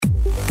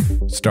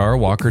Star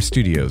Walker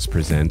Studios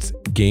presents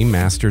Game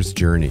Master's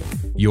Journey,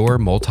 your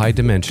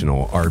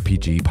multi-dimensional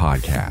RPG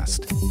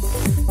podcast.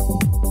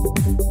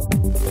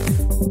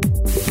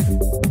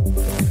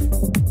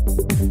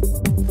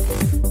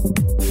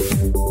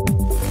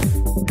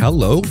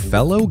 Hello,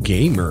 fellow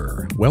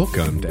gamer.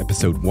 Welcome to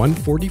episode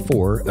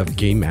 144 of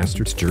Game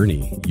Master's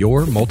Journey,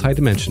 your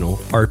multi-dimensional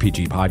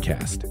RPG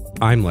podcast.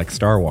 I'm Lex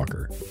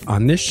Starwalker.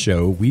 On this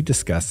show, we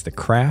discuss the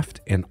craft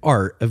and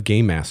art of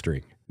game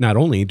mastering. Not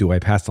only do I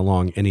pass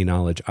along any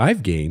knowledge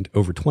I've gained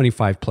over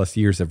 25 plus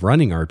years of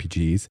running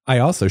RPGs, I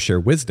also share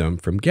wisdom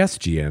from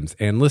guest GMs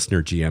and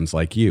listener GMs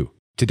like you.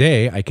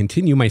 Today, I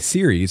continue my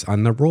series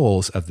on the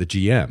roles of the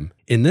GM.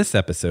 In this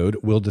episode,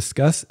 we'll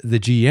discuss the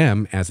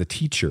GM as a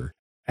teacher.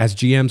 As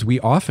GMs, we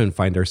often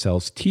find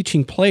ourselves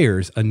teaching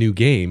players a new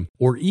game,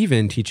 or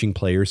even teaching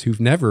players who've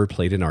never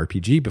played an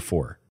RPG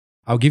before.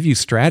 I'll give you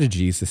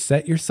strategies to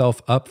set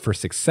yourself up for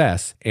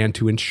success and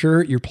to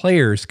ensure your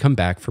players come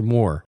back for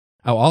more.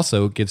 I'll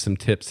also give some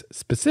tips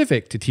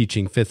specific to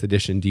teaching 5th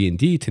edition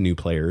D&D to new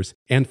players.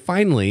 And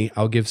finally,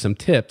 I'll give some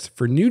tips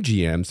for new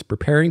GMs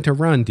preparing to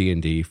run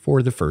D&D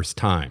for the first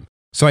time.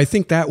 So I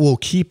think that will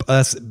keep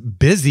us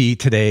busy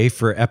today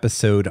for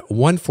episode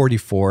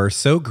 144.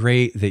 So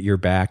great that you're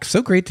back.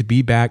 So great to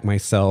be back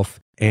myself.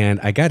 And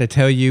I got to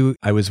tell you,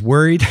 I was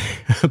worried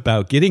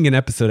about getting an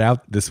episode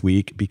out this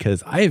week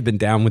because I have been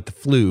down with the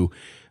flu.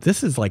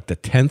 This is like the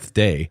 10th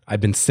day I've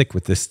been sick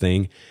with this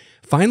thing.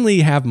 Finally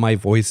have my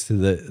voice to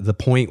the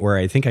point where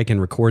I think I can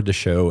record the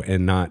show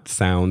and not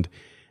sound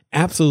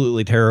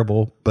absolutely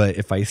terrible. But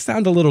if I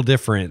sound a little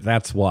different,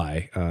 that's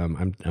why.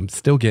 I'm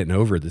still getting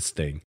over this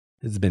thing.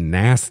 It's been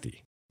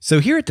nasty. So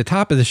here at the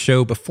top of the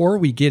show, before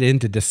we get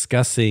into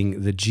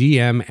discussing the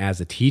GM as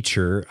a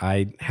teacher,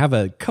 I have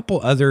a couple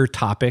other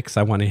topics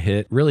I want to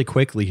hit really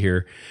quickly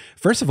here.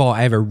 First of all,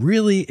 I have a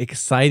really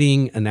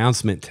exciting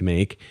announcement to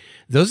make.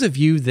 Those of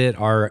you that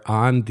are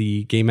on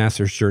the Game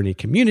Master's Journey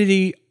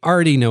community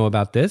already know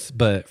about this,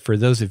 but for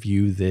those of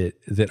you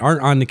that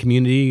aren't on the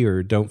community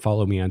or don't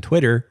follow me on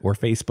Twitter or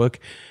Facebook,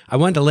 I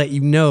wanted to let you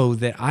know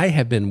that I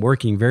have been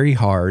working very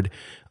hard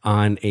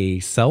on a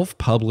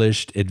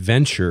self-published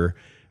adventure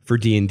for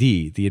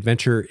D&D. The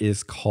adventure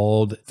is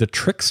called The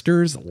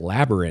Trickster's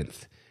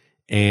Labyrinth,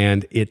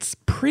 and it's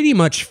pretty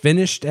much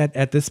finished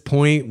at this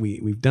point.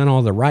 We've done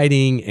all the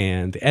writing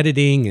and the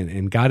editing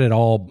and got it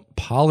all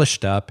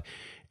polished up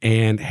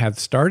and have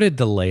started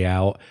the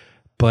layout.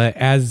 But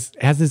as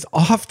is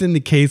often the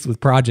case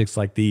with projects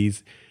like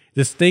these,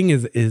 this thing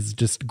is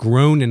just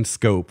grown in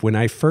scope. When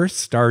I first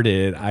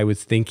started, I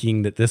was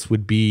thinking that this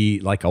would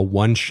be like a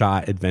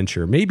one-shot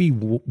adventure, maybe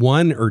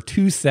 1 or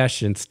 2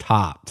 sessions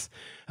tops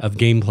of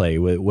gameplay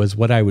was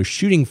what I was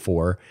shooting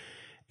for.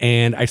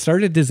 And I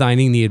started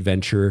designing the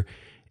adventure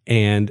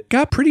and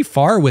got pretty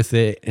far with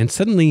it and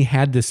suddenly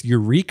had this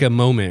eureka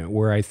moment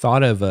where I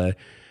thought of a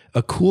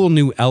cool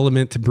new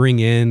element to bring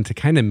in to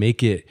kind of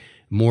make it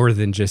more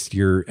than just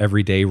your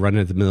everyday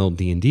run-of-the-mill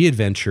D&D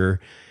adventure,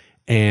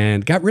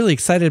 and got really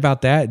excited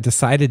about that,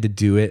 decided to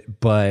do it.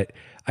 But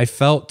I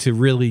felt to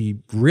really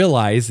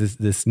realize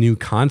this new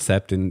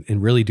concept and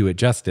really do it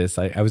justice,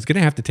 I was going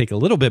to have to take a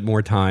little bit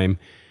more time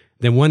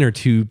than 1 or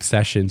 2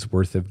 sessions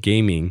worth of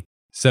gaming.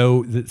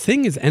 So the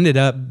thing has ended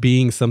up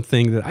being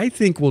something that I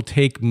think will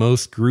take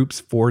most groups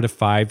 4 to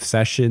 5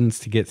 sessions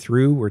to get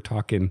through. We're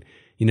talking,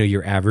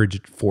 your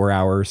average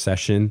 4-hour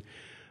session.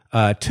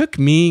 Took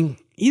me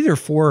either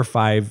 4 or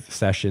 5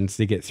 sessions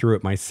to get through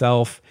it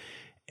myself.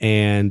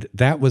 And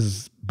that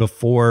was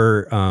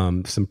before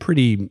some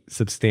pretty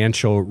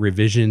substantial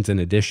revisions and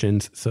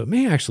additions. So it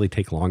may actually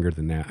take longer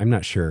than that. I'm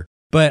not sure.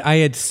 But I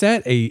had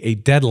set a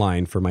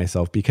deadline for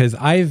myself because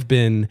I've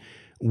been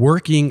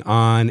working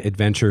on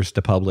adventures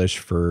to publish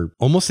for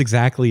almost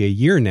exactly a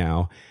year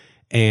now.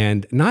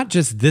 And not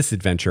just this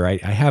adventure. I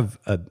have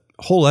a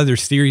whole other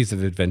series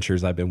of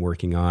adventures I've been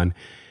working on.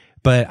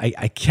 But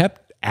I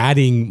kept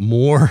adding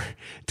more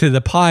to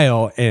the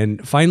pile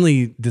and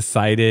finally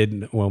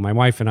decided, my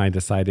wife and I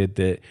decided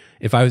that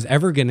if I was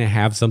ever going to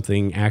have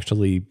something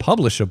actually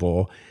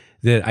publishable,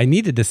 that I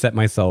needed to set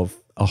myself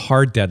a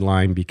hard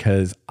deadline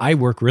because I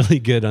work really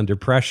good under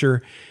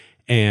pressure.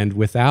 And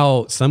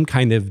without some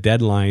kind of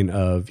deadline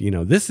of,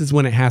 this is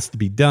when it has to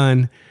be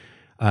done,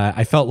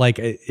 I felt like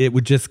it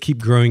would just keep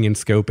growing in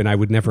scope and I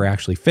would never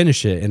actually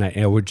finish it. And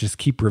I would just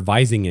keep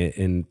revising it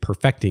and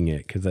perfecting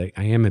it because I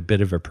am a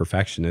bit of a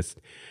perfectionist.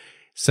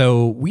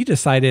 So we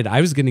decided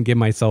I was going to give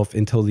myself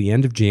until the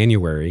end of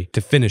January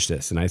to finish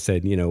this. And I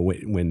said,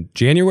 when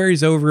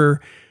January's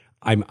over,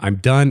 I'm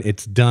done.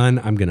 It's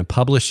done. I'm going to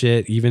publish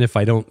it, even if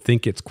I don't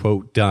think it's,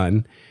 quote,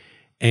 done.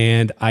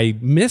 And I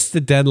missed the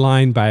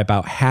deadline by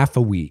about half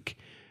a week.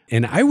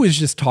 And I was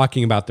just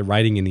talking about the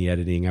writing and the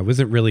editing. I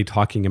wasn't really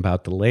talking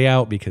about the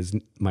layout because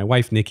my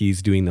wife,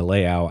 Nikki's doing the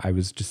layout. I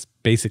was just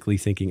basically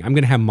thinking I'm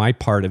going to have my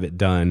part of it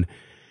done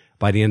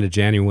by the end of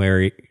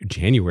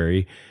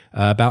January.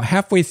 About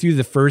halfway through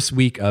the first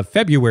week of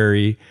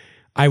February,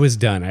 I was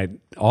done.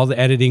 All the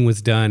editing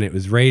was done. It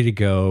was ready to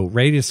go,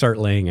 ready to start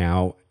laying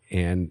out.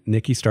 And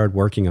Nikki started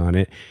working on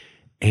it.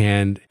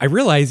 And I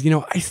realized,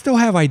 I still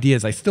have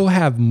ideas. I still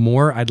have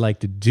more I'd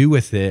like to do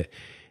with it.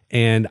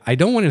 And I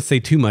don't want to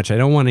say too much. I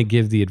don't want to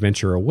give the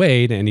adventure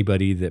away to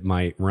anybody that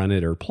might run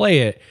it or play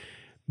it.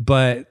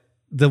 But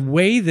the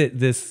way that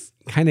this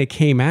kind of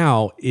came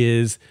out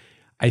is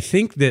I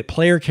think that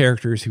player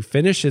characters who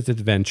finish this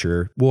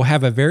adventure will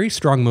have a very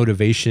strong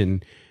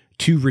motivation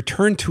to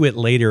return to it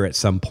later at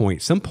some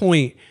point. Some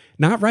point,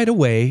 not right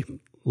away,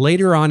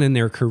 later on in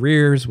their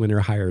careers when they're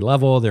higher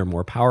level, they're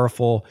more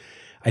powerful.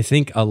 I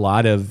think a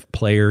lot of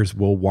players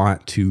will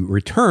want to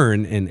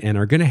return and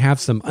are going to have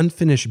some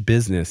unfinished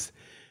business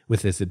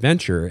with this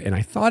adventure. And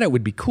I thought it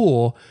would be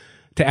cool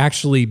to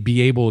actually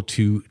be able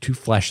to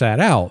flesh that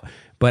out.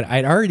 But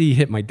I'd already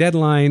hit my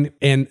deadline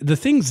and the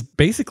thing's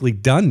basically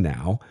done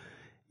now,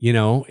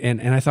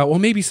 and I thought, well,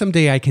 maybe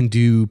someday I can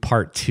do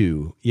part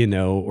 2,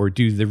 or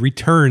do the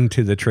return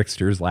to the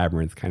Trickster's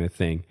Labyrinth kind of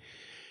thing.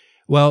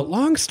 Well,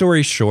 long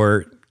story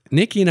short,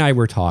 Nikki and I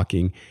were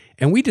talking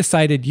and we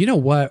decided, you know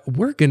what,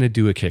 we're going to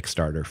do a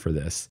Kickstarter for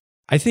this.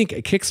 I think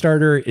a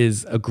Kickstarter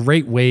is a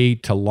great way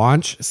to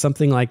launch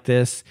something like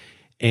this.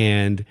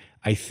 And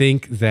I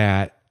think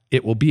that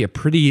it will be a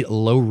pretty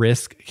low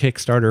risk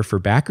Kickstarter for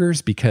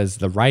backers because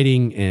the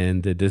writing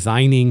and the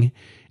designing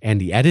and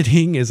the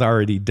editing is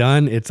already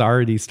done. It's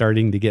already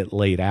starting to get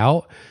laid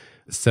out.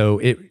 So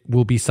it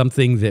will be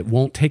something that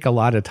won't take a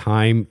lot of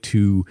time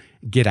to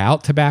get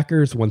out to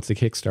backers once the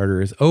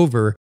Kickstarter is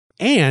over.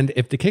 And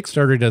if the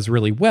Kickstarter does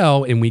really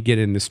well and we get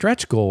into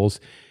stretch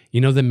goals,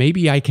 then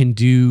maybe I can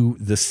do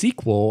the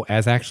sequel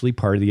as actually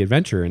part of the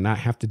adventure and not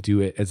have to do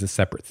it as a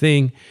separate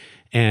thing.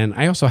 And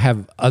I also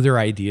have other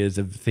ideas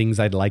of things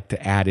I'd like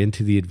to add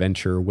into the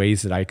adventure,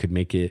 ways that I could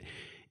make it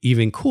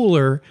even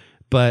cooler,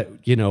 but,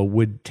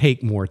 would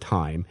take more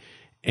time.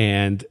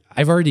 And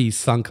I've already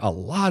sunk a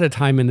lot of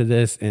time into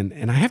this.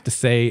 And I have to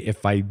say,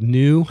 if I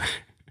knew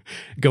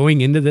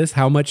going into this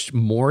how much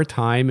more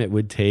time it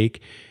would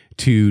take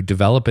to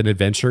develop an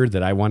adventure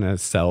that I want to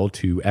sell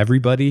to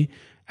everybody,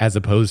 as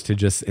opposed to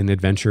just an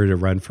adventure to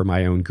run for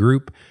my own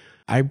group,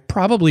 I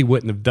probably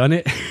wouldn't have done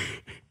it.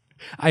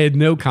 I had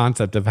no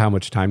concept of how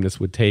much time this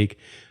would take,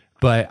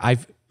 but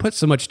I've put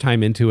so much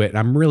time into it and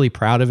I'm really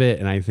proud of it.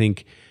 And I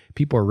think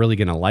people are really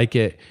going to like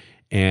it.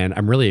 And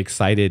I'm really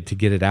excited to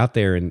get it out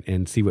there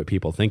and see what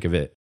people think of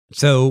it.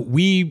 So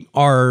we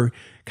are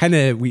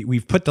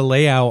we've put the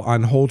layout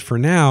on hold for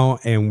now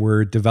and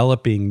we're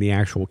developing the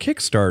actual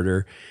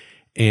Kickstarter.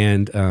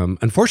 And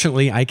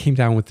unfortunately, I came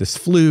down with this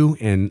flu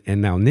and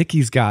now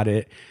Nikki's got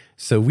it.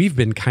 So we've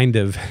been kind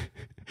of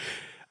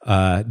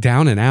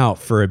down and out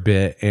for a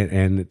bit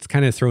and it's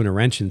kind of thrown a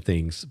wrench in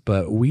things.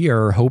 But we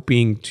are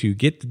hoping to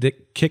get the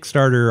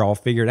Kickstarter all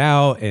figured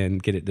out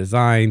and get it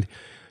designed.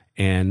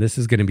 And this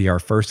is going to be our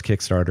first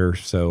Kickstarter.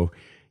 So,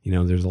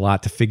 there's a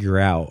lot to figure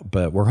out.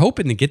 But we're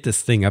hoping to get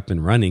this thing up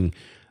and running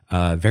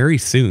very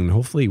soon,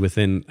 hopefully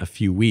within a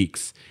few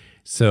weeks.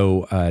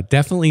 So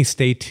definitely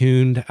stay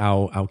tuned.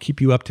 I'll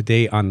keep you up to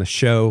date on the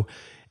show.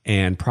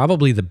 And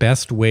probably the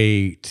best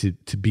way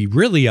to be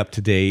really up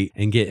to date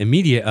and get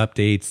immediate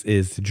updates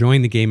is to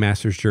join the Game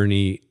Master's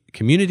Journey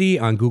community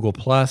on Google+.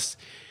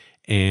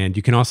 And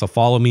you can also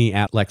follow me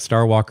at Lex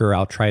Starwalker.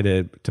 I'll try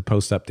to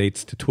post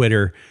updates to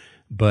Twitter.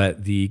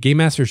 But the Game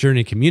Master's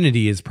Journey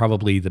community is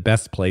probably the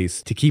best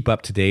place to keep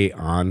up to date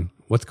on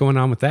what's going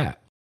on with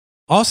that.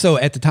 Also,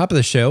 at the top of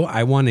the show,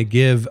 I want to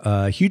give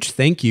a huge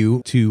thank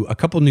you to a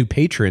couple new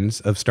patrons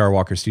of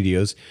Starwalker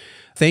Studios.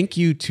 Thank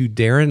you to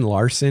Darren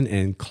Larson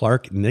and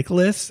Clark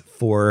Nicholas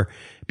for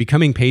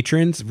becoming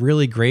patrons.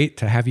 Really great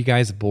to have you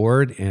guys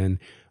aboard and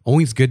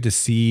always good to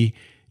see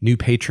new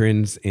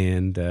patrons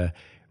and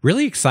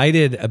really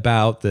excited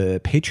about the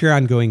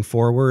Patreon going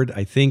forward.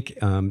 I think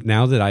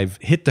now that I've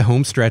hit the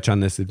home stretch on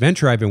this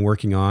adventure I've been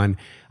working on,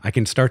 I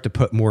can start to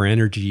put more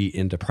energy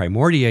into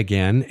Primordia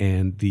again.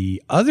 And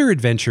the other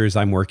adventures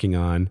I'm working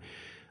on,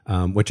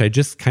 which I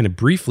just kind of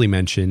briefly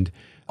mentioned,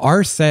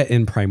 are set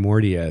in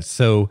Primordia.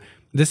 So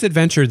this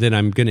adventure that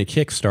I'm going to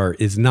kickstart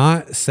is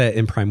not set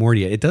in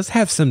Primordia. It does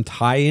have some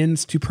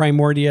tie-ins to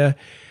Primordia.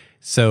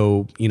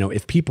 So,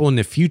 if people in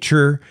the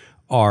future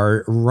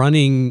are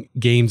running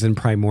games in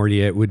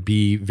Primordia, it would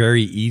be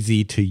very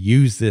easy to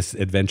use this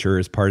adventure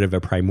as part of a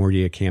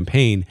Primordia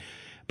campaign.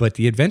 But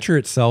the adventure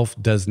itself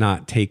does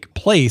not take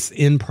place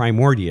in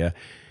Primordia.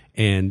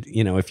 And,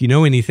 if you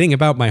know anything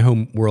about my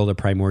home world of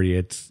Primordia,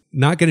 it's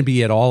not going to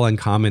be at all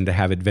uncommon to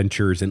have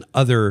adventures in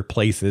other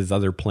places,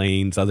 other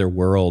planes, other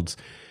worlds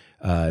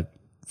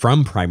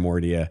from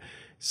Primordia.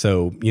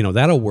 So,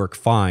 that'll work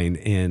fine.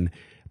 And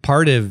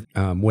part of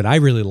what I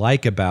really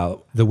like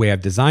about the way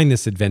I've designed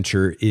this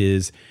adventure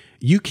is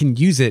you can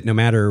use it no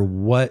matter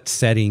what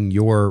setting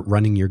you're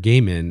running your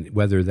game in,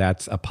 whether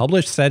that's a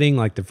published setting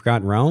like the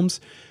Forgotten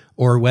Realms,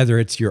 or whether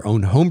it's your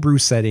own homebrew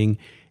setting.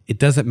 It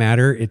doesn't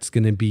matter. It's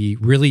going to be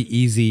really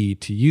easy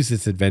to use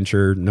this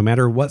adventure no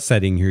matter what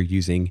setting you're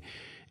using.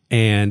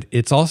 And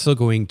it's also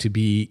going to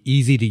be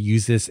easy to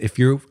use this if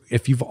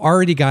you've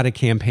already got a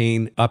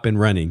campaign up and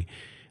running.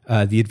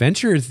 The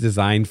adventure is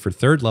designed for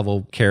third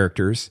level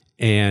characters.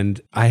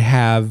 And I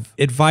have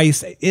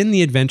advice in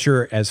the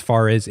adventure as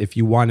far as if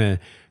you want to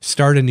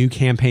start a new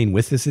campaign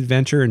with this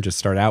adventure and just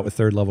start out with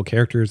third level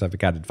characters, I've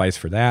got advice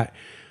for that.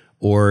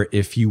 Or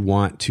if you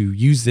want to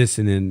use this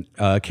in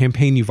a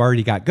campaign you've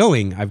already got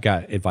going, I've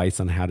got advice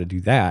on how to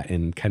do that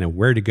and kind of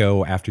where to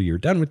go after you're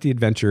done with the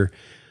adventure,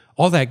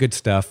 all that good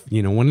stuff.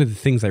 You know, one of the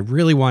things I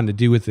really wanted to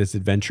do with this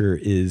adventure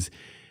is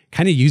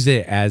kind of use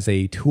it as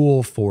a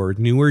tool for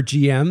newer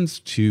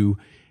GMs to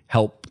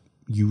help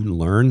you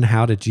learn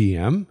how to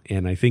GM.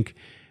 And I think,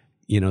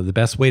 you know, the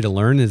best way to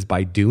learn is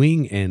by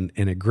doing, and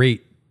a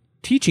great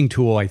teaching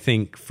tool, I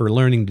think, for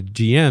learning to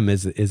GM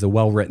is a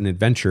well-written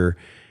adventure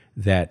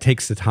that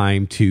takes the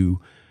time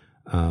to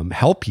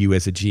help you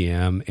as a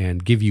GM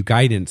and give you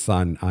guidance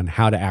on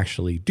how to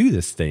actually do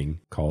this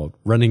thing called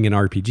running an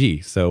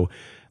RPG. So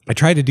I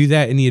try to do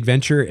that in the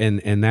adventure,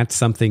 and that's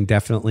something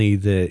definitely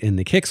in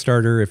the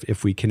Kickstarter,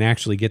 if we can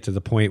actually get to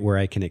the point where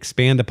I can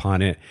expand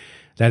upon it,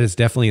 that is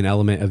definitely an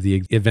element of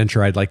the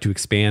adventure I'd like to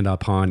expand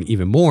upon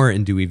even more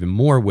and do even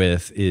more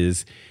with,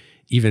 is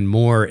even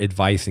more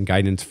advice and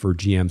guidance for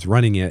GMs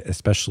running it,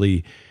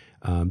 especially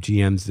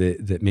GMs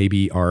that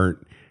maybe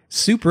aren't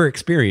super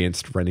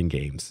experienced running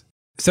games.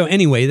 So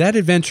anyway, that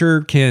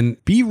adventure can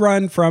be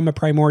run from a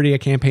Primordia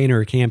campaign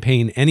or a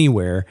campaign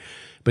anywhere,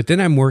 but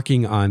then I'm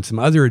working on some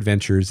other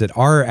adventures that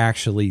are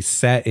actually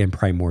set in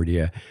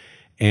Primordia,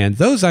 and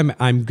those I'm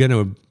going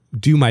to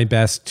do my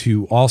best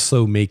to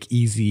also make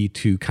easy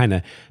to kind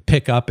of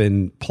pick up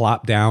and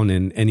plop down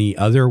in any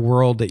other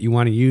world that you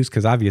want to use,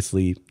 because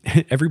obviously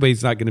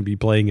everybody's not going to be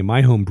playing in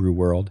my homebrew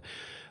world.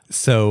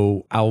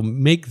 So I'll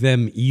make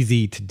them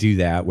easy to do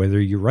that, whether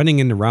you're running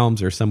in the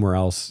realms or somewhere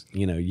else.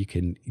 You know, you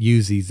can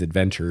use these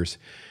adventures.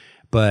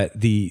 But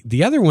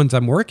the other ones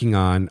I'm working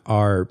on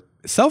are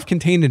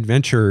self-contained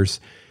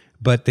adventures,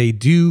 but they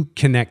do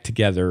connect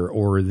together,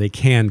 or they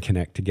can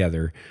connect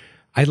together.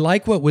 I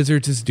like what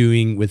Wizards is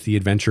doing with the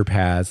adventure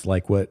paths,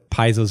 like what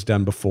Paizo's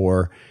done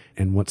before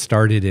and what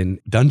started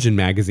in Dungeon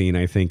Magazine,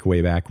 I think,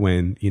 way back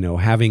when, you know,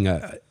 having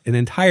an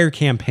entire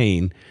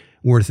campaign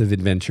worth of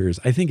adventures,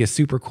 I think is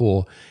super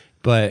cool.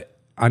 But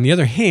on the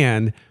other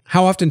hand,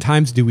 how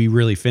oftentimes do we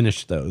really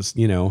finish those?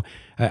 You know,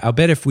 I'll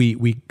bet if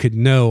we could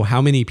know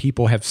how many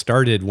people have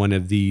started one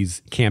of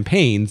these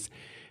campaigns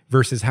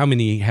versus how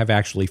many have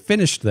actually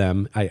finished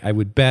them, I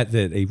would bet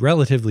that a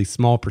relatively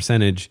small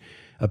percentage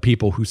of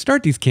people who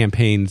start these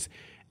campaigns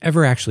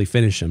ever actually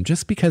finish them,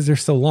 just because they're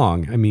so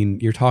long. I mean,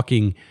 you're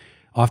talking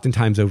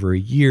oftentimes over a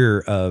year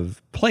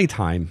of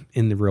playtime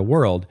in the real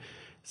world.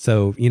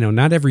 So, you know,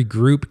 not every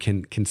group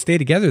can stay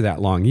together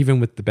that long, even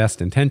with the best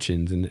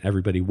intentions and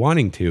everybody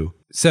wanting to.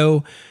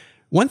 So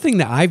one thing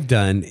that I've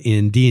done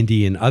in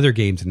D&D and other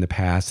games in the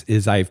past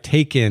is I've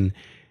taken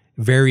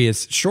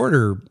various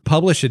shorter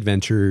published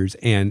adventures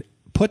and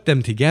put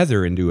them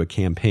together into a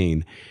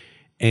campaign.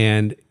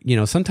 And, you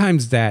know,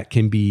 sometimes that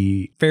can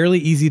be fairly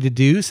easy to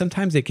do.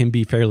 Sometimes it can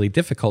be fairly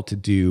difficult to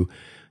do,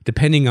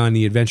 depending on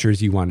the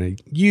adventures you want to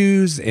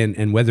use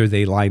and whether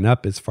they line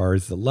up as far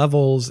as the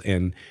levels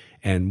and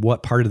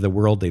what part of the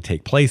world they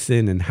take place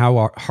in, and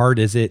how hard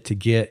is it to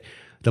get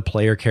the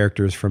player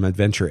characters from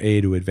adventure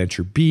A to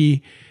adventure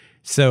B.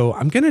 So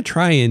I'm going to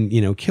try and,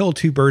 you know, kill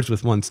two birds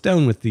with one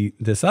stone with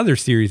this other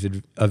series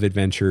of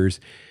adventures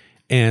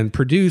and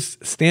produce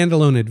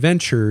standalone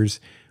adventures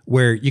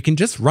where you can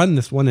just run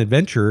this one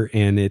adventure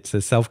and it's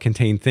a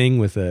self-contained thing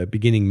with a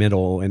beginning,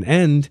 middle, and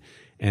end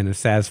and a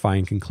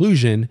satisfying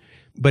conclusion.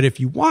 But if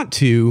you want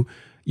to,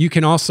 you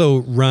can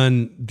also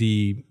run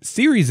the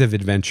series of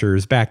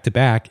adventures back to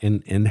back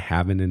and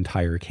have an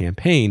entire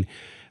campaign.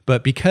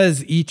 But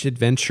because each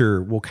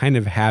adventure will kind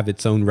of have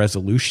its own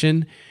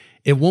resolution,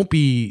 it won't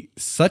be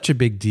such a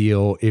big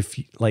deal if,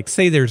 like,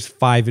 say there's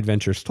 5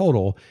 adventures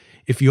total.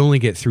 If you only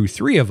get through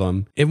 3 of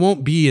them, it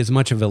won't be as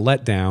much of a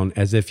letdown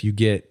as if you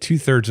get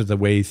 2/3 of the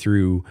way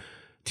through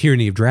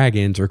Tyranny of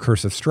Dragons or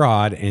Curse of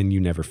Strahd and you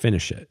never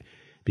finish it.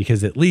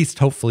 Because at least,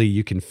 hopefully,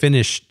 you can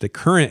finish the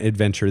current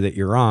adventure that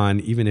you're on,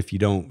 even if you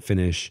don't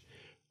finish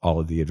all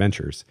of the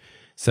adventures.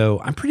 So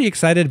I'm pretty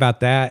excited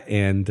about that.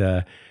 And,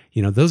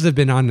 you know, those have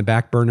been on the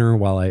back burner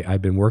while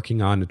I've been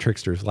working on the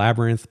Trickster's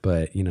Labyrinth.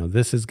 But, you know,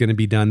 this is going to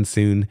be done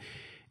soon.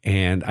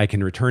 And I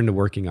can return to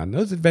working on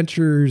those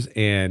adventures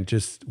and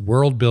just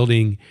world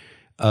building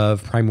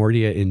of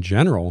Primordia in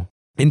general.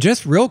 And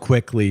just real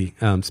quickly,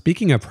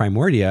 speaking of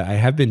Primordia, I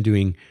have been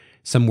doing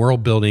some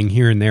world building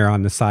here and there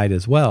on the side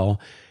as well.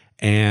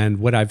 And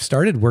what I've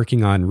started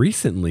working on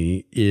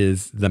recently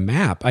is the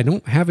map. I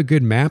don't have a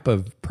good map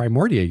of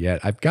Primordia yet.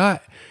 I've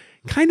got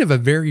kind of a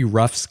very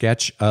rough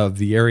sketch of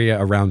the area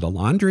around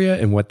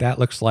Alandria and what that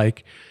looks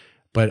like.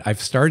 But I've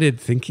started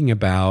thinking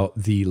about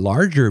the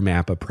larger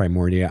map of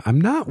Primordia.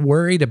 I'm not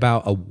worried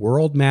about a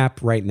world map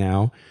right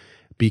now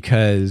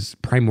because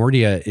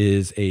Primordia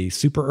is a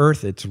super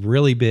Earth. It's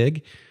really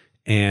big.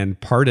 And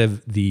part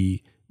of the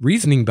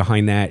reasoning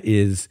behind that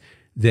is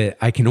that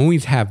I can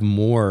always have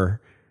more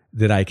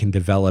that I can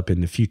develop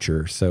in the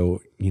future.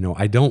 So,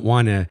 I don't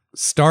want to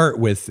start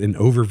with an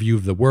overview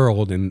of the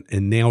world and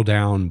nail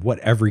down what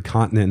every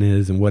continent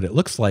is and what it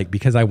looks like,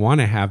 because I want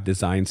to have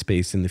design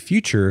space in the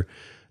future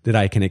that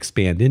I can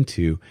expand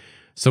into.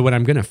 So what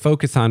I'm going to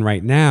focus on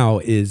right now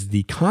is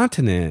the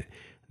continent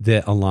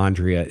that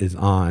Elandria is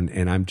on.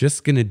 And I'm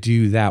just going to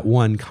do that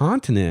one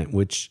continent,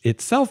 which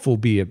itself will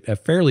be a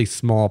fairly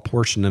small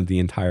portion of the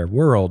entire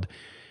world,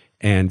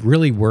 and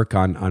really work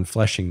on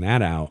fleshing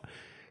that out.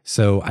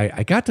 So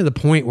I got to the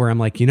point where I'm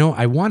like,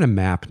 I want a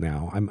map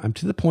now. I'm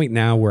to the point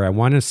now where I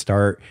want to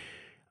start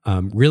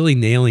really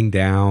nailing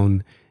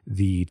down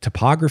the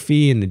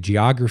topography and the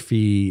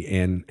geography,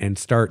 and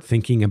start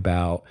thinking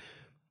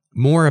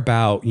more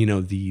about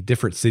the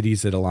different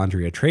cities that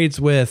Elandria trades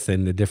with,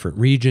 and the different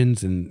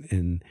regions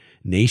and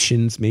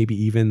nations,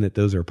 maybe even that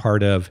those are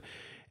part of,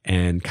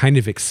 and kind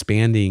of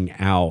expanding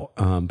out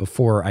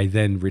before I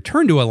then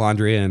return to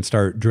Elandria and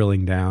start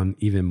drilling down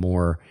even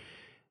more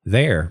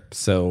there.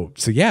 So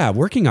yeah,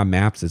 working on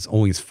maps is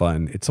always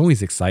fun. It's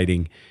always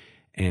exciting.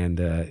 And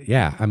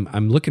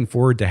I'm looking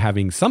forward to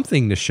having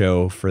something to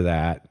show for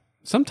that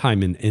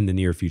sometime in the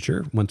near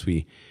future, once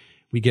we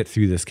get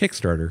through this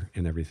Kickstarter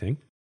and everything.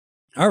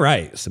 All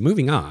right, so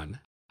moving on.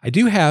 I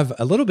do have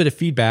a little bit of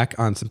feedback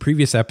on some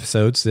previous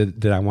episodes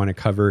that I want to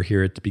cover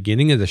here at the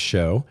beginning of the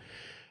show.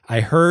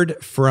 I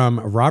heard from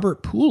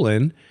Robert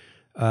Poulin,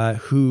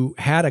 who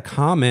had a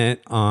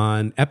comment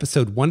on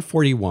episode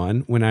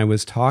 141 when I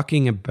was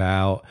talking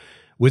about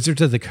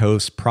Wizards of the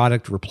Coast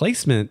product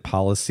replacement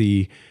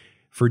policy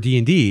for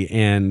D&D,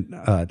 and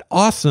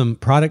awesome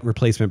product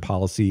replacement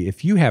policy.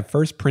 If you have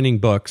first printing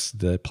books,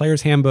 the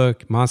Player's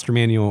Handbook, Monster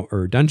Manual,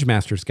 or Dungeon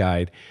Master's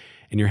Guide,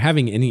 and you're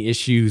having any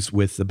issues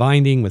with the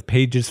binding, with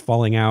pages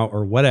falling out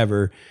or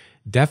whatever,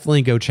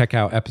 definitely go check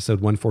out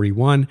episode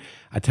 141.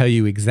 I tell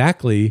you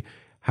exactly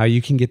how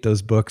you can get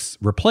those books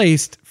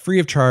replaced free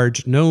of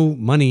charge, no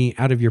money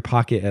out of your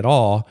pocket at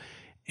all.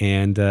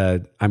 And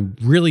I'm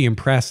really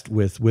impressed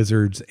with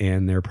Wizards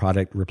and their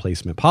product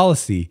replacement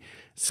policy.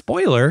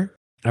 Spoiler,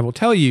 I will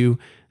tell you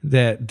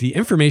that the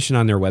information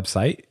on their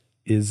website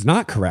is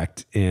not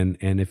correct. And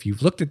if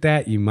you've looked at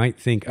that, you might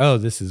think, oh,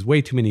 this is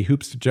way too many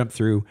hoops to jump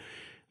through.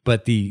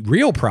 But the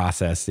real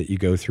process that you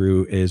go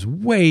through is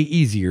way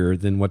easier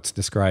than what's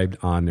described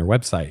on their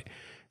website.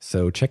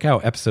 So check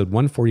out episode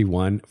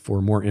 141 for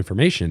more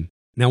information.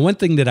 Now, one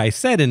thing that I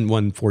said in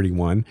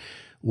 141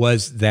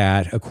 was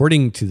that,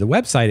 according to the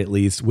website at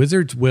least,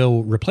 Wizards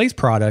will replace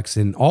products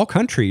in all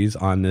countries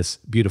on this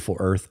beautiful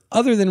earth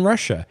other than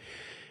Russia.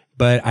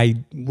 But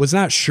I was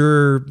not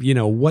sure,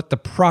 what the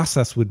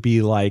process would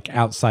be like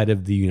outside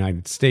of the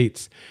United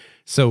States.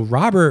 So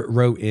Robert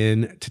wrote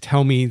in to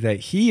tell me that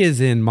he is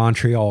in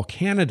Montreal,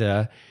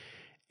 Canada,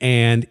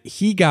 and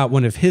he got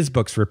one of his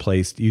books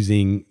replaced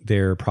using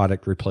their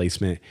product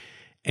replacement.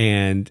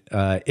 And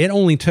it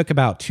only took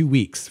about 2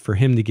 weeks for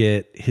him to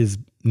get his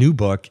new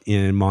book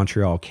in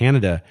Montreal,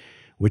 Canada,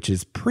 which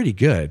is pretty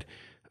good.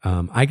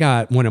 I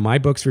got one of my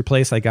books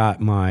replaced. I got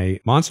my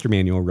Monster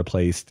Manual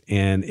replaced,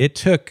 and it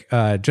took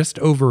just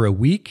over a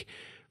week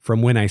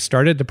from when I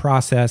started the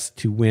process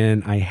to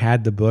when I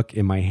had the book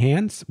in my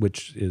hands,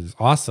 which is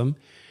awesome.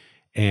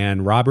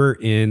 And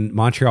Robert in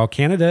Montreal,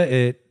 Canada,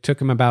 it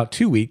took him about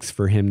 2 weeks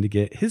for him to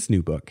get his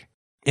new book.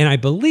 And I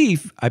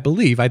believe, I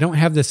don't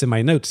have this in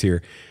my notes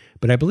here,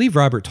 but I believe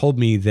Robert told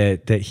me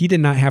that he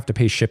did not have to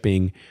pay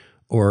shipping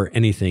or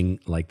anything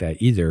like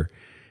that either.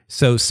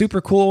 So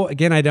super cool.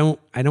 Again, I don't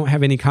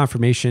have any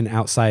confirmation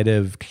outside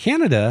of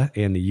Canada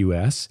and the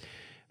US,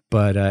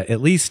 but at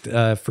least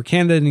for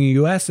Canada and the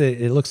US,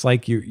 it looks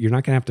like you're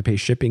not going to have to pay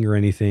shipping or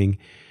anything.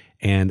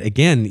 And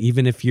again,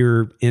 even if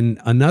you're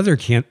in another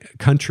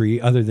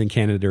country other than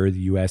Canada or the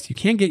US, you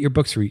can get your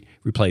books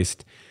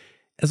replaced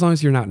as long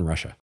as you're not in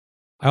Russia.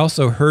 I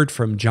also heard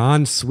from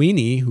John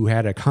Sweeney, who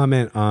had a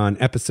comment on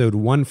episode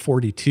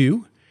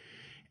 142.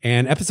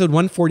 And episode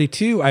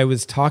 142, I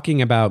was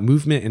talking about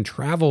movement and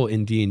travel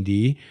in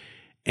D&D,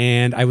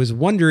 and I was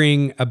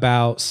wondering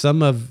about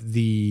some of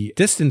the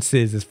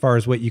distances as far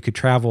as what you could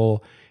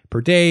travel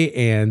per day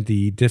and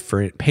the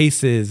different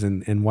paces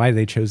and why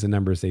they chose the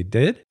numbers they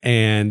did.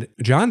 And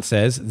John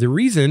says the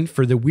reason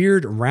for the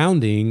weird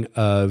rounding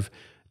of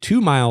 2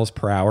 miles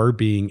per hour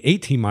being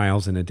 18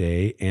 miles in a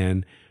day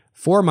and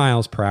 4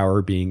 miles per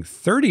hour being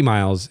 30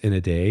 miles in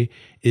a day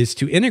is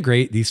to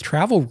integrate these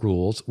travel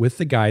rules with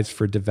the guides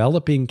for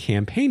developing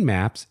campaign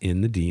maps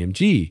in the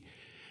DMG.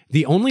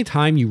 The only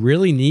time you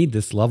really need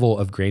this level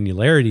of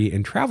granularity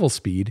and travel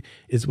speed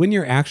is when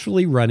you're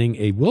actually running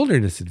a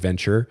wilderness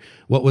adventure,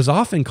 what was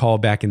often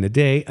called back in the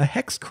day a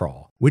hex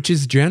crawl, which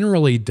is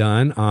generally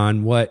done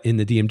on what in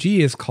the DMG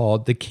is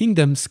called the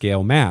kingdom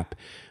scale map,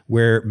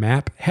 where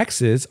map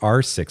hexes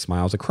are 6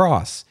 miles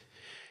across.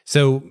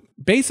 So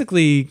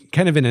basically,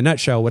 kind of in a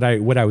nutshell, what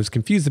I was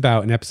confused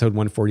about in episode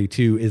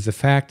 142 is the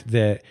fact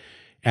that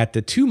at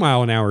the 2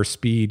 mile an hour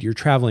speed, you're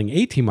traveling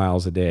 18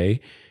 miles a day.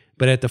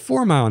 But at the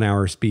 4 mile an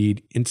hour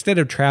speed, instead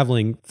of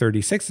traveling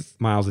 36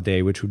 miles a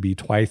day, which would be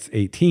twice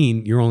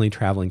 18, you're only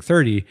traveling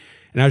 30.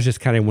 And I was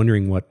just kind of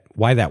wondering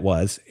why that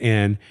was.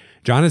 And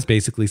John is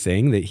basically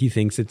saying that he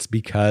thinks it's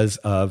because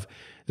of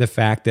the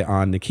fact that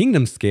on the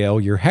kingdom scale,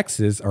 your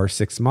hexes are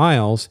 6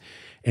 miles.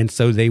 And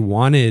so they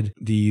wanted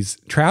these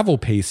travel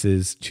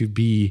paces to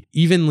be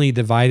evenly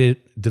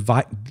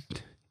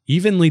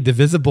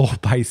divisible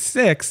by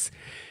 6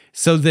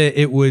 so that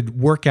it would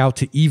work out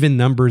to even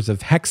numbers of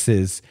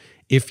hexes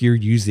if you're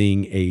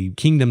using a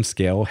kingdom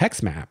scale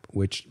hex map,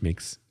 which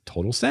makes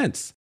total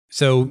sense.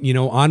 So,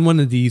 on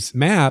one of these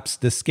maps,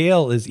 the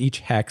scale is each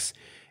hex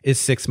is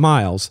 6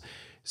 miles.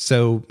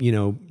 So,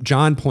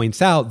 John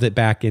points out that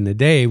back in the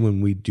day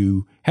when we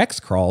do hex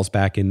crawls,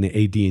 back in the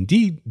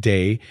AD&D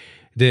day,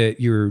 that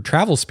your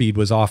travel speed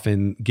was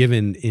often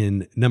given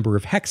in number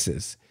of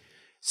hexes.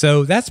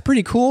 So that's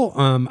pretty cool.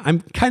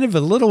 I'm kind of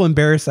a little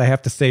embarrassed, I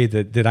have to say,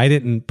 that I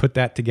didn't put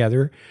that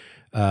together.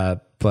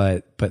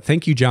 But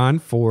thank you, John,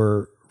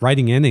 for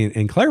writing in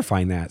and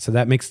clarifying that. So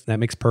that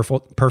makes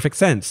perfect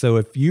sense. So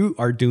if you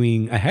are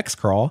doing a hex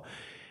crawl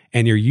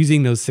and you're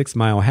using those 6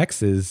 mile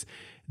hexes,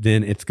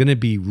 then it's going to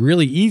be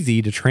really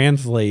easy to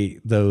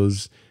translate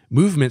those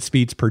movement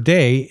speeds per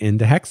day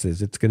into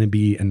hexes. It's going to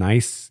be a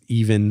nice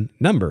even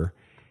number.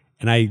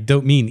 And I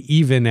don't mean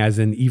even as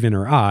in even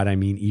or odd. I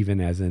mean even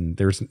as in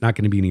there's not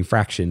going to be any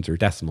fractions or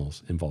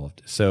decimals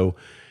involved. So,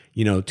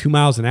 2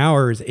 miles an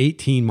hour is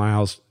 18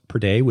 miles per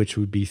day, which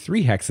would be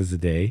 3 hexes a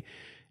day.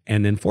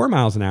 And then 4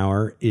 miles an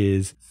hour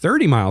is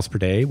 30 miles per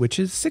day, which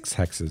is 6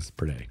 hexes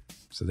per day.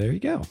 So there you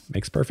go.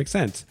 Makes perfect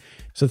sense.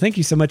 So thank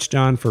you so much,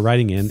 John, for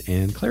writing in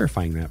and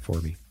clarifying that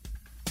for me.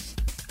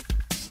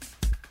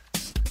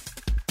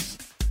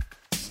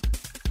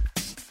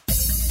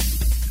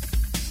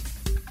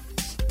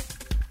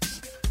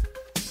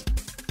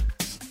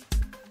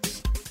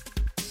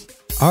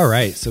 All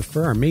right, so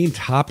for our main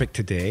topic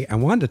today, I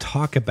wanted to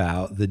talk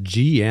about the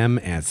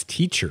GM as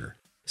teacher.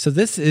 So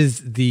this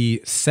is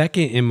the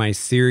second in my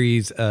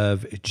series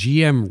of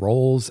GM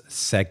roles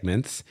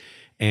segments.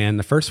 And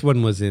the first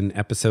one was in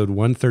episode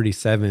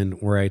 137,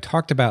 where I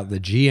talked about the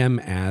GM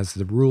as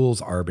the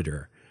rules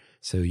arbiter.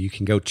 So you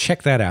can go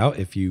check that out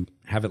if you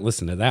haven't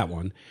listened to that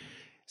one.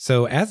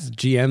 So as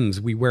GMs,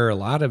 we wear a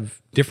lot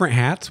of different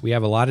hats. We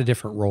have a lot of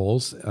different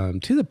roles,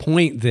 to the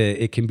point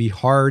that it can be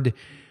hard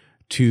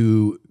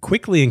to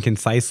quickly and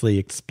concisely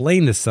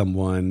explain to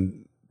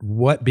someone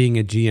what being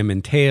a GM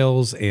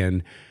entails.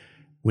 And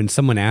when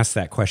someone asks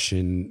that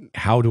question,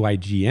 how do I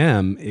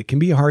GM? It can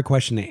be a hard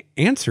question to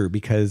answer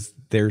because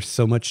there's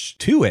so much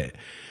to it.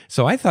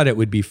 So I thought it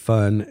would be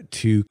fun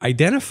to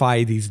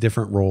identify these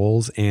different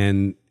roles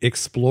and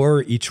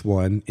explore each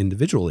one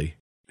individually.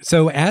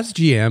 So as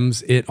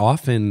GMs, it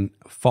often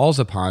falls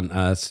upon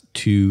us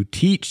to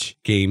teach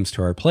games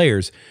to our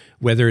players,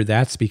 whether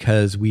that's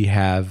because we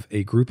have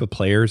a group of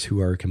players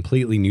who are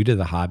completely new to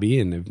the hobby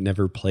and have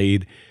never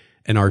played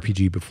an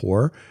RPG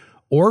before,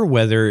 or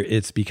whether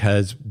it's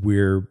because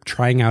we're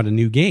trying out a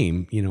new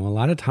game. A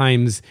lot of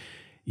times,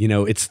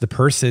 it's the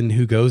person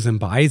who goes and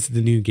buys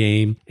the new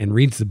game and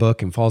reads the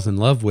book and falls in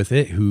love with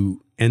it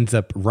who ends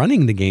up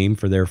running the game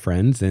for their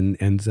friends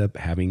and ends up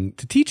having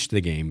to teach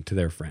the game to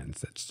their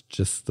friends. That's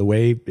just the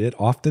way it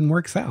often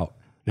works out.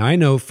 Now, I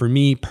know for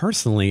me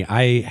personally,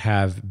 I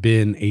have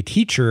been a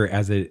teacher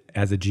as a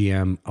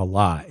GM a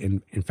lot.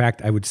 And in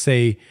fact, I would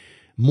say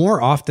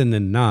more often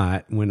than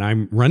not, when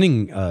I'm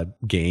running a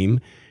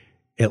game,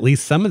 at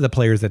least some of the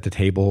players at the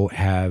table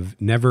have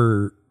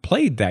never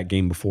played that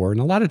game before. And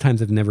a lot of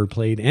times have never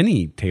played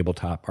any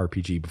tabletop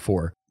RPG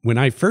before. When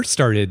I first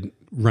started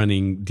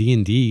running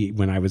D&D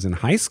when I was in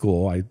high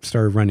school, I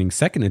started running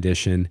 2nd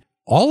edition.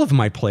 All of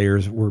my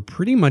players were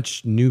pretty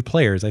much new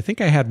players. I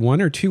think I had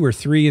 1 or 2 or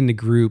 3 in the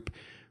group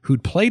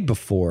who'd played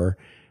before,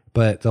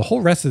 but the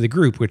whole rest of the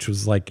group, which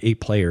was like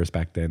 8 players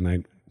back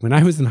then. When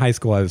I was in high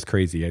school, I was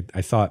crazy.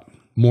 I thought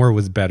more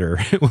was better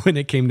when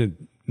it came to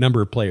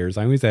number of players.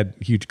 I always had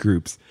huge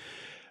groups,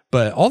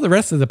 but all the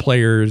rest of the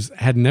players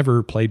had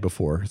never played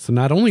before. So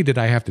not only did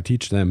I have to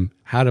teach them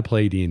how to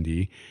play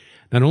D&D,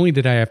 not only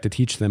did I have to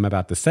teach them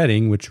about the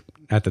setting, which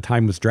at the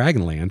time was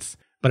Dragonlance,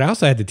 but I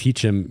also had to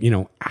teach them,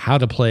 how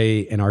to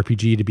play an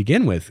RPG to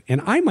begin with.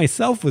 And I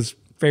myself was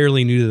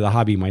fairly new to the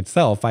hobby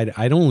myself.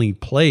 I'd only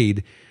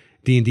played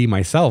D&D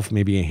myself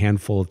maybe a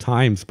handful of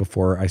times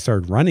before I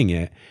started running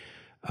it.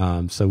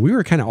 So we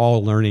were kind of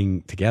all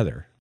learning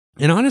together.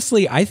 And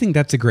honestly, I think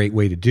that's a great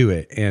way to do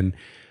it. And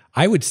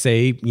I would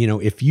say,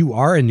 if you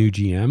are a new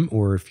GM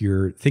or if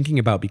you're thinking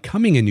about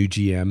becoming a new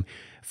GM,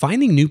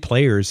 finding new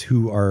players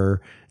who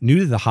are new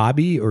to the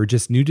hobby or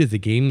just new to the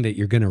game that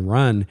you're going to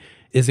run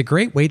is a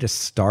great way to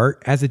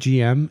start as a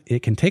GM.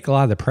 It can take a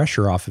lot of the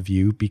pressure off of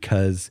you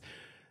because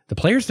the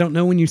players don't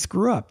know when you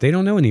screw up. They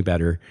don't know any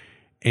better.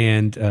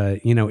 And,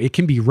 it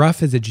can be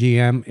rough as a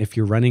GM if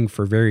you're running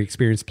for very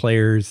experienced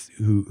players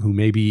who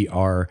maybe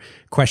are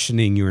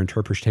questioning your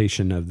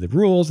interpretation of the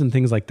rules and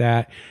things like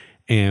that.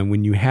 And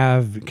when you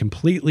have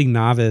completely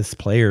novice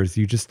players,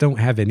 you just don't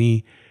have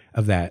any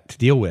of that to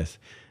deal with.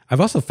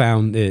 I've also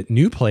found that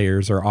new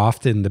players are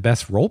often the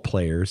best role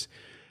players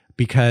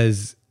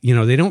because,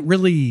 they don't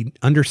really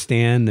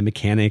understand the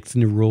mechanics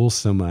and the rules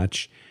so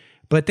much,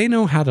 but they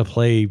know how to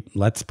play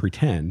Let's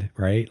Pretend,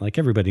 right? Like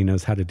everybody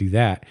knows how to do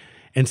that.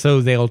 And so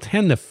they'll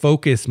tend to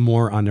focus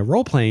more on the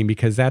role playing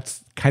because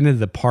that's kind of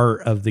the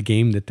part of the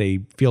game that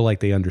they feel like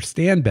they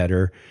understand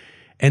better,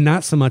 and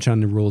not so much on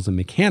the rules and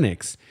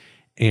mechanics.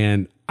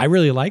 And I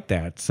really like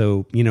that.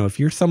 So, if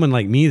you're someone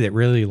like me that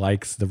really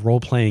likes the role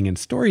playing and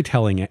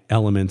storytelling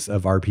elements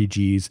of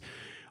RPGs,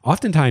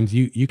 oftentimes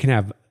you can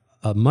have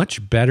a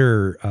much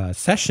better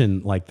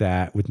session like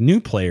that with new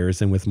players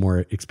than with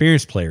more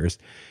experienced players.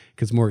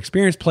 Because more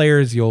experienced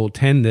players, you'll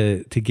tend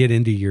to get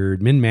into your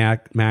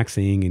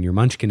min-maxing and your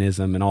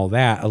munchkinism and all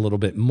that a little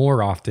bit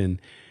more often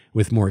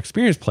with more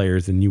experienced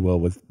players than you will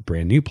with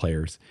brand new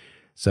players.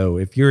 So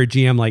if you're a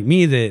GM like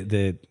me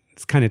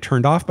that's kind of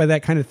turned off by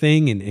that kind of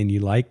thing and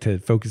you like to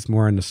focus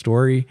more on the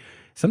story,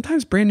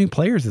 sometimes brand new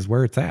players is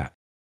where it's at.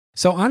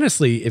 So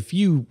honestly, if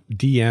you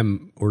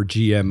DM or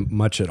GM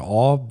much at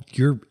all,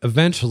 you're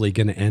eventually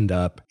going to end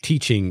up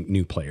teaching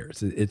new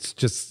players. It's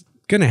just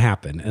going to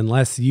happen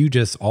unless you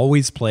just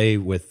always play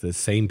with the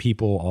same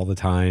people all the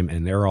time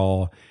and they're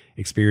all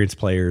experienced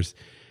players.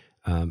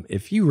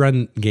 If you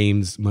run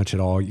games much at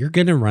all, you're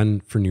going to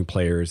run for new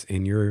players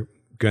and you're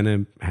going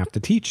to have to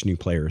teach new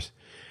players.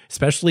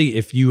 Especially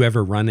if you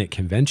ever run at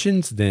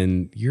conventions,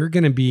 then you're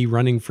going to be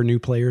running for new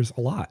players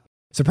a lot.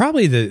 So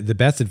probably the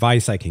best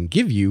advice I can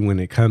give you when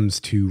it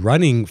comes to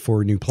running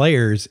for new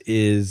players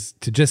is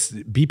to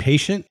just be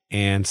patient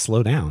and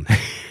slow down.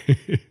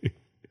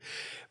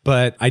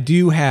 But I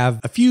do have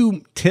a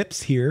few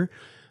tips here,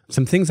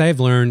 some things I have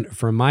learned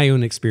from my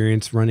own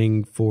experience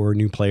running for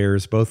new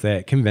players, both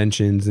at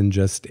conventions and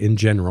just in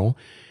general.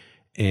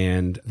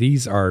 And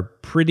these are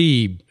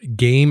pretty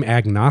game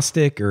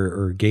agnostic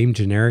or game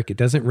generic. It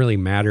doesn't really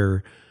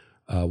matter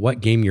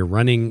what game you're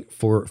running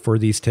for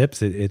these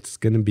tips. It's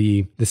going to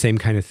be the same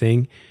kind of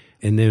thing.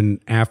 And then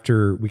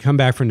after we come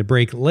back from the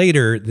break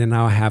later, then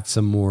I'll have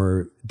some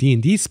more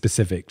D&D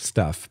specific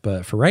stuff.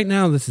 But for right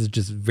now, this is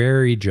just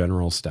very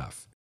general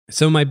stuff.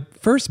 So my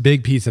first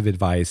big piece of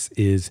advice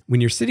is when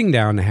you're sitting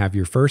down to have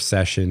your first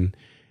session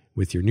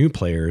with your new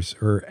players,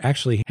 or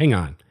actually, hang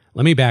on,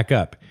 let me back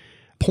up.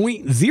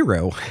 Point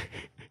 0,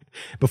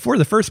 before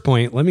the first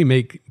point, let me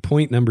make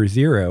point number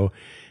 0,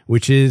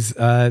 which is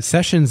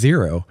session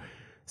 0.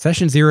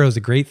 Session 0 is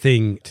a great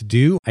thing to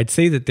do. I'd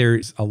say that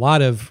there's a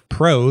lot of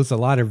pros, a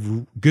lot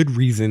of good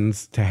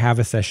reasons to have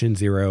a session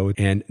 0.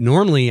 And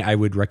normally I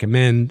would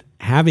recommend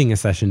having a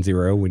session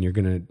 0 when you're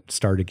going to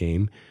start a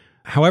game.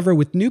 However,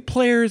 with new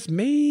players,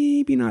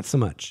 maybe not so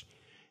much.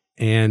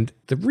 And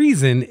the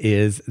reason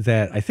is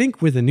that I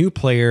think with a new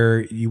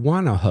player, you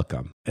want to hook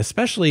them,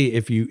 especially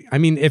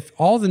if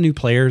all the new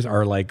players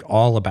are like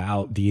all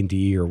about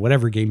D&D or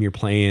whatever game you're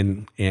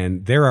playing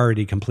and they're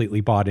already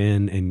completely bought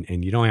in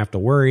and you don't have to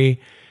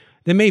worry,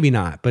 then maybe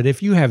not. But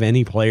if you have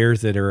any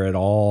players that are at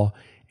all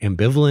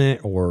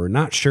ambivalent or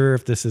not sure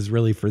if this is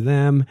really for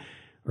them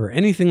or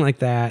anything like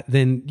that,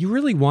 then you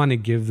really want to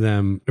give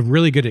them a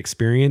really good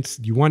experience.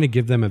 You want to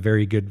give them a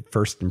very good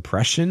first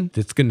impression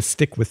that's going to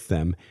stick with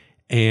them.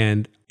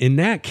 And in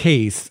that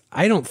case,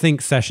 I don't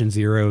think session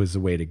 0 is the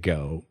way to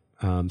go.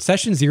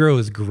 Session 0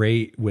 is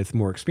great with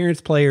more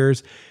experienced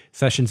players.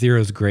 Session 0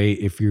 is great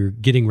if you're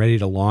getting ready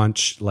to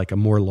launch like a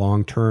more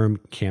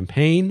long-term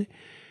campaign.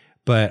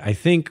 But I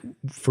think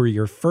for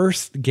your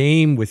first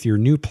game with your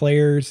new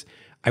players,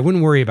 I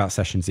wouldn't worry about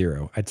session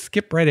 0. I'd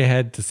skip right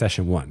ahead to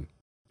session 1.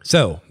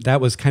 So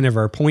that was kind of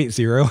our point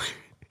 0.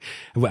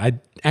 I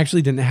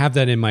actually didn't have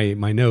that in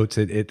my notes.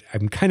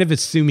 I'm kind of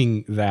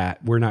assuming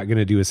that we're not going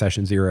to do a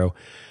session 0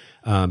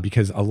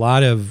 because a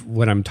lot of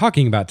what I'm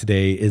talking about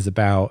today is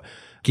about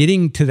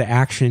getting to the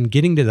action,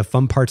 getting to the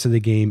fun parts of the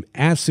game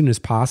as soon as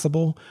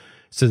possible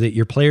so that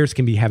your players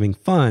can be having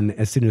fun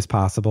as soon as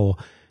possible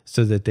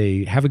so that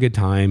they have a good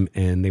time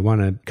and they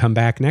want to come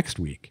back next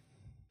week.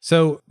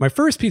 So my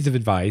first piece of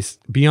advice,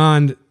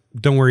 beyond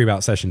don't worry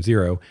about session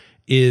 0,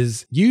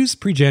 is use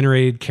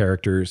pre-generated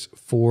characters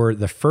for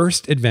the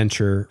first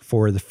adventure,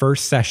 for the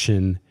first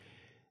session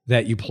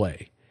that you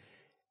play.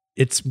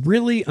 It's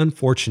really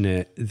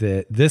unfortunate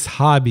that this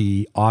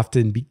hobby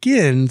often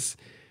begins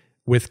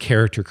with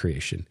character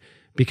creation.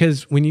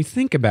 Because when you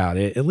think about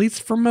it, at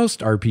least for most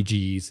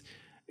RPGs,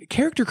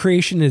 character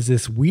creation is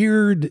this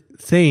weird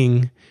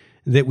thing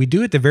that we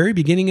do at the very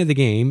beginning of the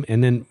game.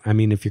 And then,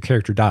 if your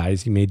character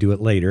dies, you may do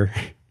it later.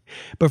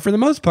 But for the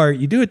most part,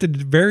 you do it at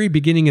the very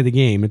beginning of the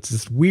game. It's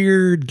this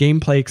weird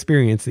gameplay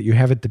experience that you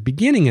have at the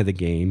beginning of the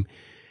game.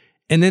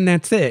 And then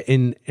that's it.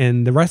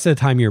 And the rest of the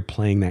time you're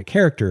playing that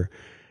character.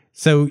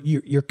 So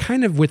you're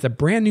kind of with a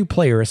brand new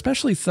player,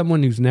 especially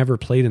someone who's never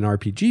played an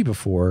RPG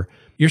before.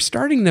 You're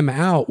starting them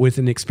out with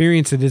an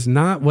experience that is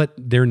not what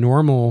their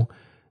normal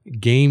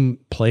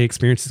gameplay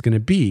experience is going to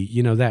be.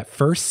 That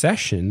first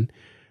session,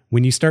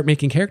 when you start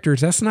making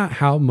characters, that's not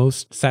how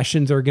most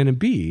sessions are going to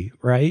be,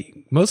 right?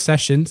 Most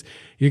sessions,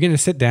 you're going to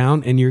sit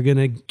down and you're going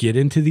to get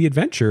into the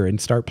adventure and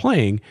start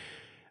playing.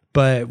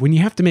 But when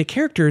you have to make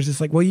characters,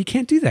 it's like, well, you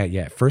can't do that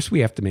yet. First,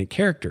 we have to make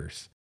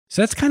characters.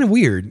 So that's kind of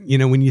weird,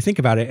 when you think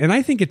about it. And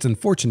I think it's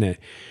unfortunate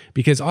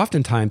because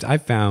oftentimes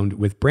I've found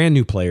with brand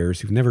new players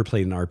who've never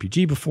played an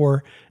RPG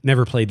before,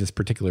 never played this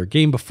particular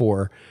game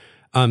before,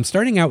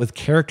 starting out with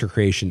character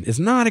creation is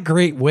not a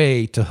great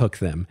way to hook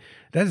them.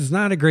 That is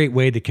not a great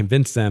way to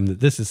convince them that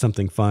this is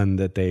something fun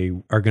that they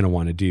are going to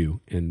want to do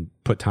and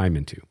put time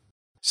into.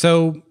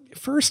 So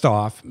first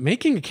off,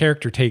 making a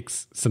character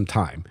takes some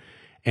time.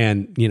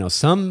 And,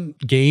 some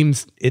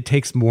games, it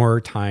takes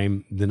more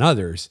time than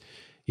others.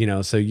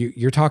 So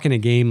you're talking a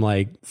game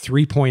like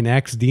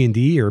 3.x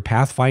D&D or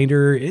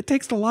Pathfinder, it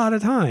takes a lot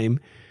of time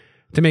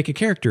to make a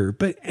character,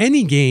 but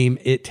any game,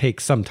 it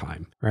takes some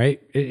time,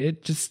 right?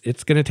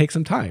 It's going to take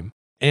some time.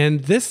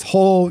 And this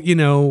whole,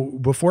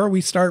 before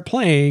we start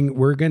playing,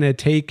 we're going to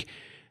take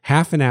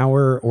half an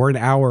hour or an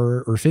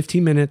hour or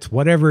 15 minutes,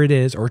 whatever it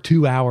is, or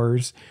 2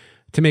 hours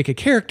to make a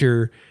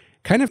character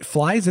kind of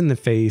flies in the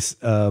face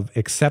of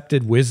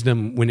accepted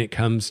wisdom when it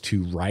comes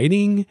to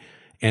writing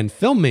and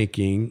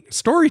filmmaking,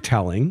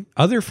 storytelling,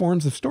 other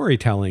forms of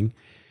storytelling,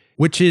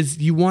 which is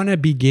you want to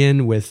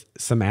begin with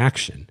some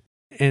action.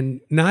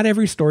 And not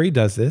every story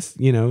does this.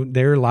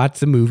 There are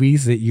lots of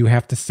movies that you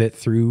have to sit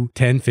through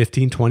 10,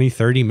 15, 20,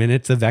 30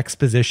 minutes of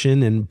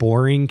exposition and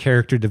boring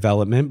character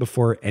development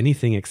before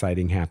anything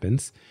exciting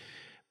happens.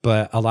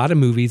 But a lot of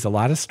movies, a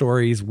lot of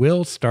stories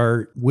will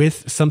start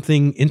with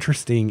something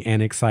interesting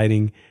and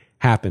exciting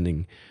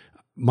happening.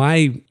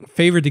 My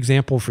favorite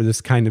example for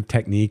this kind of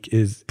technique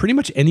is pretty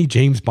much any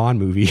James Bond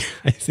movie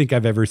I think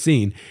I've ever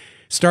seen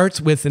starts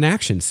with an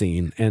action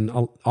scene. And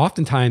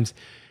oftentimes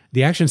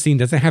the action scene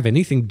doesn't have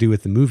anything to do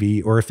with the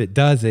movie, or if it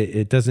does,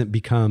 it doesn't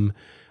become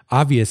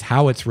obvious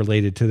how it's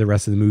related to the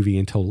rest of the movie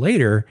until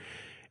later.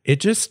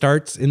 It just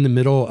starts in the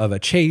middle of a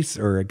chase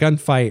or a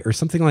gunfight or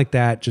something like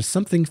that, just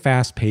something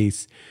fast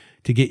paced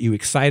to get you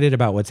excited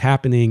about what's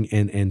happening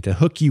and to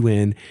hook you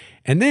in.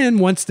 And then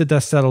once the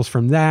dust settles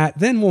from that,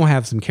 then we'll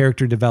have some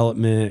character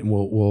development and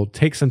we'll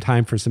take some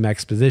time for some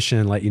exposition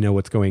and let you know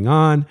what's going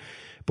on.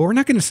 But we're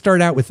not going to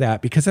start out with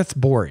that because that's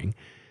boring.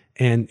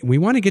 And we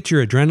want to get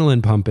your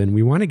adrenaline pumping.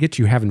 We want to get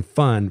you having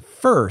fun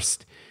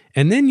first.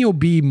 And then you'll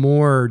be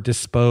more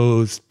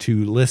disposed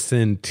to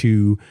listen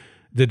to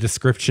the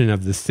description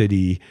of the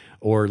city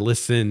or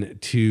listen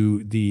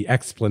to the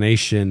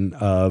explanation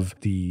of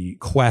the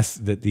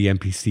quest that the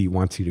NPC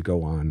wants you to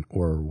go on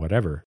or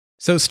whatever.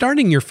 So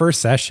starting your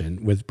first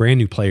session with brand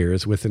new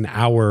players with an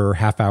hour or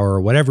half hour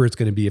or whatever it's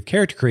going to be of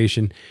character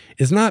creation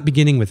is not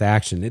beginning with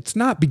action. It's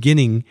not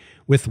beginning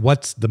with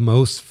what's the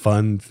most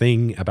fun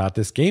thing about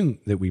this game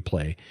that we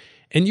play.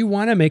 And you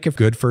want to make a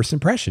good first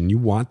impression. You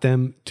want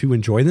them to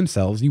enjoy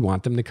themselves. You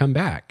want them to come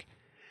back.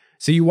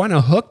 So you want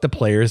to hook the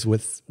players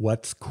with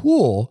what's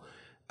cool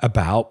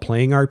about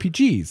playing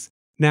RPGs.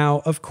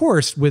 Now, of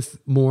course, with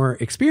more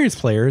experienced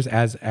players,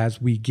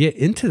 as we get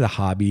into the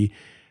hobby,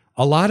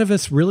 a lot of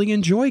us really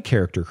enjoy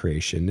character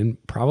creation, and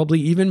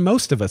probably even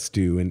most of us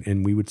do.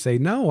 And we would say,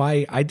 no,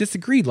 I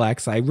disagree,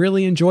 Lex. I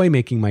really enjoy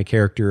making my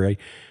character.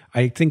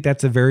 I think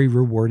that's a very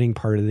rewarding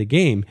part of the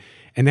game.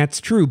 And that's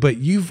true, but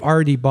you've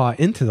already bought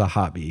into the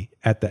hobby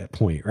at that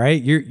point,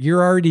 right?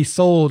 You're already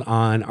sold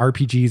on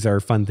RPGs are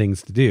fun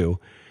things to do.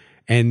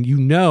 And you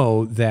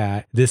know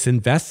that this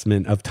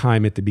investment of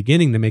time at the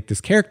beginning to make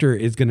this character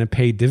is going to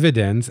pay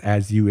dividends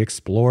as you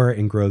explore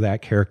and grow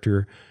that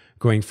character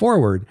going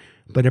forward.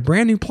 But a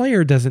brand new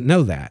player doesn't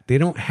know that. They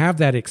don't have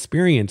that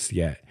experience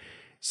yet.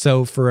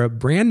 So for a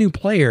brand new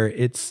player,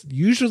 it's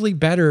usually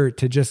better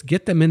to just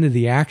get them into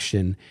the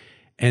action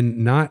and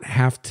not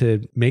have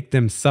to make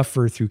them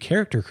suffer through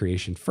character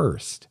creation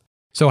first.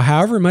 So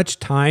however much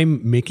time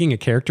making a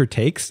character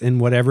takes in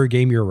whatever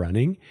game you're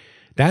running,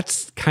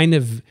 that's kind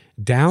of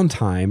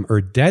downtime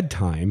or dead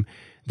time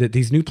that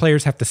these new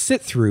players have to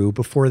sit through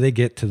before they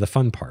get to the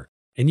fun part.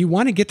 And you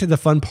want to get to the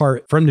fun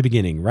part from the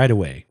beginning, right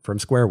away, from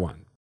square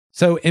one.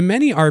 So in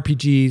many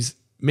RPGs,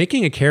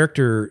 making a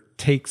character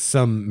takes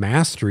some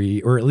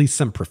mastery or at least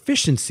some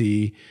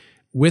proficiency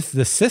with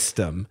the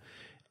system,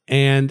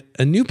 and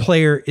a new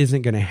player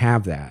isn't going to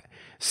have that.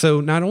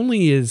 So not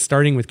only is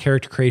starting with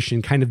character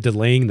creation kind of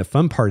delaying the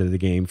fun part of the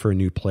game for a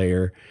new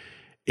player,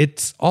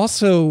 it's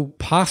also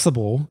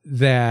possible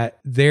that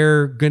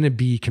they're going to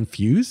be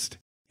confused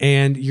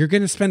and you're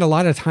going to spend a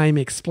lot of time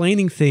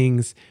explaining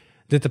things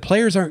that the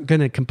players aren't going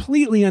to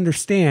completely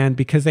understand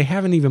because they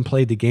haven't even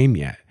played the game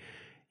yet.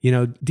 You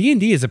know,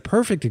 D&D is a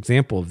perfect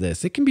example of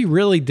this. It can be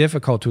really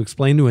difficult to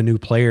explain to a new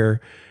player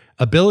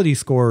ability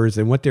scores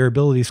and what their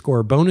ability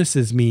score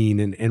bonuses mean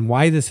and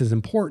why this is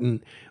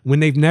important when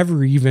they've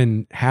never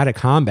even had a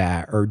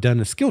combat or done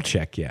a skill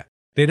check yet.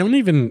 They don't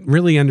even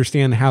really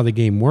understand how the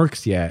game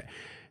works yet.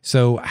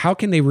 So how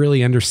can they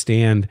really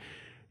understand,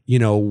 you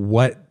know,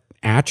 what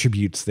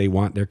attributes they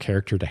want their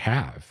character to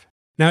have?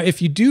 Now,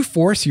 if you do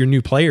force your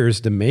new players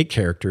to make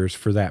characters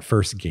for that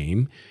first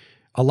game,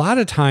 a lot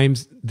of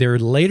times they're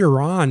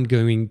later on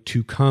going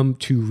to come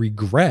to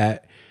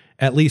regret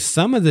at least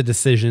some of the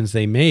decisions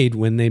they made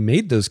when they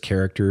made those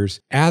characters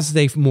as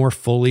they've more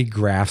fully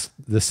grasped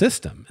the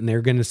system. And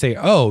they're going to say,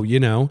 oh, you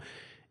know,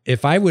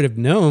 If I would have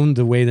known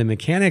the way the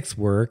mechanics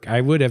work,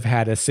 I would have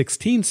had a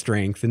 16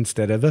 strength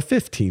instead of a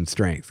 15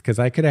 strength because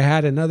I could have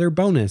had another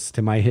bonus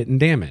to my hit and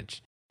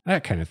damage,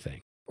 that kind of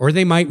thing. Or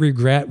they might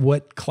regret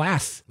what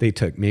class they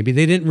took. Maybe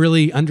they didn't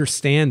really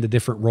understand the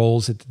different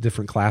roles that the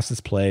different classes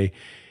play.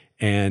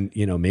 And,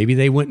 maybe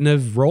they wouldn't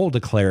have rolled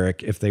a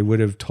cleric if they would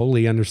have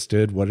totally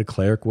understood what a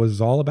cleric was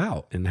all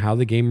about and how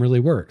the game really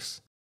works.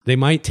 They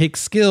might take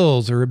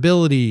skills or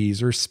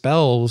abilities or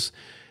spells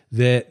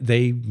that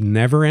they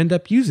never end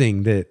up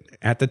using, that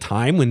at the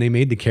time when they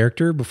made the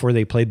character, before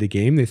they played the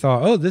game, they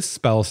thought, oh, this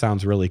spell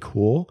sounds really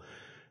cool.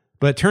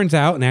 But it turns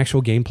out in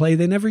actual gameplay,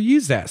 they never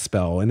use that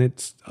spell, and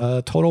it's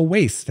a total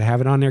waste to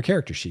have it on their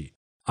character sheet.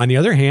 On the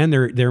other hand,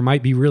 there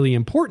might be really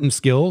important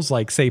skills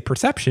like, say,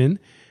 perception,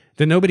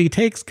 that nobody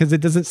takes because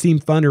it doesn't seem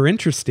fun or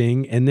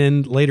interesting. And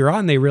then later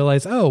on, they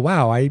realize, oh,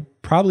 wow, I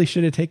probably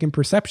should have taken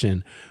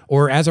perception.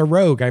 Or as a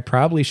rogue, I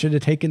probably should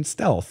have taken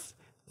stealth.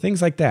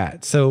 Things like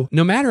that. So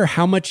no matter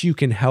how much you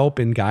can help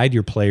and guide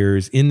your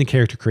players in the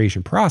character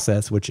creation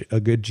process, which a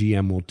good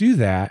GM will do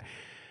that,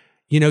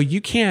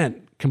 you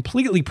can't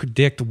completely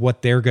predict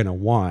what they're going to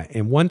want.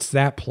 And once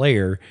that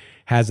player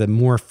has a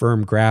more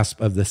firm grasp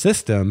of the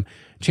system,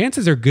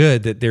 chances are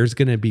good that there's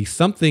going to be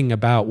something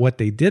about what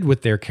they did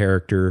with their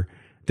character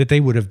that they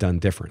would have done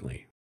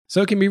differently.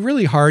 So it can be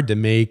really hard to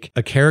make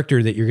a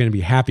character that you're going to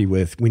be happy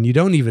with when you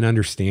don't even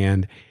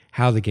understand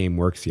how the game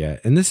works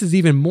yet. And this is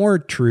even more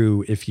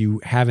true if you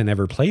haven't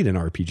ever played an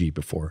RPG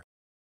before.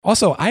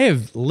 Also, I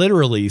have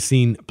literally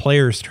seen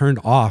players turned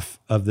off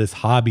of this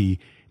hobby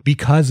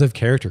because of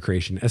character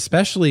creation,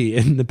 especially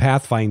in the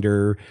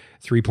Pathfinder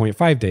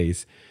 3.5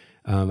 days.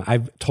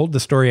 I've told the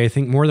story, I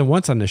think, more than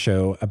once on the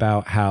show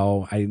about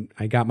how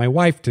I got my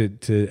wife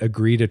to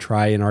agree to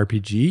try an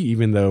RPG,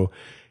 even though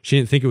she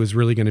didn't think it was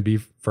really going to be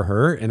for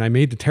her. And I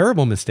made the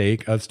terrible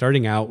mistake of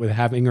starting out with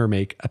having her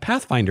make a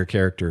Pathfinder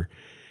character.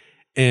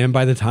 And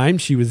by the time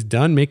she was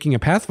done making a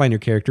Pathfinder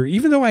character,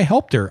 even though I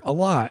helped her a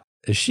lot,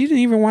 she didn't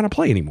even want to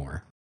play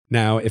anymore.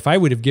 Now, if I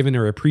would have given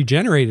her a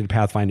pre-generated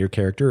Pathfinder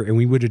character and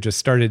we would have just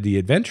started the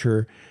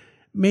adventure,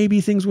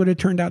 maybe things would have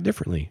turned out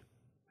differently.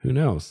 Who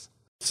knows?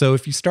 So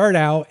if you start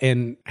out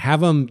and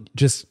have them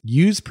just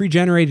use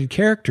pre-generated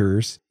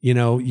characters,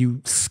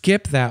 you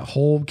skip that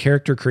whole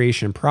character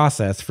creation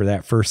process for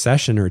that first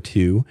session or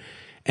two.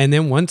 And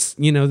then once,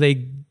 they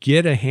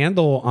get a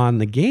handle on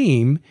the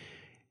game,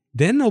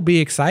 then they'll be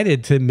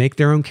excited to make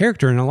their own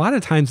character. And a lot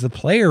of times the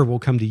player will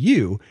come to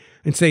you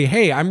and say,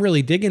 hey, I'm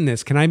really digging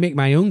this. Can I make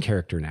my own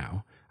character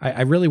now?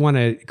 I really want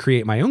to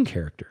create my own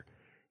character.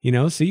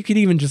 So you could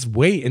even just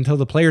wait until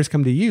the players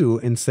come to you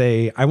and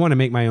say, I want to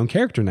make my own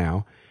character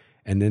now.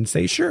 And then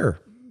say, sure,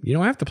 you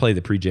don't have to play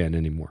the pre-gen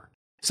anymore.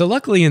 So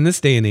luckily in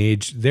this day and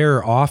age, there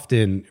are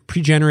often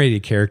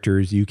pre-generated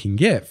characters you can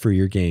get for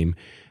your game.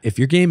 If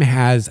your game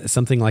has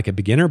something like a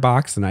beginner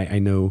box, and I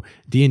know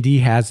D&D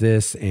has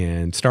this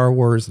and Star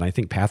Wars, and I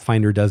think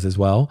Pathfinder does as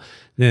well,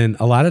 then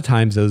a lot of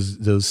times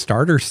those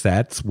starter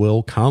sets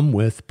will come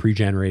with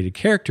pre-generated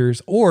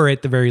characters, or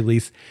at the very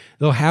least,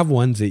 they'll have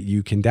ones that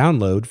you can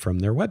download from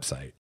their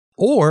website.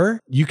 Or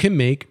you can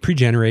make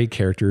pre-generated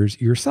characters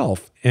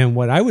yourself. And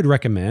what I would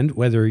recommend,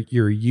 whether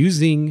you're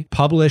using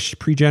published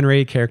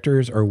pre-generated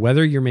characters or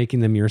whether you're making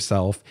them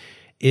yourself,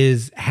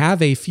 is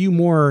have a few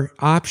more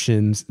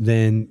options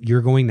than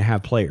you're going to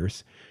have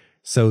players,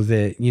 so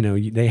that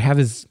they have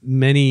as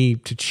many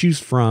to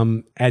choose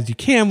from as you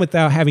can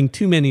without having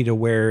too many to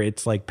where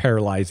it's like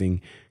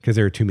paralyzing because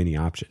there are too many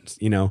options.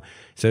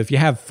 So if you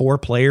have 4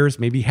 players,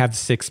 maybe have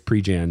 6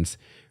 pre-gens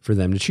for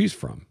them to choose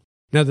from.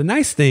 Now, the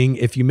nice thing,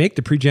 if you make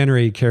the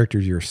pre-generated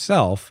characters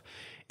yourself,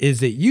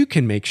 is that you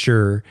can make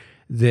sure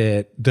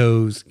that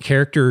those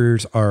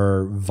characters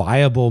are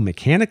viable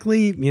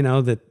mechanically,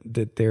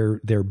 that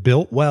they're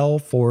built well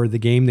for the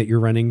game that you're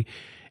running.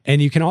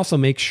 And you can also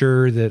make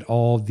sure that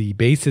all the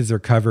bases are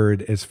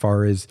covered as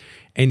far as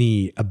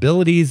any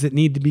abilities that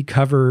need to be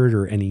covered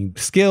or any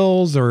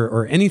skills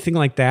or anything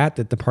like that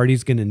the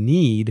party's going to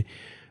need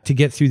to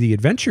get through the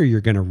adventure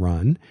you're going to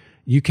run.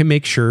 You can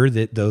make sure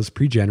that those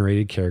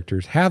pre-generated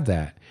characters have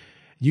that.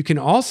 You can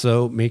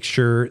also make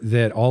sure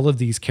that all of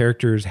these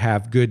characters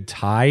have good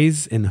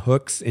ties and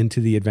hooks into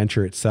the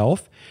adventure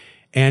itself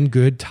and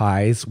good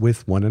ties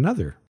with one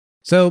another.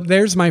 So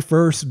there's my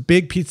first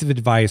big piece of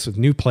advice with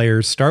new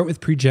players. Start with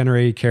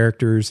pre-generated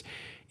characters,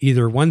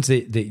 either ones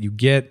that you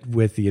get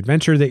with the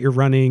adventure that you're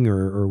running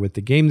or with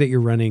the game that you're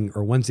running,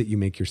 or ones that you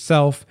make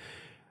yourself.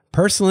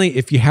 Personally,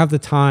 if you have the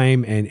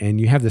time and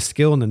you have the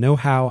skill and the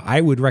know-how, I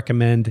would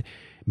recommend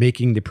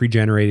making the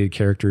pre-generated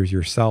characters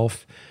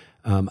yourself,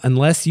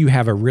 unless you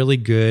have a really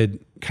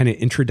good kind of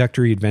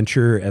introductory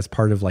adventure as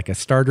part of like a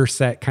starter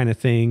set kind of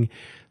thing.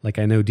 Like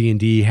I know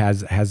D&D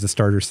has the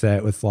starter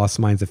set with Lost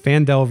Mines of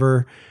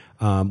Phandelver,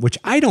 which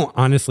I don't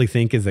honestly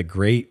think is a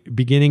great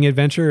beginning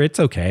adventure. It's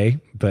okay,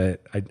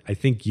 but I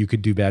think you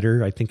could do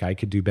better. I think I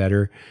could do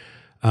better.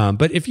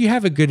 But if you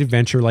have a good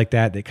adventure like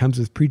that comes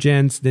with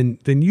pre-gens, then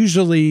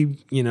usually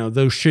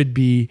those should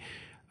be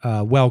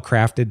well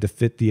crafted to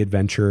fit the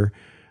adventure.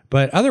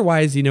 But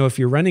otherwise, if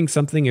you're running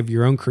something of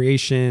your own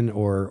creation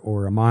or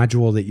a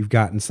module that you've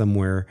gotten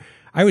somewhere,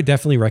 I would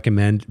definitely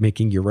recommend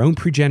making your own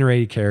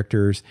pre-generated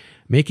characters,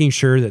 making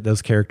sure that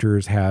those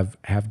characters have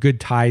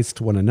good ties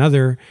to one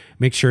another,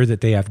 make sure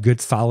that they have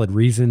good solid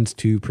reasons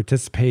to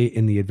participate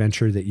in the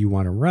adventure that you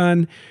want to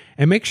run,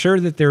 and make sure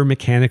that they're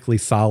mechanically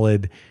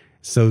solid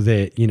so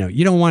that,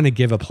 you don't want to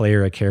give a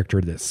player a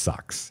character that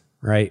sucks,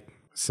 right?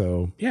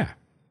 So, yeah.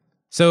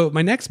 So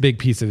my next big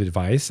piece of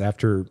advice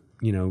after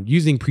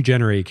using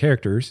pre-generated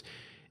characters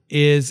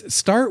is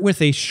start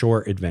with a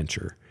short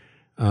adventure.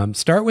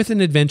 Start with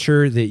an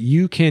adventure that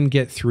you can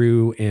get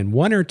through in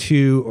 1 or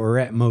 2 or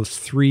at most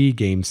 3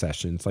 game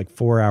sessions, like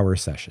 4-hour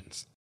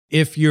sessions.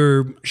 If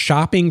you're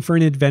shopping for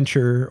an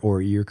adventure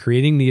or you're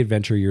creating the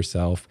adventure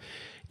yourself,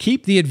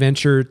 keep the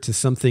adventure to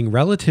something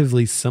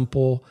relatively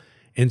simple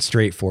and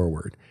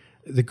straightforward.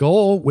 The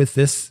goal with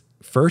this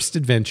first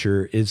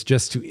adventure is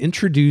just to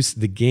introduce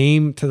the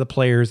game to the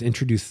players,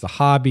 introduce the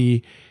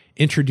hobby,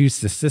 introduce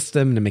the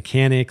system, the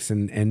mechanics,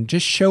 and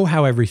just show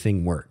how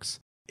everything works.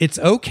 It's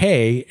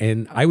okay,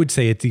 and I would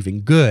say it's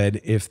even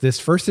good, if this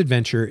first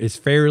adventure is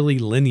fairly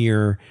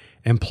linear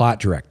and plot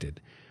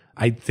directed.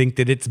 I think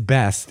that it's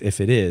best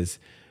if it is.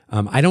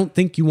 I don't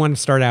think you want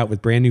to start out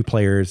with brand new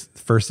players'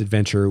 first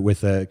adventure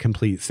with a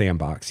complete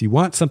sandbox. You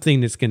want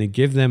something that's going to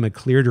give them a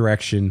clear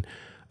direction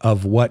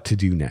of what to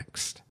do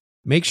next.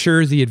 Make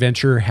sure the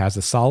adventure has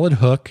a solid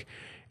hook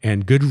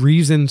and good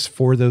reasons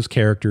for those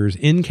characters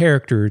in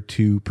character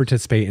to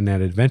participate in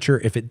that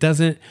adventure. If it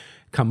doesn't,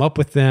 come up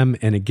with them.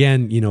 And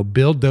again,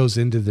 build those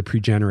into the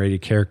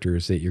pre-generated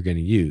characters that you're going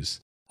to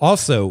use.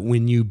 Also,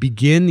 when you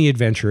begin the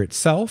adventure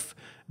itself,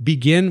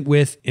 begin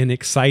with an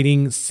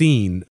exciting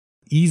scene.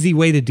 Easy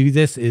way to do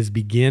this is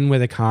begin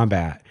with a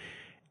combat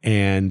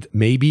and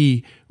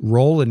maybe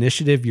roll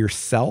initiative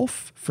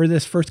yourself for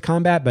this first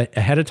combat, but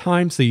ahead of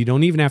time. So you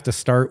don't even have to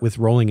start with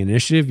rolling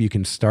initiative. You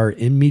can start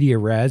in media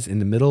res in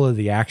the middle of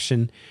the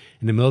action,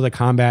 in the middle of the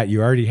combat.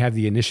 You already have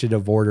the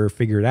initiative order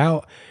figured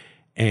out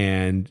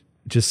and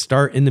just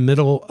start in the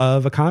middle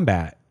of a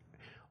combat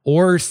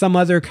or some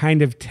other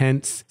kind of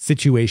tense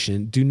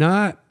situation. Do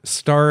not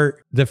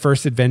start the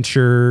first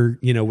adventure,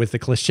 with the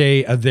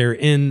cliche of they're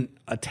in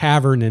a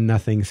tavern and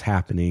nothing's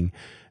happening.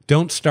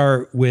 Don't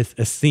start with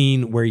a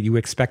scene where you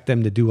expect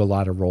them to do a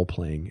lot of role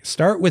playing.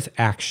 Start with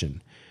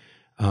action.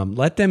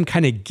 Let them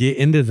kind of get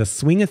into the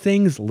swing of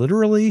things,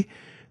 literally,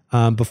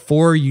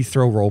 before you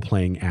throw role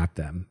playing at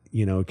them.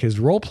 Because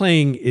role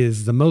playing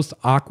is the most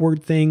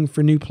awkward thing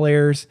for new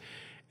players.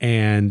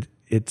 And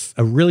it's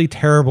a really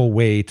terrible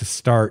way to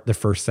start the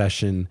first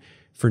session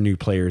for new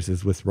players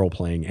is with role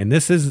playing. And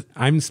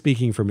I'm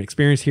speaking from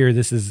experience here.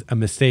 This is a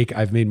mistake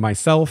I've made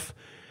myself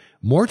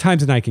more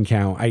times than I can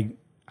count.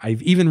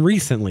 I've even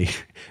recently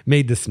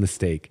made this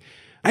mistake.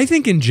 I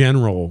think in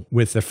general,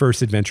 with the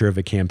first adventure of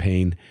a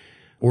campaign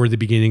or the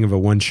beginning of a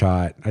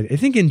one-shot, I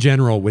think in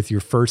general with your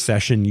first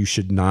session, you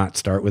should not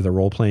start with a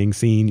role-playing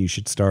scene. You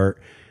should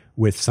start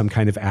with some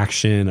kind of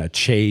action, a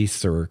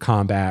chase or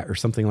combat or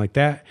something like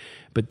that.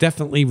 But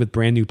definitely with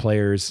brand new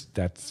players,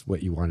 that's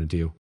what you want to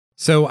do.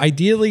 So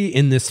ideally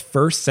in this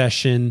first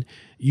session,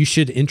 you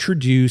should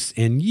introduce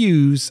and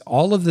use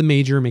all of the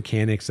major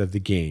mechanics of the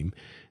game.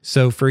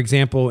 So for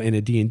example, in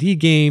a D&D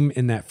game,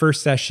 in that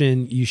first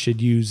session, you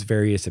should use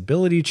various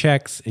ability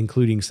checks,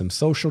 including some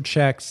social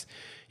checks.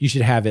 You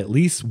should have at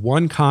least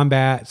one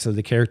combat so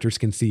the characters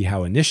can see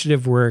how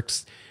initiative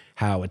works,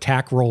 how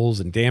attack rolls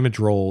and damage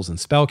rolls and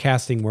spell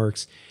casting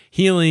works,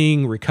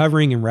 healing,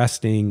 recovering and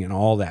resting, and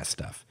all that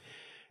stuff.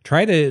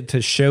 Try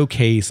to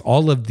showcase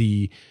all of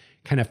the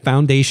kind of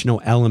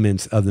foundational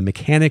elements of the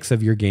mechanics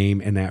of your game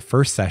in that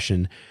first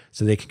session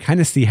so they can kind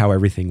of see how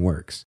everything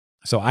works.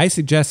 So I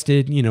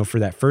suggested, for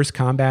that first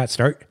combat,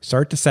 start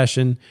the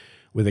session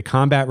with a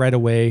combat right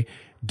away.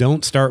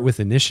 Don't start with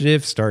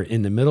initiative, start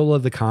in the middle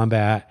of the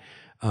combat.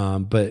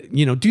 But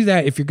do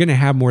that if you're going to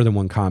have more than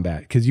one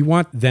combat, because you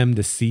want them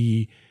to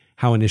see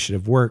how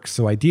initiative works.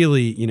 So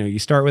ideally, you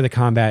start with a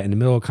combat in the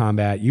middle of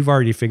combat. You've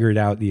already figured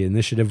out the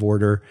initiative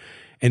order.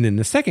 And then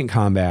the second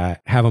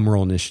combat, have them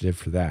roll initiative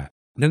for that.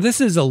 Now, this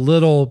is a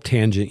little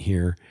tangent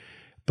here,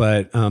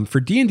 but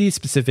for D&D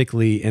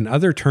specifically and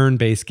other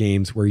turn-based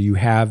games where you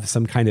have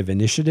some kind of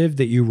initiative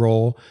that you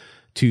roll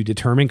to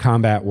determine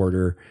combat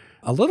order,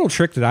 a little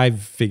trick that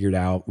I've figured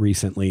out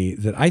recently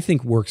that I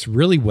think works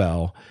really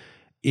well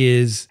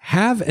is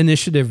have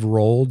initiative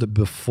rolled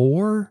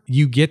before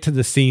you get to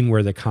the scene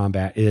where the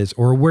combat is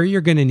or where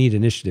you're going to need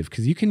initiative,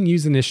 because you can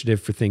use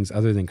initiative for things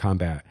other than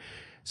combat.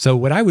 So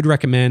what I would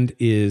recommend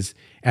is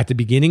at the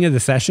beginning of the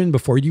session,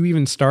 before you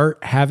even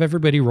start, have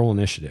everybody roll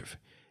initiative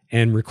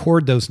and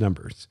record those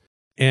numbers.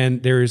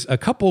 And there's a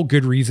couple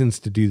good reasons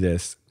to do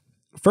this.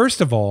 First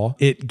of all,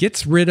 it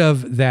gets rid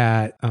of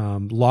that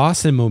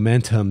loss in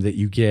momentum that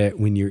you get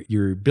when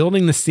you're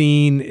building the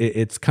scene.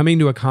 It's coming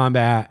to a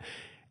combat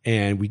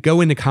and we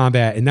go into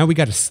combat and now we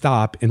got to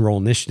stop and roll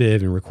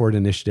initiative and record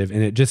initiative.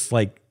 And it just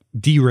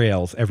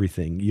derails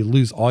everything. You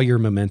lose all your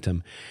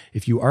momentum.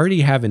 If you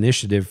already have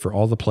initiative for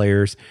all the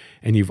players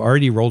and you've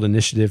already rolled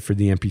initiative for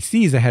the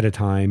NPCs ahead of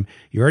time,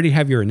 you already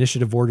have your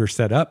initiative order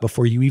set up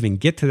before you even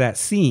get to that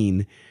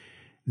scene,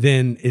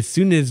 then as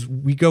soon as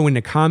we go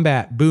into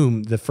combat,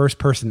 boom, the first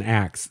person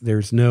acts.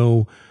 There's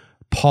no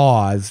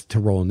pause to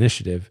roll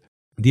initiative.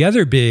 The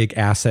other big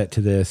asset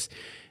to this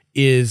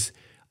is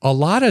a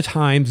lot of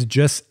times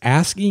just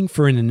asking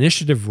for an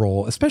initiative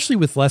roll, especially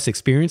with less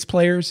experienced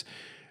players,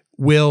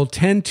 will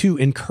tend to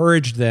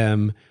encourage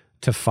them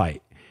to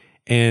fight.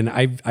 And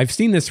I've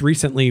seen this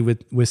recently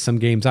with some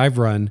games I've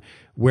run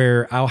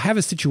where I'll have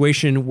a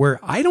situation where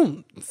I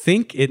don't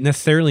think it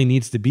necessarily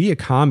needs to be a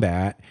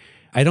combat.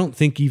 I don't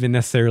think even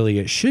necessarily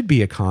it should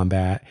be a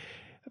combat.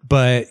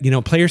 But,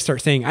 players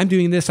start saying, I'm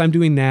doing this, I'm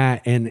doing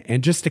that.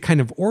 And just to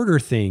kind of order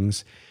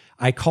things,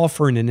 I call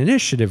for an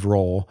initiative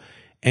roll.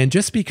 And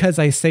just because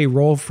I say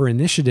roll for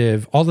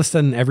initiative, all of a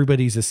sudden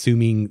everybody's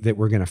assuming that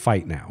we're going to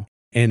fight now.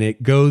 And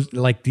it goes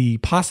like the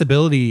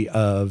possibility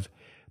of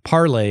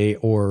parlay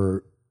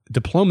or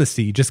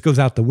diplomacy just goes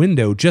out the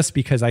window just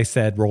because I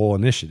said roll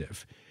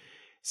initiative.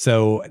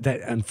 So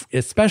that,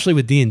 especially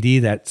with D&D,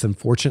 that's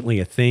unfortunately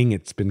a thing.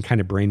 It's been kind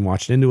of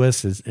brainwashed into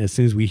us as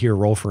soon as we hear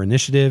roll for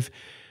initiative.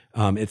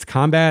 It's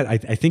combat.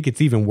 I think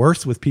it's even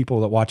worse with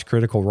people that watch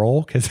Critical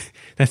Role because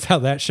that's how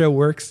that show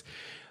works,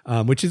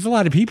 which is a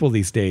lot of people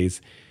these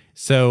days.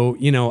 So,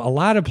 a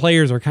lot of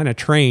players are kind of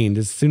trained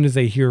as soon as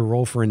they hear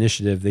roll for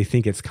initiative, they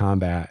think it's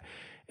combat.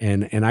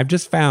 And I've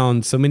just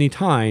found so many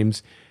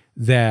times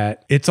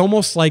that it's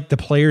almost like the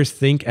players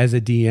think as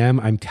a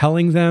DM, I'm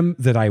telling them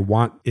that I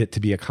want it to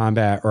be a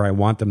combat or I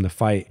want them to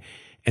fight.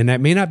 And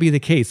that may not be the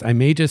case. I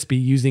may just be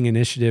using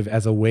initiative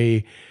as a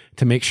way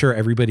to make sure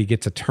everybody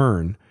gets a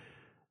turn.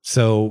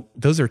 So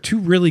those are two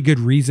really good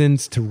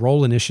reasons to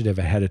roll initiative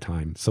ahead of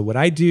time. So what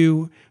I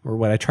do, or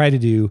what I try to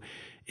do,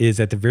 is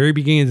at the very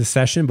beginning of the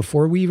session,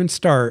 before we even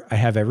start, I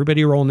have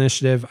everybody roll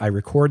initiative. I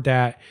record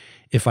that.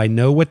 If I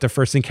know what the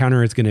first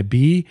encounter is going to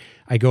be,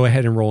 I go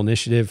ahead and roll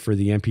initiative for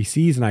the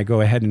NPCs, and I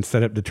go ahead and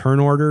set up the turn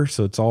order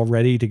so it's all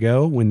ready to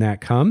go when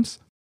that comes.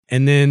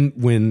 And then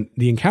when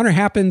the encounter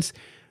happens,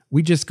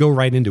 we just go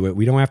right into it.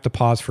 We don't have to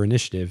pause for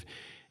initiative.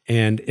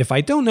 And if I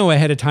don't know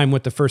ahead of time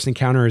what the first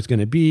encounter is going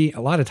to be,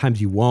 a lot of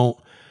times you won't.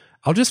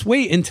 I'll just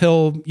wait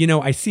until,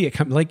 I see it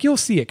come. Like you'll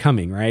see it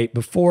coming, right?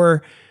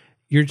 Before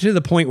you're to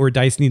the point where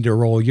dice need to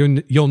roll,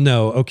 you'll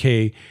know,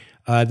 okay,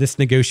 this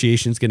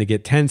negotiation is going to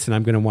get tense and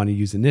I'm going to want to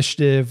use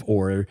initiative,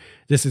 or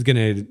this is going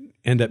to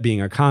end up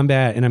being a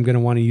combat and I'm going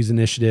to want to use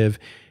initiative.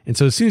 And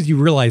so as soon as you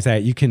realize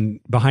that, you can,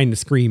 behind the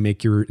screen,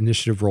 make your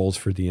initiative rolls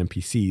for the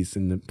NPCs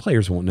and the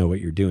players won't know what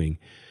you're doing.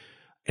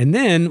 And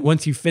then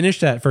once you finish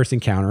that first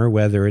encounter,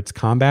 whether it's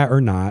combat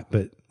or not,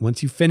 but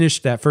once you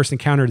finish that first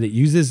encounter that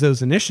uses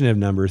those initiative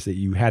numbers that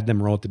you had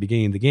them roll at the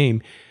beginning of the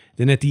game,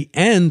 then at the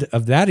end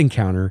of that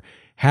encounter,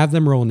 have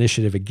them roll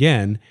initiative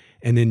again,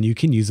 and then you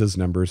can use those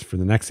numbers for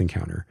the next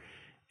encounter.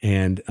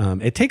 And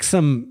it takes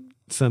some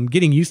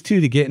getting used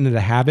to get into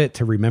the habit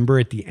to remember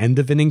at the end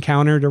of an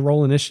encounter to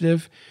roll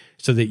initiative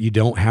so that you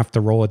don't have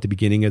to roll at the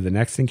beginning of the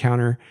next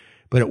encounter.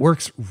 But it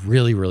works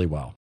really, really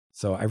well.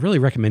 So I really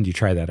recommend you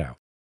try that out.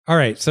 All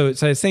right. So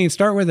I was saying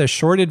start with a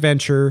short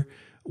adventure,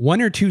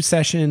 1 or 2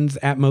 sessions,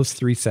 at most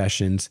 3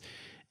 sessions.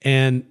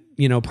 And,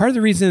 part of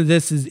the reason of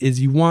this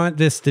is you want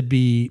this to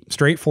be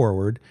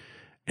straightforward.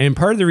 And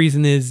part of the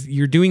reason is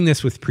you're doing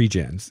this with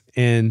pre-gens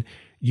and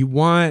you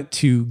want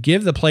to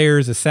give the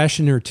players a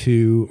session or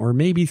 2, or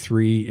maybe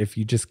 3, if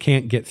you just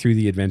can't get through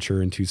the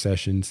adventure in 2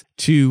 sessions,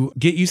 to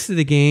get used to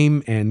the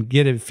game and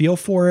get a feel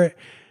for it.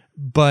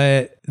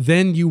 But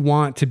then you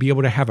want to be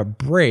able to have a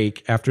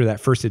break after that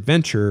first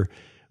adventure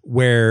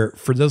where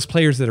for those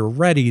players that are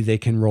ready, they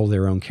can roll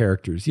their own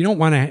characters. You don't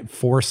want to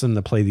force them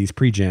to play these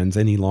pre-gens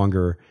any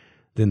longer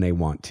than they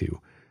want to.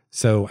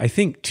 So I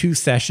think 2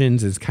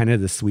 sessions is kind of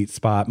the sweet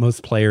spot.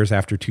 Most players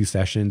after 2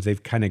 sessions,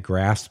 they've kind of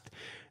grasped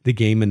the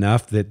game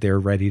enough that they're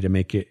ready to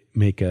make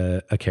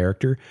a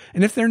character.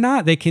 And if they're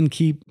not, they can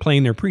keep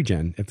playing their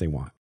pre-gen if they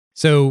want.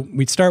 So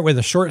we'd start with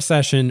a short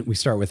session. We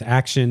start with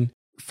action.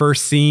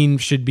 First scene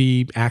should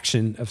be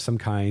action of some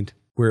kind.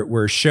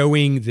 We're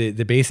showing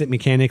the basic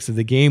mechanics of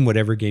the game,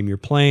 whatever game you're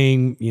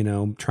playing,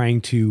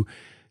 trying to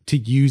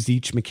use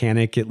each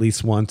mechanic at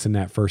least once in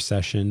that first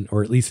session,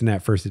 or at least in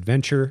that first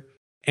adventure.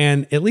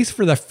 And at least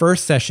for the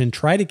first session,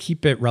 try to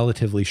keep it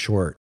relatively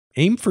short.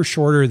 Aim for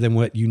shorter than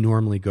what you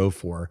normally go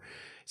for.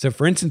 So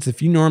for instance,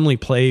 if you normally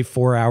play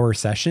 4-hour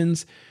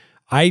sessions,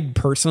 I'd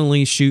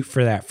personally shoot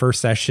for that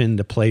first session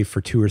to play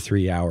for 2 or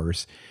 3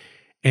 hours.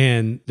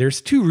 And there's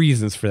 2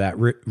 reasons for that,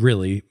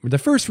 really. The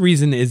first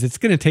reason is it's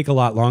going to take a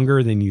lot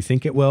longer than you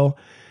think it will,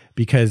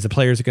 because the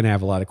players are going to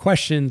have a lot of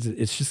questions.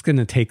 It's just going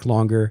to take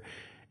longer.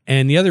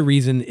 And the other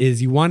reason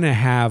is you want to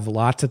have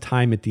lots of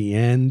time at the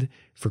end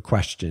for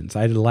questions.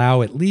 I'd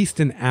allow at least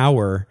an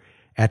hour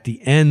at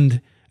the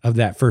end of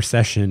that first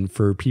session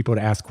for people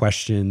to ask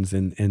questions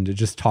and to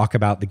just talk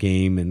about the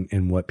game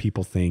and what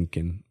people think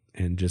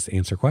and just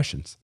answer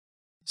questions.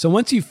 So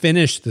once you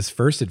finish this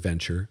first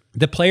adventure,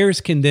 the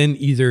players can then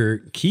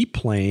either keep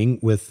playing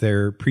with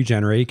their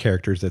pre-generated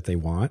characters that they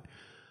want,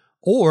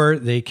 or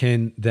they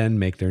can then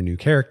make their new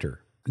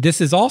character.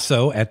 This is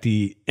also, at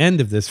the end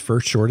of this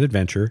first short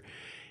adventure,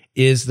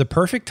 is the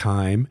perfect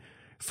time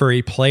for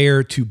a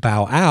player to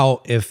bow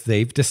out if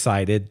they've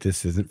decided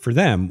this isn't for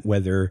them,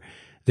 whether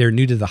they're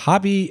new to the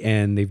hobby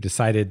and they've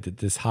decided that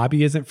this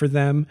hobby isn't for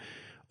them,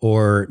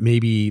 or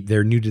maybe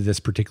they're new to this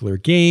particular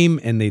game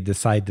and they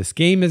decide this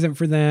game isn't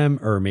for them,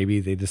 or maybe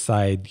they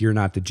decide you're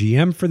not the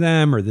GM for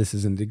them, or this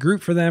isn't the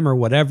group for them, or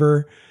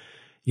whatever.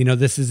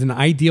 This is an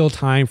ideal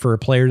time for a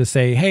player to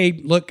say,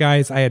 hey, look,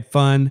 guys, I had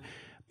fun,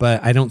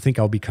 but I don't think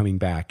I'll be coming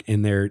back.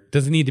 And there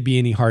doesn't need to be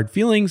any hard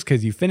feelings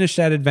because you finished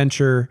that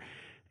adventure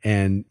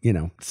and,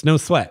 it's no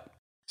sweat.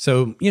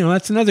 So,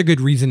 that's another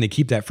good reason to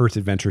keep that first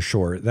adventure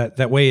short.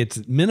 That way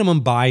it's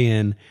minimum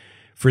buy-in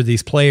for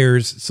these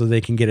players so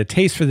they can get a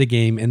taste for the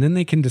game, and then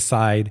they can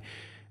decide,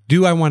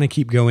 do I want to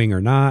keep going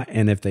or not?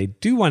 And if they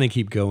do want to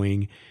keep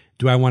going,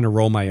 do I want to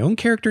roll my own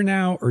character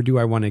now, or do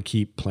I want to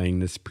keep playing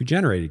this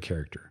pre-generated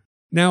character?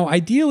 Now,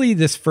 ideally,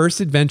 this first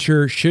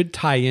adventure should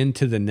tie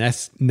into the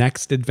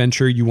next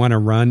adventure you want to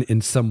run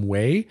in some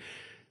way.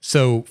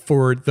 So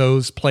for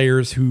those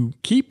players who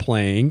keep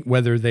playing,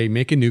 whether they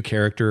make a new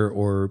character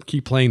or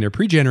keep playing their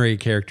pre-generated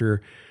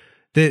character,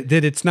 that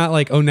it's not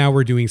like, oh, now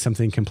we're doing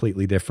something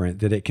completely different,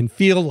 that it can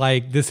feel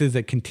like this is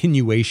a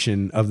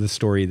continuation of the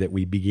story that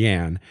we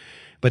began.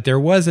 But there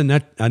was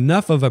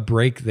enough of a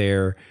break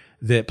there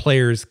that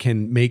players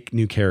can make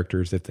new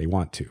characters if they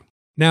want to.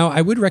 Now,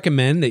 I would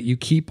recommend that you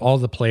keep all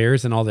the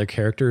players and all their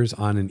characters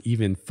on an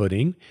even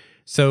footing.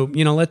 So,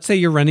 let's say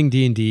you're running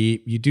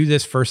D&D, you do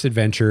this first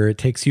adventure, it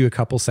takes you a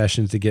couple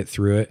sessions to get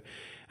through it.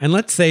 And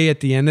let's say at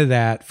the end of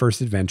that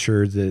first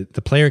adventure, the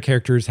player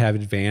characters have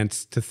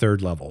advanced to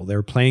third level.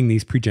 They're playing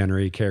these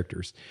pre-generated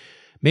characters.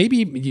 Maybe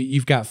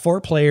you've got 4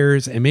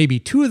 players and maybe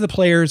 2 of the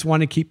players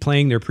want to keep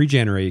playing their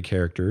pre-generated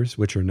characters,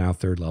 which are now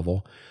third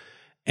level.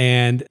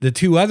 And the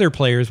 2 other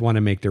players want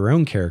to make their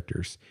own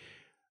characters.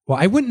 Well,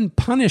 I wouldn't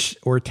punish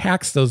or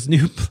tax those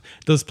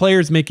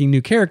players making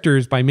new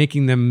characters by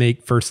making them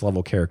make first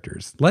level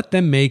characters. Let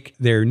them make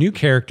their new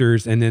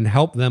characters and then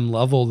help them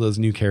level those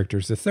new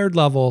characters to third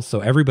level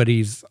so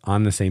everybody's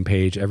on the same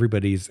page,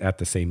 everybody's at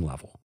the same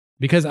level.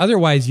 Because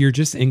otherwise you're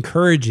just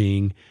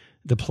encouraging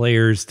the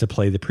players to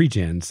play the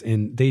pre-gens,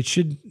 and they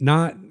should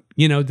not,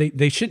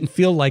 they shouldn't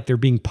feel like they're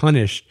being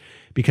punished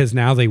because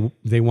now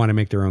they want to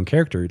make their own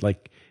character.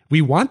 Like, we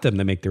want them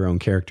to make their own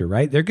character,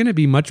 right? They're going to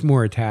be much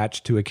more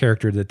attached to a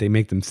character that they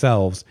make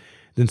themselves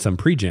than some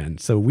pre-gen.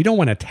 So we don't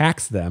want to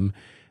tax them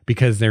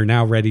because they're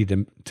now ready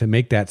to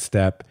make that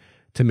step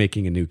to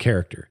making a new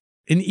character.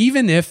 And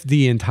even if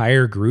the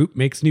entire group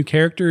makes new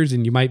characters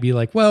and you might be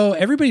like, well,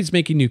 everybody's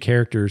making new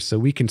characters, so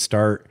we can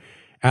start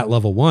at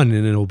level 1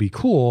 and it'll be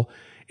cool.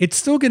 It's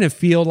still going to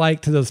feel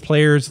like to those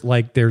players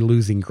like they're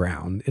losing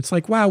ground. It's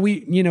like, wow,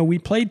 we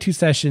played 2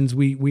 sessions,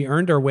 we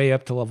earned our way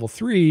up to level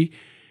 3,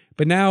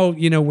 but now,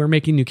 we're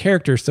making new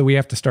characters, so we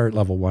have to start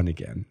level 1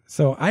 again.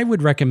 So I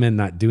would recommend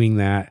not doing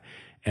that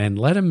and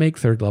let them make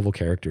third level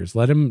characters.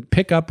 Let them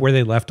pick up where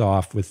they left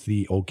off with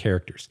the old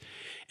characters.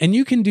 And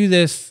you can do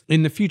this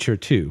in the future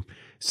too.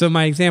 So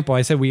my example,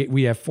 I said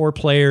we have 4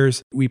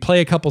 players. We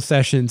play a couple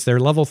sessions. They're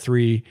level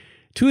 3.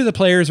 2 of the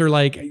players are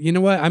like, you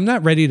know what? I'm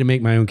not ready to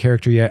make my own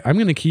character yet. I'm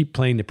going to keep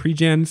playing the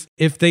pre-gens.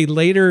 If they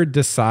later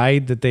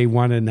decide that they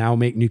want to now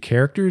make new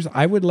characters,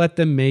 I would let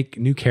them make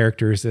new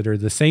characters that are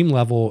the same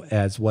level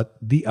as what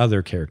the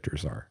other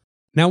characters are.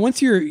 Now,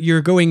 once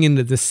you're going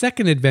into the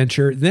second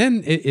adventure,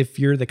 then if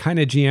you're the kind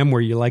of GM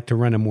where you like to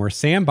run a more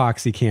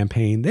sandboxy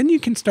campaign, then you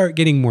can start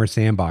getting more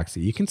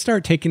sandboxy. You can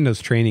start taking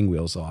those training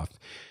wheels off.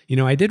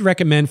 I did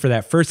recommend for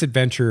that first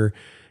adventure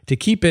to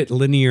keep it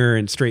linear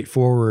and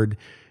straightforward,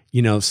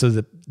 so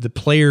that the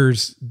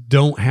players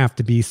don't have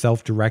to be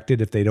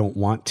self-directed if they don't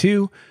want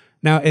to.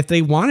 Now, if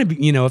they want to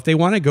be, if they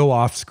want to go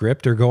off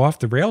script or go off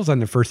the rails on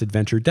the first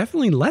adventure,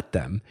 definitely let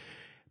them.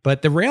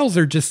 But the rails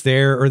are just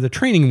there, or the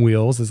training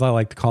wheels, as I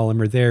like to call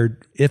them, are there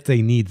if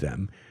they need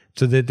them.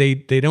 So that they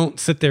don't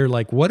sit there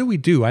like, what do we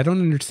do? I don't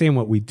understand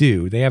what we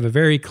do. They have a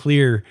very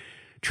clear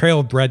trail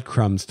of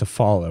breadcrumbs to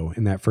follow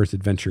in that first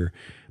adventure.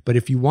 But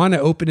if you want to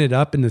open it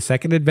up in the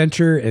second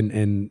adventure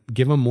and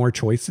give them more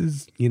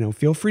choices,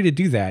 feel free to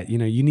do that.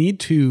 You need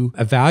to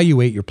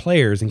evaluate your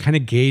players and kind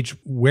of gauge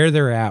where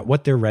they're at,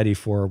 what they're ready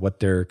for,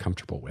 what they're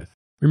comfortable with.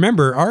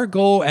 Remember, our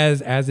goal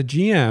as a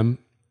GM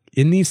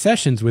in these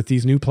sessions with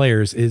these new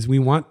players is we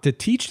want to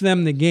teach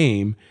them the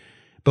game,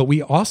 but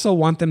we also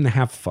want them to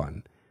have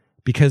fun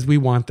because we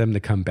want them to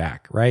come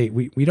back, right?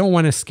 We don't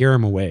want to scare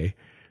them away.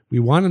 We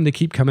want them to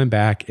keep coming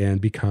back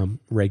and become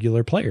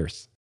regular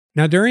players.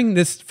 Now, during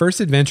this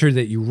first adventure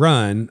that you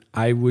run,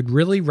 I would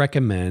really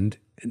recommend,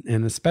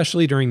 and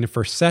especially during the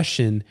first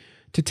session,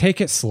 to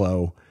take it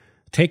slow,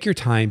 take your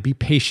time, be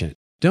patient.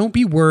 Don't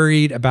be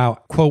worried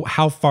about, quote,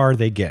 how far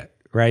they get,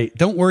 right?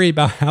 Don't worry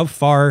about how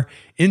far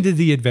into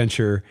the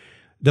adventure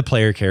the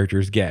player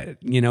characters get.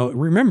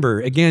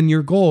 Remember, again,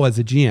 your goal as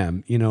a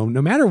GM,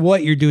 no matter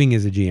what you're doing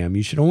as a GM,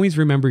 you should always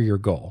remember your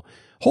goal.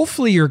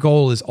 Hopefully your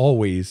goal is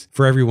always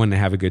for everyone to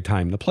have a good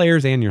time, the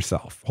players and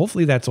yourself.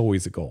 Hopefully that's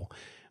always a goal.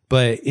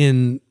 But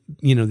in,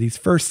 these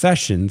first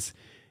sessions,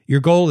 your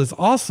goal is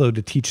also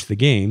to teach the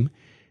game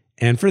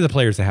and for the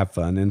players to have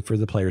fun and for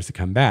the players to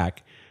come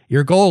back.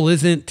 Your goal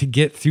isn't to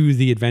get through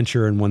the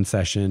adventure in one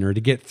session or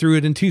to get through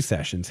it in 2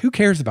 sessions. Who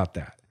cares about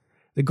that?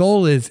 The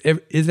goal is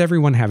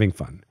everyone having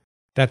fun?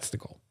 That's the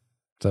goal.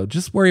 So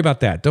just worry about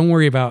that. Don't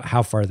worry about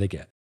how far they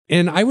get.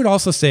 And I would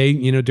also say,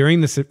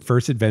 during this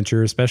first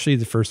adventure, especially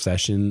the first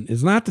session,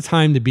 is not the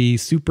time to be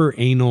super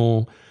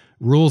anal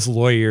rules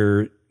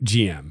lawyer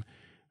GM,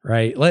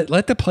 right?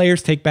 Let the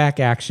players take back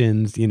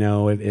actions.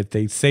 If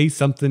they say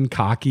something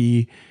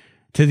cocky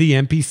to the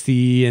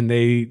NPC and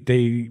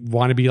they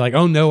want to be like,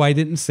 oh no, I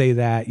didn't say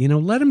that,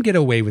 let them get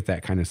away with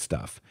that kind of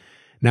stuff.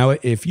 Now,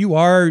 if you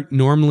are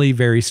normally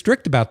very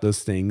strict about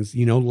those things,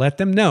 let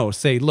them know.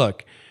 Say,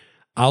 look,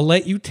 I'll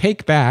let you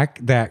take back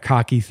that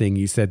cocky thing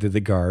you said to the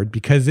guard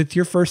because it's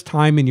your first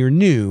time and you're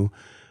new.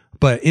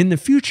 But in the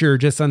future,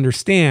 just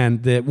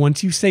understand that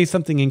once you say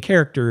something in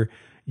character,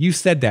 you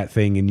said that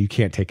thing and you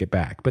can't take it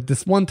back. But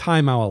this one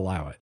time I'll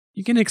allow it.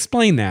 You can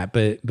explain that,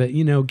 but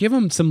give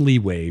them some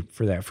leeway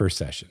for that first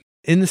session.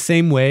 In the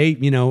same way,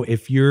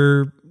 if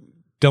you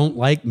don't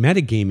like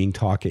metagaming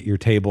talk at your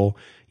table,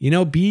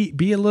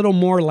 be a little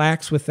more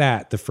lax with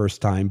that the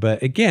first time.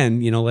 But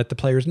again, let the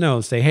players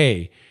know, say,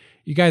 hey,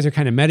 you guys are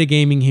kind of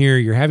metagaming here.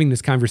 You're having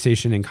this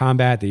conversation in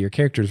combat that your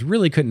characters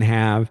really couldn't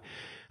have.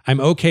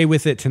 I'm okay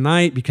with it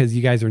tonight because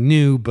you guys are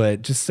new,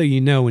 but just so you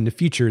know, in the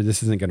future,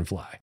 this isn't going to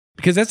fly.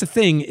 Because that's the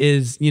thing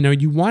is,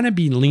 you want to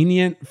be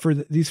lenient for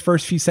these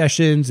first few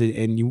sessions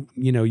and you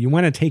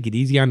want to take it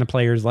easy on the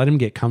players, let them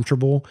get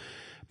comfortable,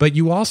 but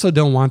you also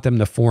don't want them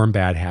to form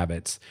bad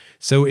habits.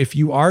 So if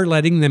you are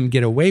letting them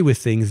get away with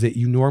things that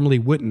you normally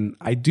wouldn't,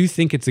 I do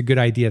think it's a good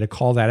idea to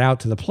call that out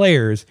to the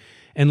players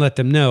and let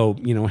them know,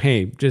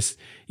 hey, just,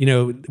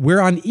 we're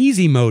on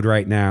easy mode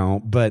right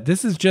now, but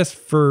this is just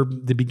for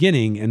the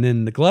beginning. And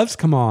then the gloves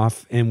come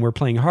off and we're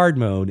playing hard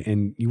mode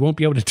and you won't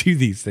be able to do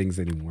these things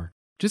anymore.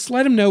 Just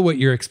let them know what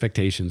your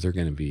expectations are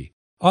going to be.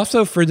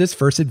 Also, for this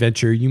first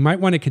adventure, you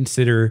might want to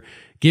consider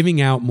giving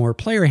out more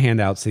player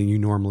handouts than you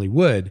normally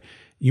would.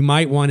 You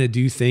might want to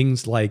do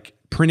things like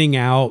printing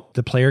out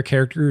the player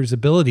characters'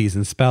 abilities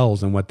and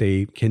spells and what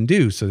they can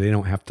do so they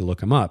don't have to look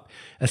them up,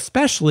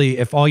 especially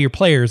if all your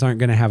players aren't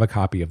going to have a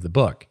copy of the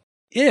book.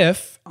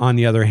 If, on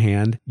the other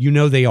hand,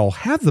 they all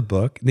have the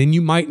book, then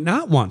you might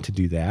not want to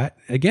do that.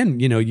 Again,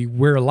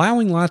 we're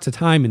allowing lots of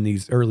time in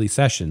these early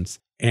sessions,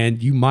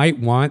 and you might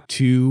want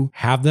to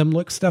have them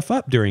look stuff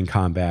up during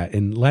combat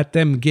and let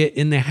them get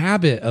in the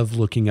habit of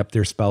looking up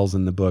their spells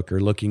in the book or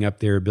looking up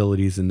their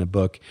abilities in the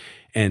book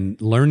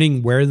and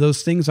learning where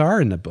those things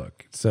are in the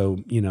book. So,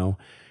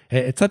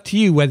 it's up to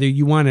you whether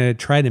you want to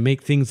try to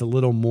make things a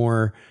little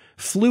more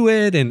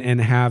fluid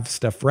and have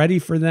stuff ready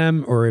for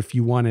them, or if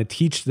you want to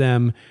teach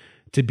them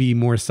to be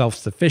more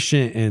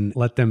self-sufficient and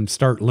let them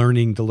start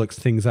learning to look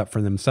things up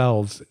for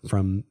themselves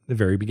from the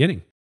very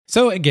beginning.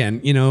 So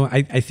again,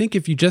 I think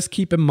if you just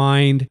keep in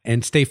mind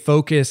and stay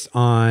focused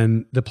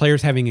on the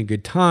players having a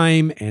good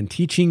time and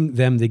teaching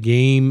them the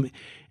game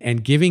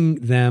and giving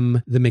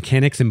them the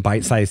mechanics in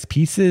bite-sized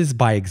pieces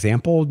by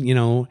example,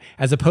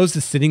 as opposed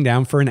to sitting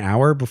down for an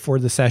hour before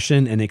the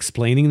session and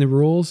explaining the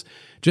rules,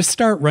 just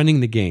start running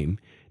the game.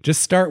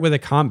 Just start with a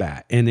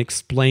combat and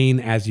explain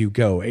as you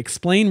go.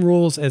 Explain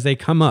rules as they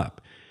come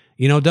up.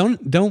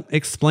 Don't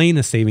explain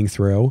a saving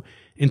throw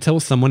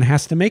until someone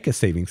has to make a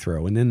saving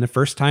throw. And then the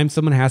first time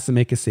someone has to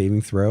make a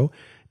saving throw,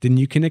 then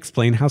you can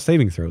explain how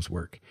saving throws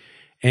work.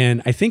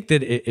 And I think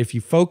that if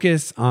you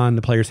focus on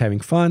the players having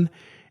fun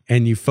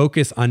and you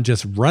focus on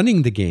just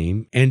running the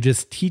game and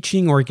just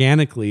teaching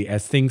organically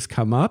as things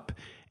come up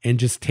and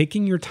just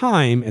taking your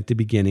time at the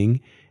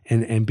beginning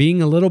and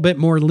being a little bit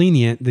more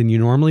lenient than you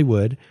normally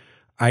would,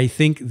 I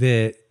think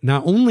that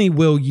not only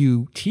will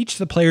you teach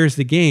the players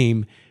the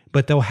game,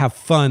 but they'll have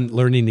fun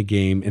learning the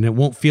game, and it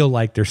won't feel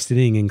like they're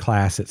sitting in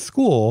class at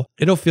school.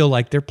 It'll feel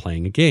like they're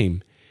playing a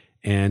game.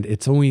 And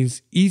it's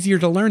always easier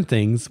to learn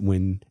things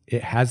when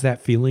it has that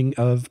feeling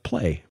of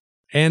play.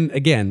 And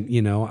again,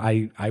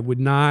 I would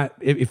not,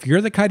 if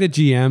you're the kind of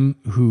GM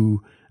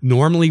who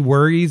normally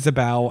worries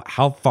about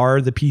how far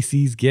the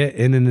PCs get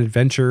in an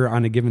adventure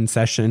on a given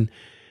session,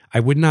 I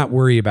would not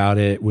worry about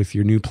it with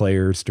your new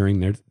players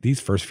during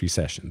these first few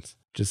sessions.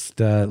 Just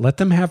let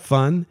them have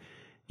fun.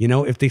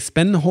 If they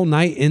spend the whole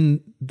night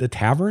in the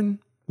tavern,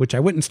 which I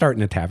wouldn't start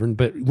in a tavern,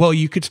 but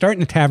you could start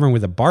in a tavern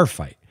with a bar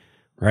fight,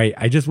 right?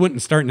 I just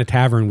wouldn't start in a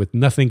tavern with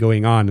nothing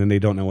going on and they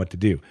don't know what to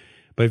do.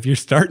 But if you're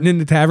starting in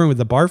the tavern with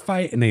a bar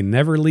fight and they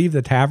never leave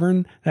the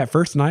tavern that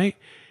first night,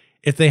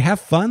 if they have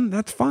fun,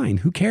 that's fine.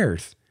 Who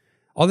cares?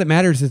 All that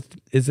matters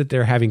is that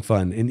they're having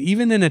fun. And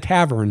even in a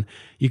tavern,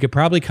 you could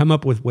probably come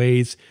up with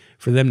ways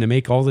for them to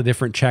make all the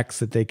different checks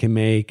that they can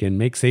make and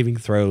make saving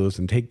throws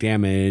and take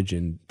damage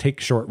and take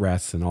short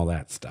rests and all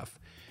that stuff.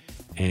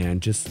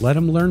 And just let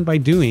them learn by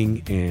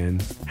doing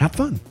and have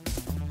fun.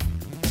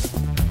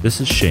 This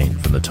is Shane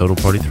from the Total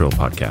Party Thrill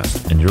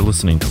podcast, and you're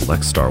listening to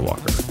Lex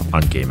Starwalker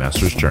on Game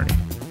Master's Journey.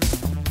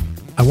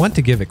 I want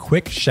to give a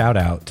quick shout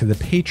out to the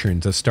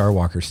patrons of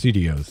Starwalker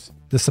Studios.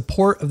 The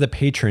support of the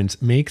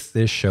patrons makes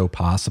this show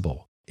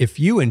possible. If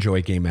you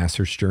enjoy Game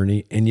Master's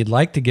Journey and you'd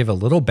like to give a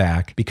little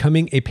back,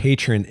 becoming a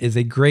patron is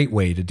a great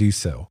way to do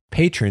so.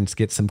 Patrons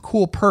get some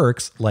cool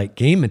perks like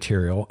game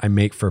material I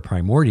make for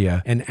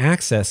Primordia and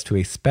access to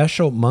a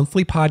special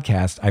monthly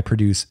podcast I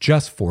produce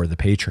just for the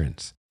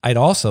patrons. I'd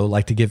also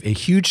like to give a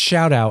huge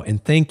shout out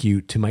and thank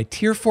you to my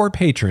Tier 4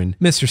 patron,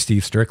 Mr.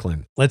 Steve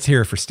Strickland. Let's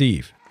hear it for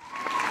Steve.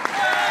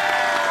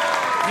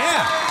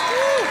 Yeah.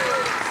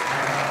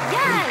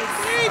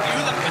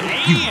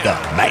 Yes. You the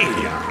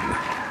man.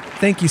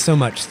 Thank you so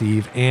much,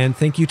 Steve, and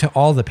thank you to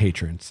all the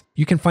patrons.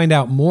 You can find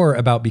out more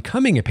about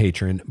becoming a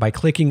patron by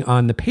clicking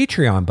on the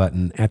Patreon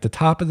button at the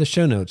top of the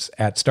show notes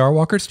at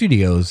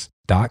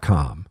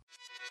starwalkerstudios.com.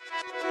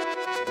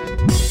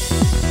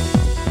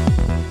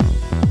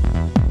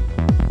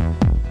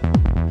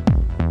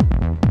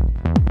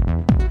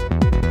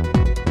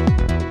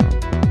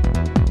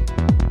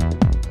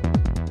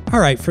 All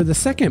right, for the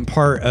second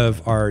part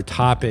of our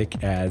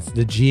topic as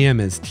the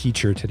GM as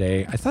teacher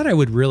today, I thought I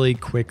would really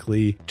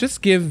quickly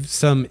just give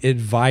some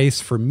advice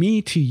for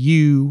me to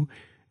you,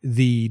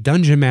 the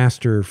Dungeon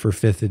Master for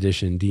 5th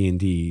edition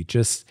D&D.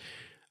 Just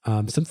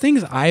some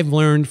things I've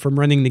learned from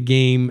running the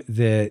game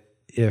that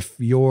if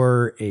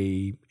you're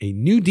a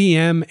new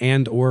DM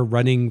and or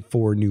running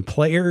for new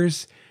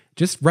players,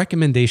 just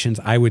recommendations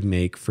I would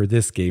make for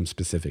this game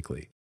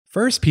specifically.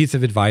 First piece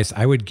of advice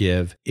I would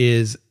give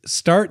is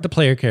start the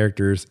player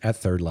characters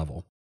at 3rd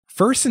level.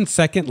 1st and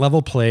 2nd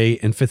level play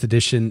in 5th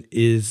edition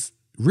is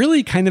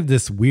really kind of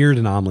this weird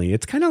anomaly.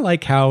 It's kind of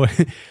like how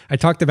I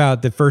talked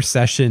about the first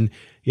session.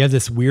 You have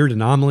this weird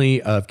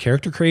anomaly of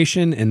character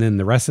creation, and then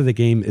the rest of the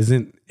game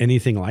isn't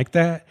anything like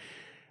that.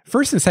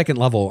 1st and 2nd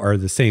level are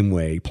the same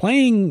way.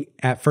 Playing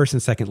at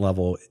 1st and 2nd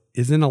level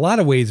is in a lot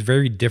of ways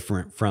very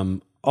different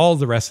from all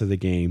the rest of the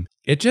game.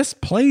 It just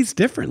plays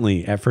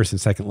differently at 1st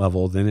and 2nd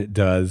level than it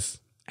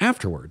does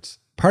afterwards.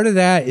 Part of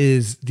that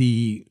is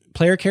the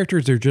player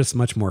characters are just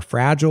much more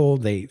fragile.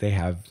 They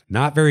have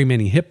not very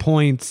many hit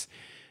points.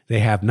 They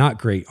have not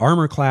great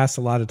armor class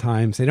a lot of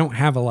times. They don't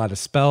have a lot of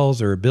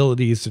spells or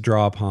abilities to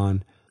draw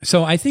upon.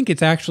 So I think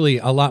it's actually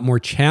a lot more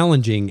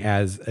challenging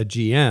as a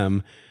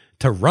GM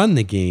to run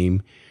the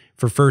game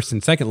for 1st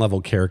and 2nd level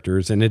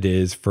characters than it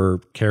is for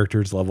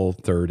characters level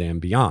 3rd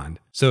and beyond.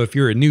 So if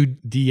you're a new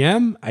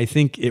DM, I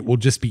think it will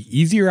just be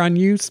easier on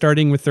you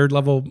starting with 3rd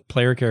level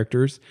player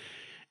characters.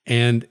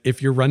 And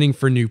if you're running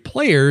for new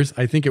players,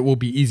 I think it will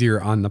be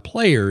easier on the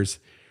players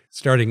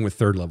starting with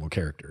 3rd level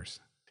characters.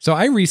 So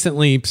I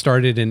recently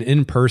started an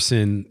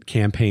in-person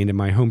campaign in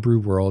my homebrew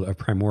world of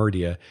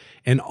Primordia,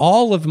 and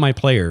all of my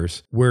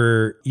players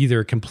were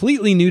either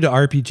completely new to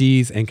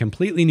RPGs and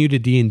completely new to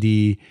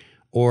D&D,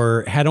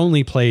 or had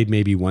only played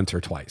maybe once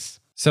or twice.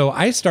 So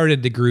I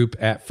started the group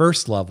at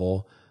 1st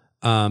level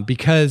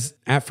because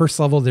at 1st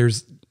level,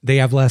 they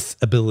have less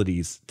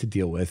abilities to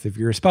deal with. If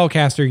you're a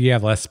spellcaster, you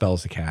have less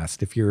spells to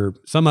cast. If you're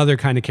some other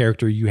kind of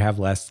character, you have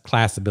less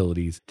class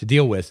abilities to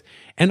deal with.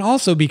 And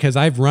also because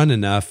I've run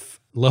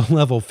enough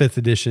low-level 5th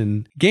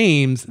edition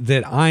games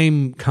that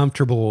I'm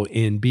comfortable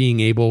in being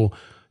able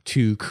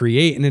to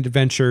create an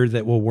adventure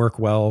that will work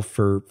well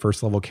for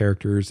 1st level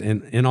characters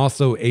and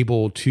also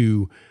able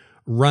to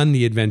run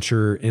the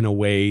adventure in a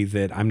way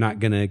that I'm not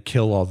going to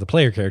kill all the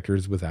player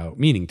characters without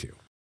meaning to.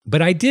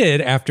 But I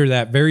did, after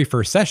that very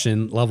first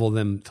session, level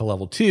them to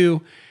level 2,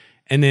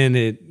 and then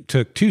it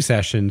took 2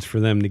 sessions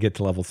for them to get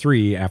to level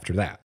 3 after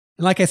that.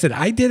 And like I said,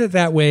 I did it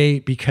that way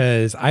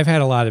because I've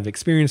had a lot of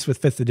experience with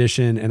 5th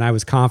edition, and I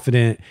was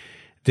confident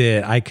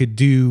that I could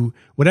do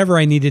whatever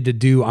I needed to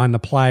do on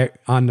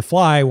the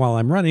fly while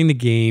I'm running the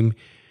game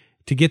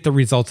to get the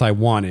results I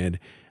wanted.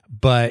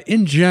 But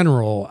in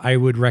general, I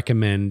would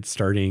recommend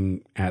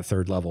starting at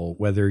 3rd level,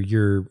 whether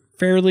you're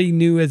fairly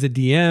new as a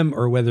DM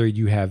or whether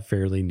you have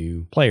fairly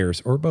new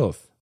players or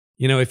both.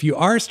 You know, if you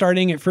are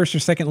starting at 1st or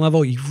 2nd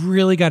level, you've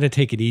really got to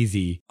take it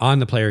easy on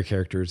the player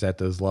characters at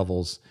those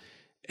levels.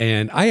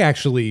 And I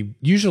actually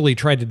usually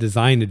try to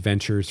design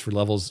adventures for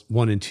levels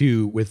 1 and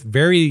 2 with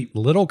very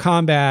little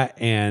combat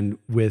and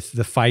with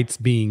the fights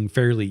being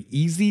fairly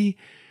easy,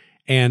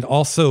 and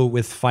also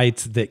with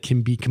fights that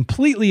can be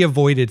completely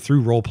avoided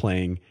through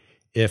role-playing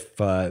if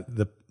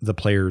the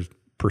players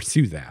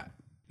pursue that.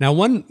 Now,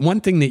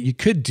 one thing that you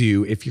could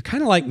do if you're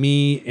kind of like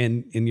me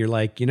and you're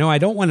like, I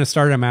don't want to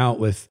start them out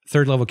with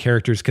 3rd level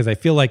characters because I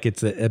feel like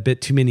it's a bit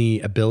too many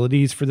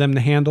abilities for them to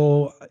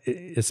handle,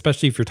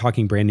 especially if you're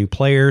talking brand new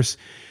players.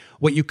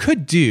 What you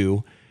could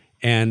do,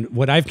 and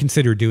what I've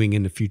considered doing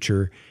in the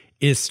future,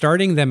 is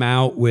starting them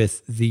out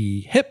with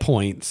the hit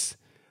points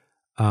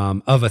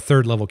of a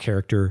 3rd level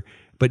character,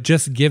 but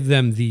just give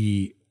them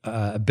the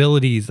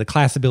abilities, the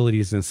class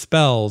abilities and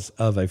spells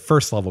of a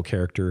 1st level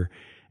character.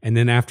 And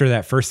then after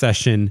that first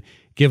session,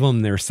 give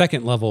them their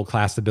 2nd level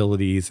class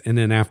abilities. And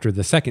then after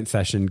the 2nd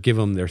session, give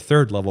them their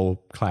 3rd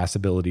level class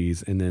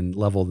abilities and then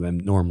level them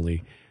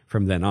normally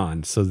from then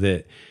on, so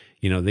that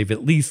they've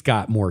at least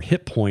got more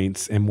hit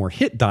points and more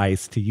hit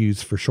dice to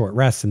use for short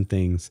rests and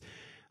things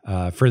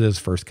for those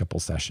first couple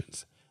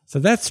sessions. So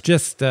that's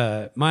just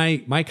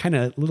my kind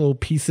of little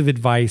piece of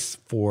advice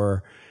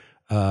for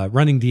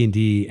running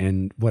D&D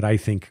and what I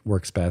think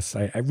works best.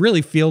 I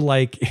really feel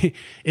like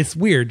it's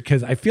weird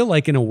because I feel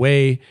like in a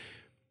way,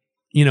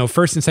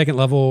 first and second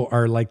level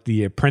are like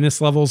the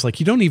apprentice levels. Like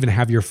you don't even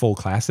have your full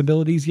class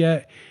abilities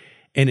yet.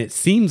 And it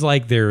seems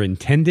like they're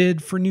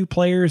intended for new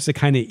players to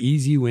kind of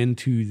ease you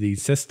into the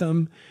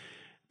system.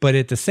 But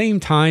at the same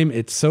time,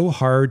 it's so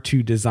hard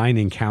to design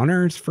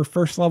encounters for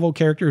first level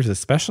characters,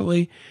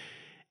 especially.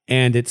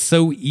 And it's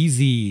so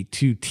easy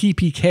to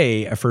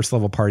TPK a first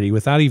level party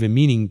without even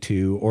meaning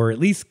to, or at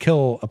least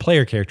kill a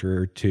player character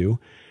or two.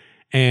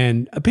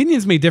 And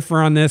opinions may differ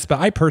on this, but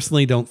I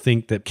personally don't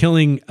think that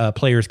killing a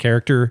player's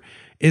character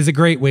is a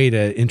great way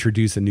to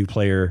introduce a new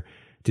player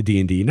to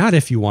D&D. Not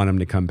if you want them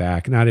to come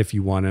back, not if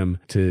you want them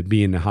to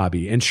be in the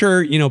hobby. And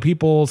sure,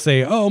 people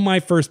say, oh, my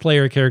first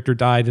player character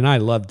died and I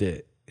loved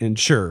it. And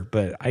sure,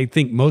 but I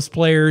think most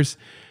players,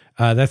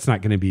 that's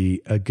not going to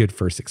be a good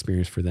first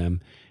experience for them.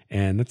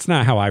 And that's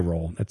not how I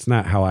roll. That's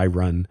not how I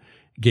run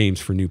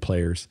games for new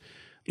players.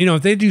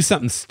 If they do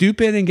something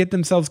stupid and get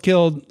themselves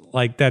killed,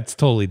 like that's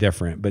totally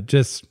different. But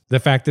just the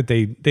fact that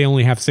they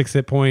only have 6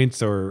 hit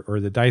points or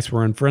the dice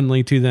were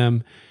unfriendly to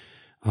them,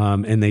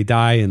 and they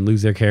die and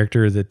lose their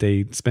character that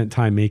they spent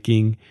time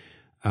making.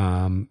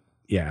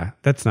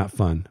 That's not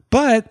fun.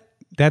 But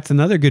that's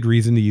another good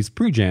reason to use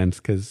pre-gens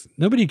because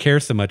nobody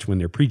cares so much when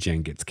their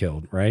pre-gen gets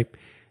killed, right?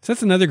 So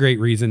that's another great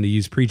reason to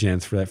use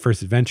pre-gens for that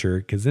first adventure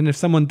because then if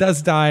someone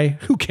does die,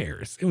 who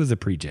cares? It was a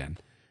pre-gen.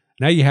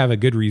 Now you have a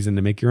good reason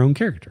to make your own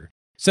character.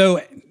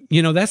 So,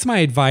 that's my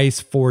advice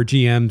for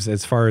GMs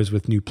as far as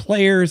with new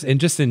players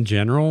and just in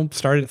general,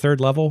 start at third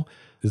level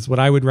is what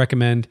I would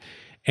recommend.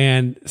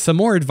 And some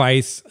more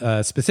advice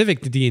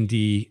specific to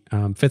D&D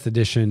 5th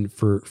edition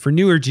for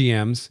newer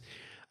GMs,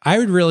 I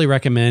would really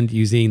recommend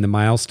using the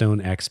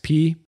milestone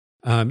XP.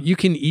 You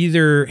can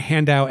either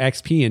hand out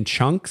XP in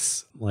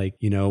chunks. Like,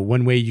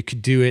 one way you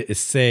could do it is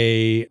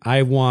say,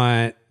 I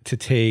want to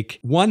take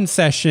 1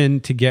 session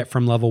to get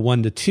from level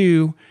 1 to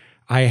 2.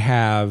 I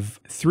have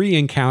 3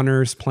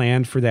 encounters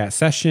planned for that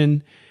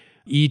session.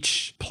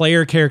 Each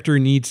player character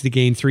needs to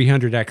gain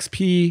 300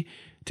 XP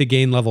to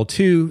gain level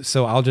 2.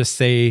 So I'll just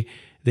say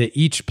that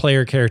each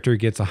player character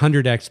gets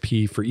 100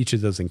 XP for each of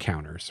those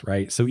encounters,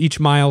 right? So each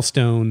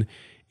milestone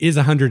is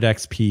 100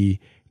 XP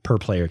per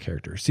player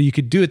character. So you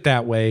could do it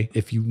that way.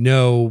 If you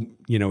know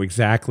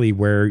exactly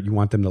where you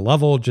want them to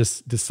level,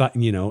 just decide,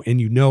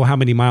 and how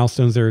many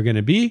milestones there are going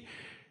to be,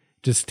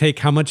 just take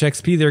how much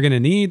XP they're going to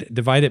need,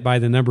 divide it by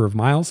the number of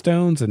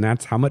milestones, and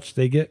that's how much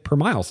they get per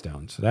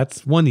milestone. So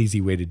that's one easy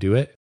way to do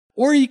it.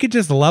 Or you could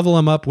just level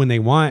them up when they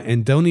want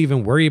and don't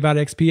even worry about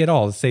XP at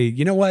all. Say,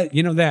 you know what?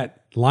 That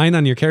line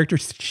on your character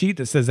sheet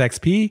that says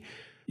XP,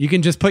 you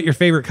can just put your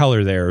favorite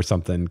color there or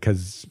something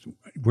because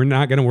we're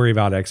not going to worry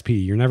about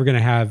XP. You're never going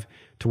to have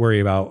to worry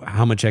about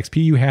how much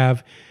XP you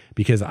have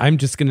because I'm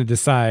just going to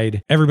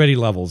decide everybody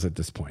levels at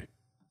this point.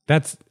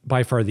 That's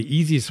by far the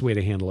easiest way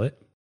to handle it.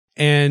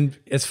 And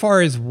as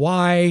far as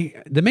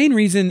why, the main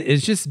reason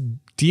is just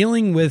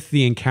dealing with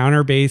the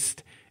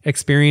encounter-based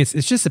experience.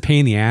 It's just a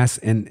pain in the ass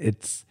and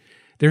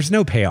there's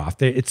no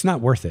payoff. It's not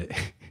worth it.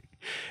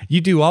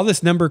 You do all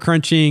this number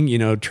crunching,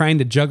 trying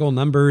to juggle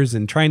numbers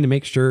and trying to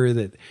make sure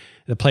that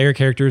the player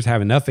characters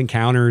have enough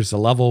encounters to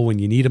level when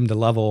you need them to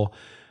level.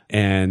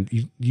 And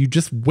you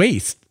just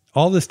waste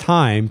all this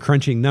time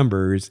crunching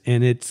numbers.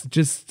 And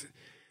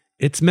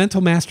it's mental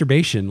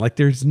masturbation. Like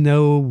there's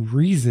no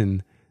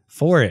reason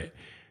for it.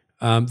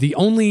 The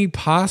only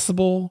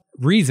possible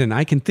reason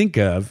I can think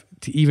of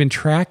to even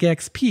track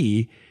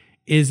XP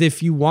is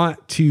if you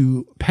want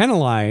to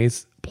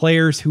penalize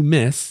players who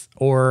miss,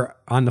 or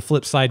on the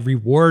flip side,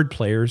 reward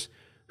players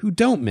who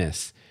don't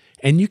miss.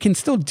 And you can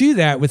still do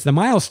that with the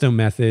milestone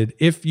method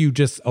if you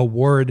just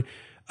award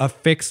a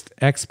fixed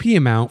XP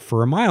amount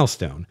for a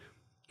milestone.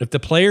 If the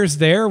player's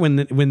there when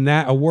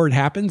that award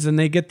happens, then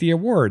they get the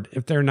award.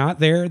 If they're not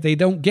there, they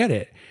don't get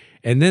it.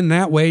 And then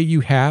that way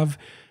you have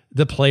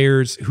the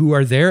players who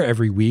are there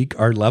every week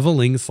are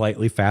leveling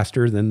slightly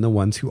faster than the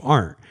ones who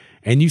aren't.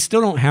 And you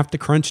still don't have to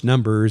crunch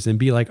numbers and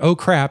be like, oh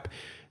crap,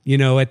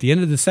 at the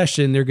end of the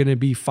session, they're going to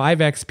be 5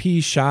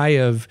 XP shy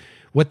of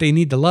what they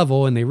need to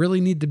level, and they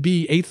really need to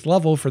be 8th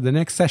level for the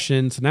next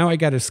session. So now I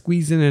got to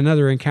squeeze in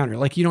another encounter.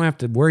 Like you don't have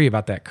to worry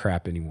about that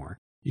crap anymore.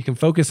 You can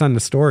focus on the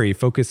story,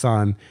 focus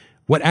on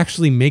what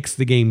actually makes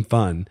the game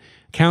fun.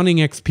 Counting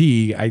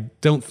XP, I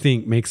don't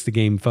think makes the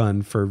game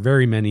fun for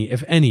very many,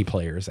 if any,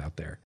 players out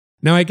there.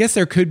 Now, I guess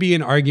there could be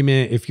an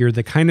argument if you're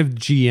the kind of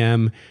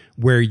GM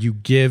where you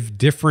give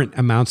different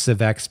amounts of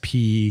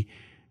XP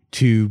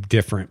to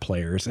different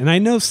players. And I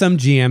know some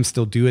GMs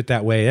still do it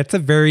that way. That's a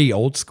very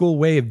old school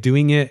way of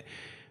doing it.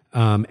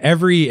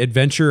 Every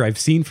adventure I've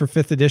seen for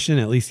 5th edition,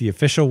 at least the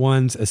official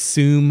ones,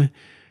 assume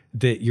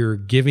that you're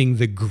giving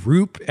the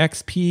group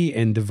XP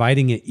and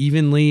dividing it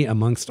evenly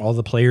amongst all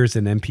the players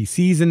and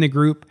NPCs in the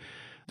group.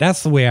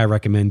 That's the way I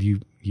recommend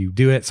you you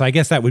do it. So I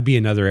guess that would be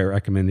another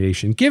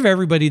recommendation. Give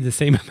everybody the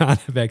same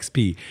amount of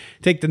XP.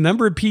 Take the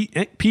number of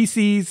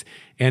PCs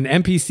and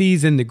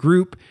NPCs in the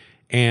group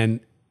and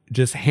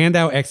just hand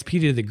out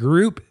XP to the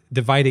group,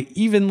 divide it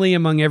evenly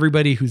among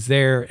everybody who's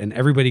there, and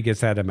everybody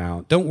gets that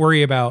amount. Don't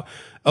worry about,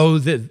 oh,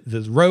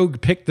 the rogue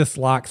picked this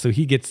lock, so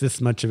he gets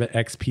this much of an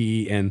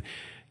XP, and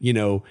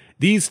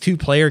these 2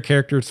 player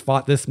characters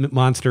fought this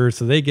monster,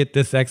 so they get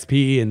this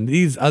XP, and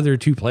these other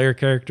 2 player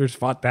characters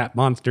fought that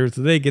monster,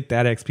 so they get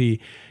that XP.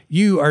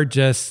 You are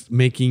just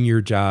making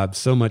your job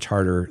so much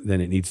harder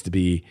than it needs to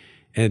be,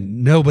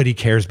 and nobody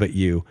cares but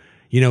you.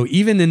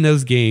 Even in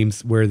those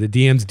games where the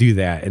DMs do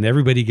that and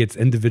everybody gets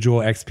individual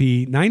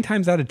XP, 9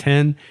 times out of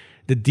 10,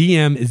 the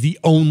DM is the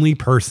only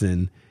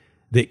person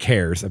that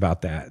cares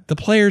about that. The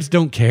players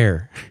don't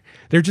care.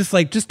 They're just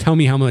like, just tell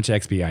me how much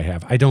XP I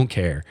have. I don't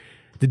care.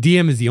 The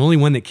DM is the only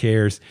one that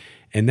cares.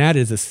 And that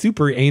is a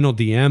super anal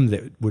DM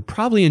that would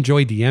probably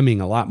enjoy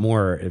DMing a lot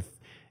more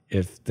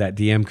if that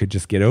DM could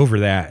just get over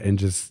that and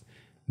just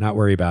not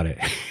worry about it.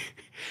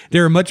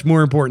 There are much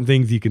more important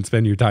things you can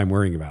spend your time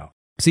worrying about.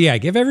 So yeah,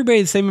 give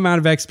everybody the same amount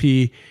of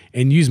XP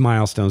and use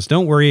milestones.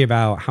 Don't worry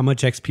about how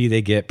much XP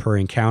they get per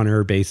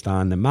encounter based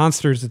on the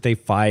monsters that they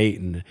fight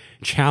and the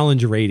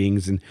challenge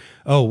ratings and,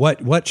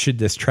 what should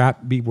this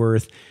trap be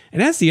worth?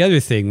 And that's the other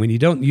thing when you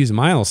don't use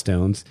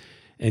milestones.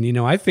 And,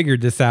 I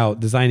figured this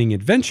out designing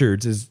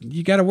adventures is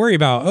you got to worry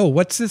about,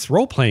 what's this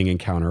role-playing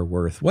encounter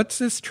worth? What's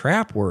this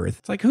trap worth?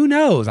 It's like, who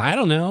knows? I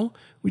don't know.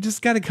 We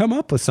just got to come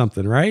up with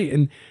something, right?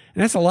 And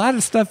that's a lot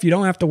of stuff you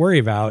don't have to worry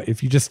about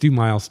if you just do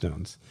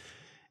milestones.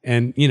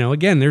 And,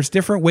 again, there's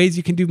different ways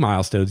you can do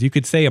milestones. You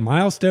could say a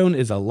milestone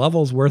is a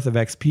level's worth of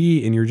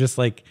XP, and you're just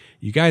like,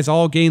 you guys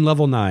all gain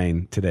level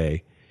 9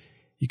 today.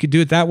 You could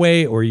do it that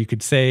way, or you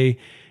could say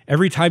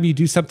every time you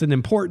do something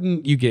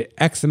important, you get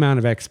X amount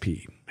of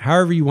XP.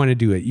 However you want to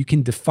do it. You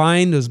can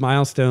define those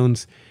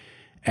milestones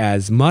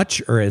as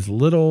much or as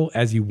little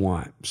as you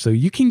want. So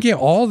you can get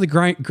all the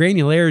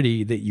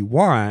granularity that you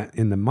want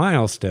in the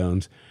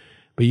milestones,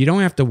 but you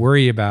don't have to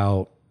worry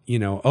about,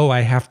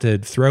 I have to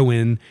throw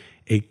in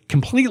a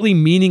completely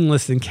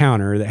meaningless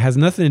encounter that has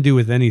nothing to do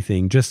with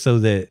anything just so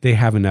that they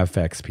have enough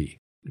XP.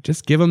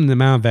 Just give them the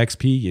amount of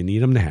XP you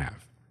need them to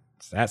have.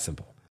 It's that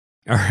simple.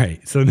 All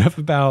right, so enough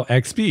about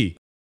XP.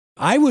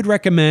 I would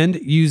recommend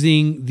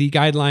using the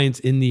guidelines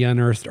in the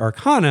Unearthed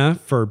Arcana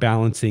for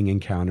balancing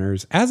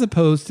encounters as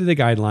opposed to the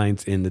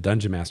guidelines in the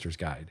Dungeon Master's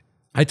Guide.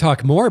 I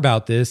talk more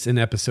about this in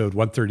episode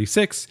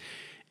 136,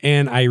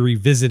 and I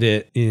revisit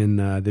it in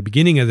the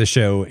beginning of the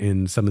show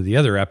in some of the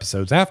other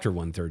episodes after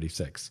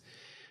 136.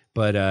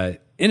 But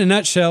in a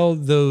nutshell,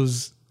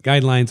 those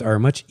guidelines are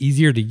much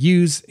easier to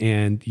use,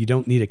 and you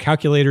don't need a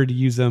calculator to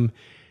use them,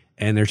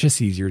 and they're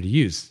just easier to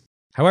use.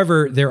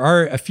 However, there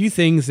are a few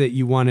things that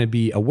you want to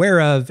be aware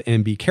of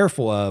and be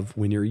careful of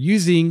when you're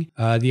using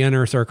the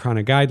Unearthed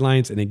Arcana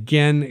guidelines. And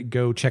again,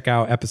 go check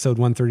out episode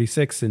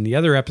 136 and the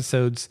other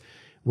episodes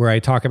where I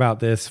talk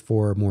about this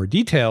for more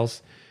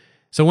details.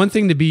 So one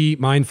thing to be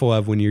mindful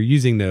of when you're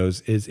using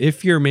those is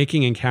if you're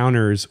making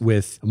encounters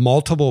with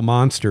multiple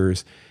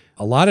monsters,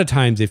 a lot of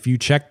times if you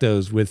check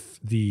those with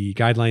the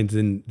guidelines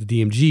in the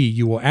DMG,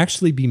 you will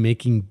actually be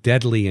making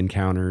deadly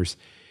encounters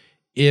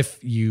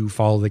if you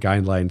follow the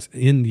guidelines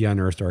in the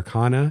Unearthed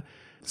Arcana.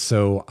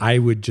 So I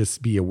would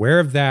just be aware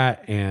of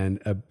that,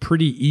 and a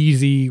pretty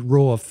easy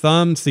rule of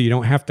thumb so you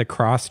don't have to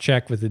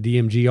cross-check with the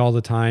DMG all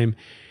the time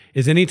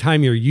is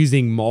anytime you're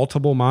using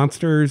multiple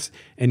monsters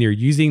and you're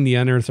using the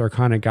Unearthed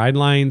Arcana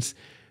guidelines,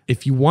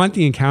 if you want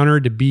the encounter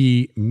to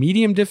be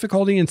medium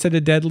difficulty instead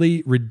of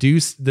deadly,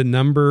 reduce the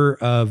number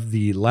of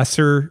the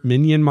lesser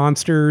minion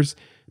monsters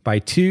by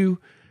 2.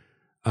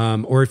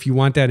 Or if you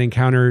want that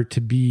encounter to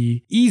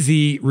be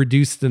easy,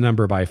 reduce the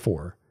number by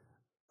 4.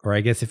 Or I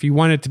guess if you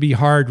want it to be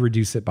hard,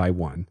 reduce it by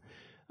 1.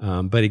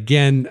 But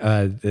again,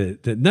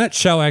 the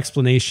nutshell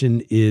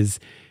explanation is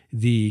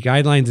the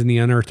guidelines in the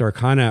Unearthed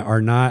Arcana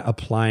are not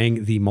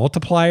applying the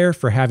multiplier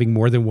for having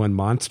more than one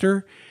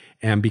monster.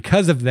 And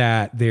because of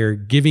that, they're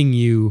giving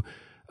you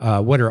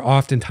what are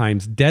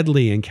oftentimes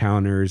deadly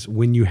encounters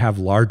when you have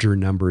larger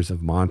numbers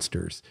of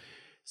monsters.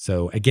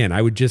 So again,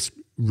 I would just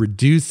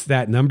reduce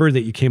that number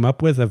that you came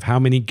up with of how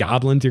many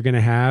goblins you're going to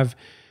have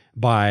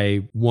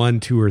by 1,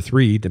 2, or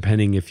 3,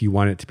 depending if you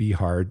want it to be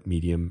hard,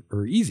 medium,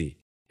 or easy.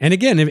 And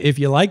again, if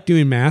you like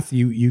doing math,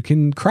 you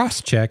can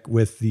cross-check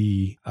with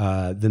the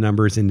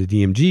numbers in the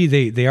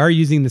DMG. They are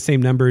using the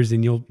same numbers,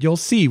 and you'll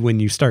see when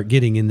you start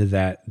getting into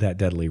that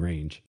deadly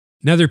range.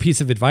 Another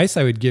piece of advice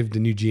I would give to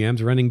new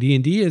GMs running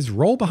D&D is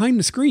roll behind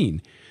the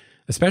screen.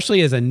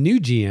 Especially as a new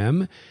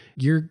GM,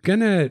 you're going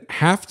to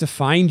have to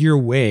find your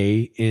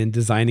way in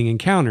designing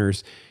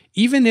encounters.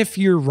 Even if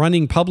you're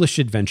running published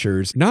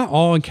adventures, not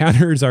all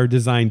encounters are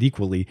designed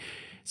equally.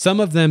 Some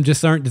of them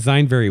just aren't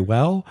designed very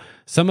well.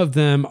 Some of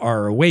them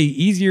are way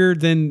easier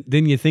than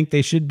you think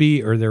they should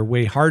be, or they're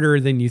way harder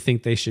than you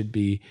think they should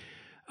be.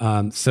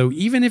 So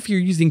even if you're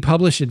using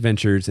published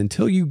adventures,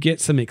 until you get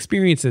some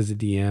experience as a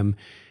DM,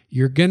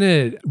 you're going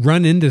to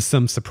run into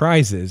some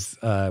surprises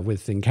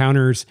with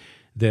encounters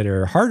that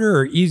are harder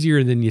or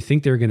easier than you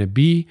think they're going to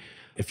be.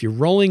 If you're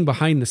rolling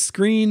behind the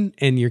screen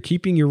and you're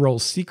keeping your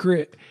rolls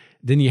secret,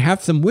 then you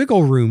have some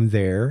wiggle room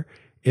there.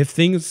 If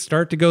things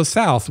start to go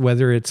south,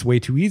 whether it's way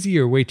too easy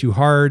or way too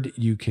hard,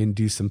 you can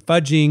do some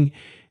fudging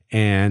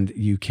and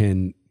you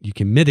can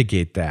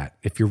mitigate that.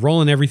 If you're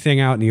rolling everything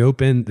out in the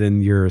open,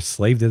 then you're a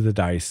slave to the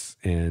dice,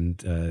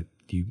 and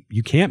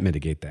you can't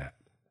mitigate that.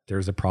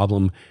 There's a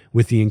problem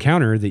with the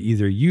encounter that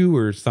either you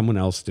or someone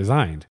else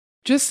designed.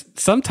 Just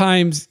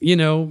sometimes,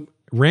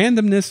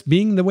 randomness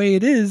being the way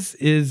it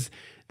is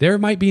there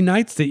might be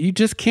nights that you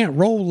just can't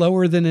roll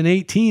lower than an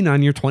 18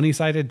 on your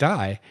 20-sided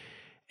die.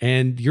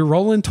 And you're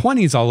rolling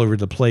 20s all over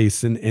the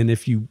place. And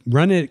if you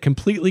run it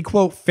completely,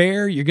 quote,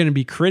 fair, you're going to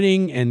be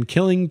critting and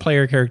killing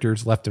player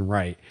characters left and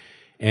right.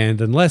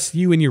 And unless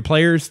you and your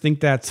players think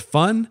that's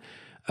fun,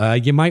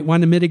 you might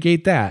want to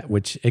mitigate that,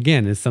 which,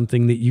 again, is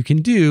something that you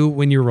can do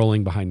when you're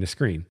rolling behind the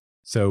screen.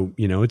 So,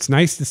 it's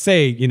nice to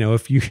say,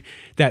 if you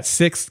that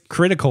 6th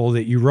critical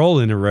that you roll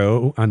in a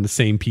row on the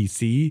same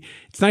PC,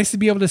 it's nice to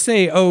be able to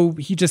say, oh,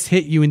 he just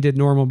hit you and did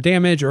normal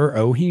damage, or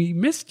oh, he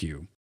missed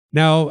you.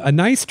 Now, a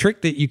nice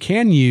trick that you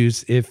can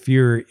use if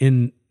you're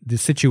in the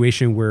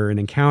situation where an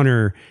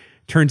encounter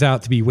turns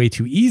out to be way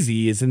too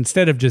easy is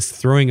instead of just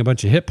throwing a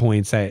bunch of hit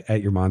points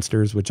at your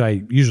monsters, which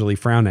I usually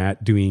frown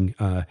at doing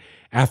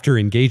after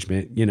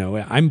engagement.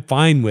 I'm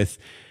fine with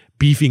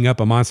beefing up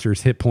a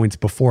monster's hit points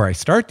before I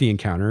start the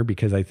encounter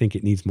because I think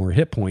it needs more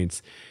hit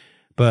points.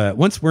 But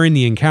once we're in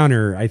the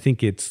encounter, I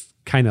think it's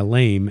kind of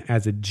lame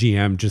as a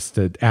GM just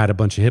to add a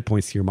bunch of hit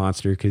points to your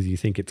monster because you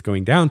think it's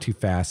going down too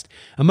fast.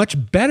 A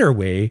much better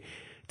way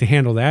to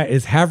handle that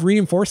is have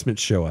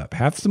reinforcements show up,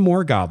 have some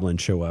more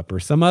goblins show up or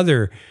some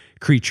other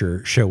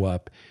creature show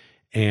up,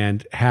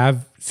 and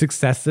have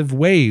successive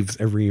waves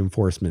of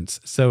reinforcements.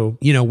 So,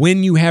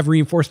 when you have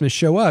reinforcements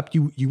show up,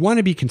 you want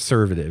to be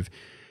conservative.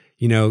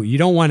 You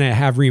don't want to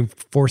have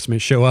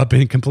reinforcements show up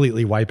and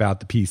completely wipe out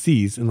the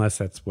PCs unless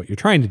that's what you're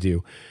trying to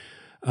do.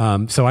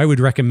 So I would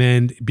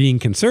recommend being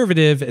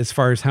conservative as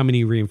far as how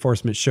many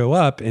reinforcements show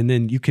up, and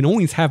then you can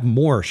always have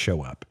more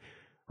show up,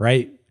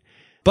 right?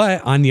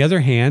 But on the other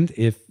hand,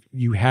 if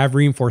you have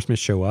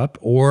reinforcements show up,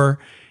 or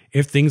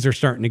if things are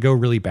starting to go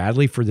really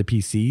badly for the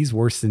PCs,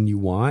 worse than you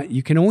want,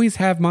 you can always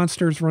have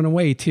monsters run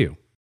away too.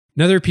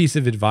 Another piece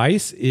of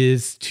advice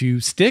is to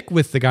stick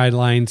with the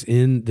guidelines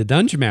in the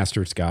Dungeon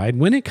Master's Guide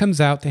when it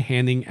comes out to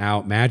handing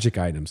out magic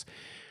items.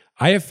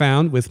 I have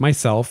found with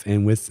myself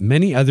and with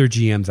many other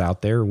GMs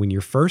out there, when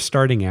you're first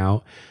starting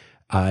out,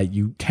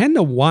 you tend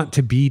to want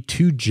to be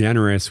too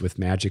generous with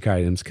magic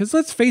items because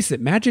let's face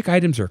it, magic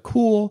items are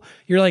cool.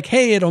 You're like,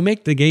 hey, it'll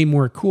make the game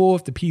more cool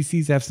if the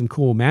PCs have some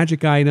cool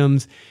magic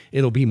items.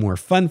 It'll be more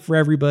fun for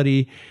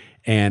everybody.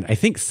 And I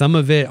think some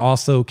of it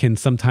also can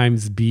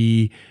sometimes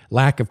be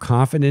lack of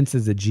confidence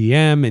as a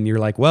GM. And you're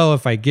like, well,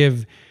 if I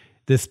give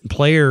this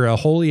player a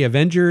Holy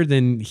Avenger,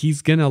 then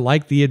he's going to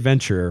like the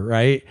adventure,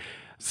 right?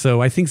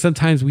 So I think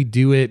sometimes we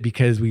do it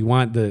because we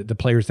want the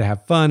players to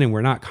have fun and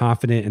we're not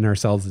confident in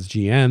ourselves as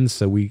GMs.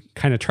 So we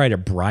kind of try to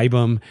bribe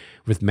them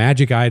with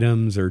magic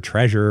items or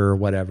treasure or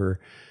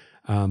whatever.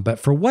 But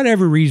for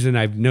whatever reason,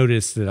 I've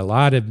noticed that a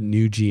lot of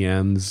new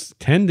GMs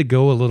tend to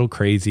go a little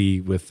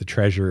crazy with the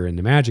treasure and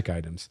the magic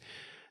items.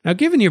 Now,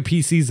 giving your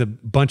PCs a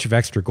bunch of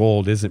extra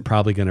gold isn't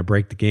probably going to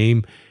break the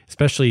game,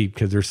 especially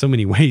because there's so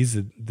many ways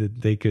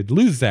that they could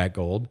lose that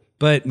gold.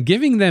 But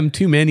giving them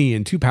too many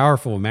and too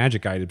powerful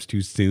magic items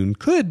too soon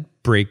could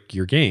break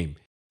your game.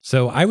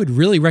 So I would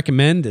really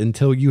recommend,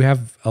 until you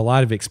have a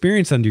lot of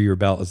experience under your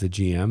belt as a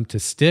GM, to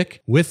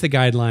stick with the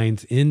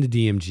guidelines in the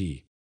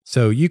DMG.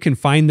 So you can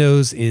find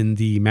those in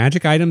the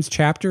magic items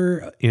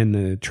chapter, in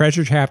the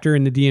treasure chapter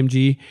in the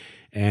DMG,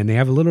 and they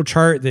have a little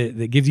chart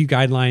that gives you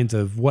guidelines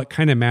of what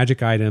kind of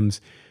magic items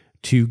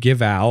to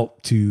give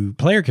out to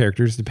player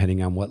characters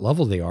depending on what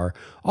level they are.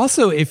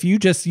 Also, if you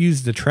just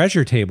use the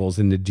treasure tables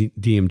in the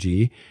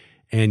DMG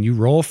and you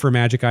roll for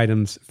magic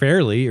items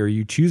fairly, or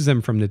you choose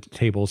them from the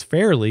tables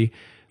fairly,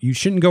 you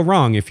shouldn't go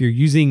wrong if you're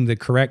using the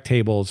correct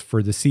tables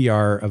for the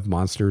CR of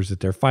monsters that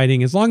they're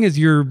fighting, as long as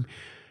you're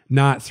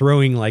not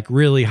throwing like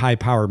really high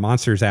power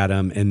monsters at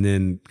them and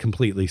then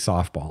completely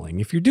softballing.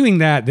 If you're doing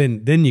that,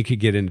 then you could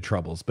get into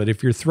troubles. But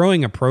if you're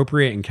throwing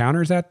appropriate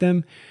encounters at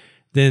them,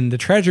 then the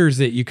treasures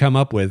that you come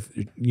up with,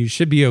 you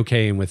should be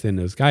okay and within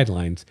those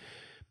guidelines.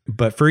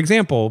 But for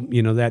example,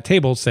 that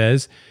table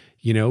says,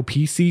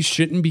 PCs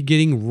shouldn't be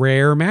getting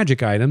rare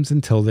magic items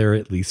until they're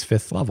at least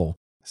 5th level.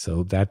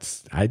 So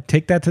I'd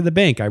take that to the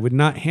bank. I would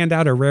not hand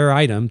out a rare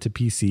item to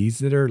PCs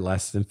that are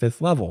less than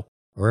 5th level.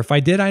 Or if I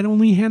did, I'd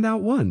only hand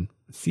out one.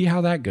 See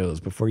how that goes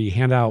before you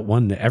hand out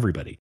one to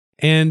everybody.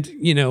 And,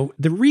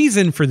 the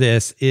reason for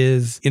this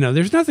is,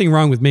 there's nothing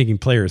wrong with making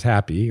players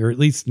happy, or at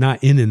least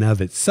not in and of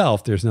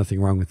itself. There's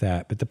nothing wrong with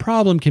that. But the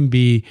problem can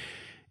be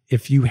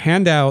if you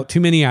hand out too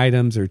many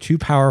items or too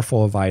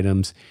powerful of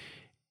items,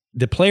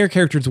 the player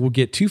characters will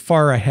get too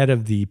far ahead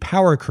of the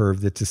power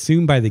curve that's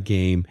assumed by the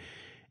game.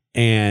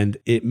 And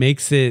it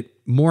makes it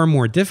more and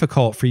more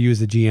difficult for you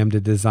as a GM to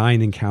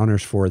design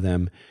encounters for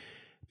them,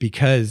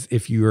 because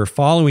if you are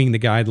following the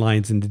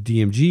guidelines in the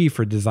DMG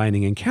for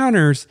designing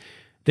encounters,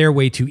 they're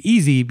way too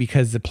easy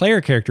because the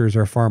player characters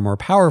are far more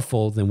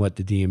powerful than what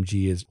the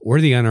DMG is or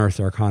the Unearthed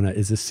Arcana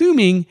is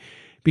assuming,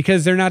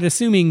 because they're not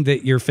assuming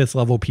that your 5th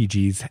level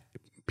PCs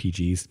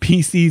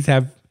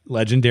have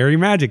legendary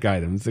magic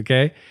items,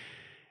 okay?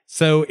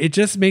 So it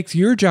just makes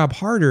your job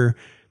harder,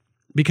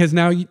 because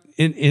now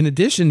in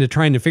addition to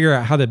trying to figure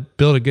out how to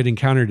build a good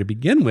encounter to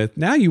begin with,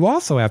 now you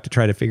also have to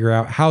try to figure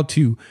out how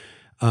to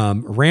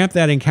ramp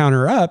that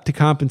encounter up to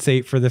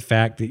compensate for the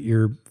fact that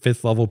your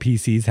 5th level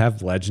PCs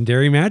have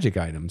legendary magic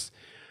items.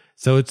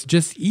 So it's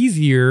just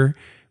easier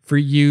for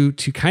you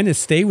to kind of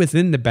stay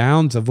within the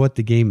bounds of what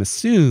the game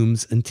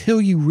assumes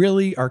until you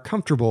really are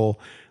comfortable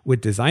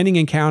with designing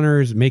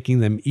encounters,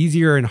 making them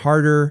easier and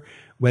harder,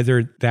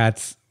 whether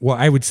that's, well,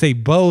 I would say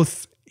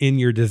both in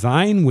your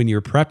design when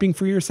you're prepping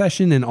for your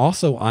session and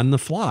also on the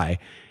fly,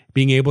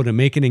 being able to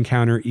make an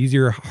encounter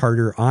easier,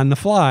 harder on the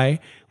fly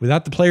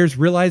without the players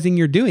realizing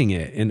you're doing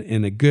it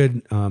in a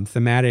good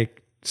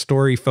thematic,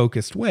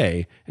 story-focused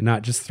way and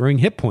not just throwing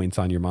hit points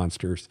on your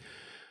monsters.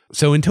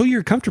 So until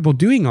you're comfortable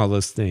doing all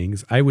those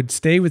things, I would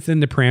stay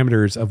within the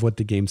parameters of what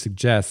the game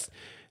suggests,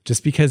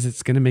 just because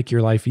it's going to make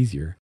your life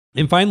easier.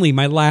 And finally,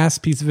 my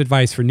last piece of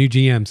advice for new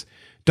GMs,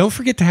 don't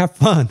forget to have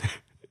fun.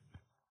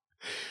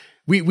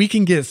 We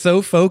can get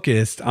so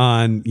focused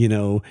on,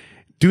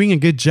 doing a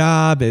good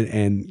job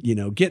and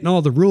getting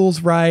all the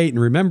rules right and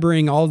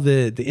remembering all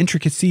the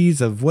intricacies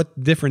of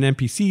what different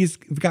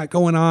NPCs have got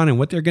going on and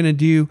what they're going to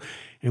do.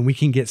 And we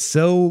can get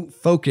so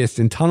focused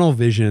in tunnel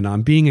vision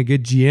on being a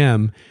good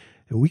GM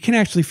that we can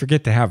actually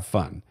forget to have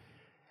fun.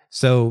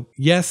 So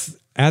yes,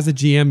 as a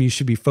GM, you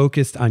should be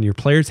focused on your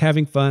players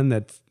having fun.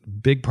 That's a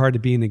big part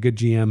of being a good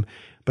GM,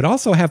 but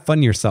also have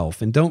fun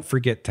yourself, and don't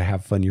forget to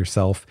have fun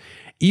yourself.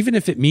 Even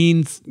if it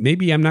means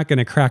maybe I'm not going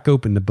to crack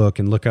open the book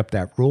and look up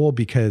that rule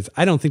because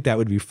I don't think that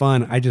would be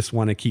fun. I just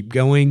want to keep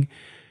going.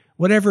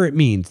 Whatever it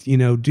means,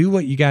 do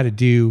what you got to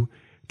do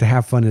to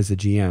have fun as a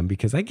GM,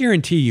 because I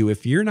guarantee you,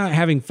 if you're not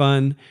having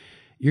fun,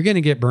 you're going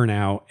to get burnt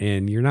out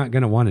and you're not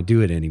going to want to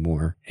do it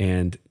anymore.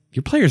 And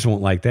your players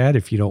won't like that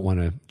if you don't want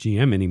to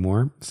GM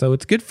anymore. So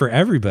it's good for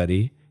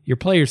everybody, your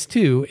players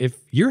too, if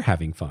you're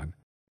having fun.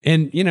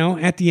 And,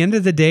 at the end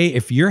of the day,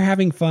 if you're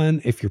having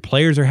fun, if your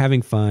players are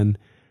having fun,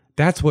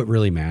 that's what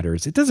really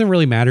matters. It doesn't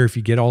really matter if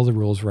you get all the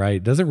rules right.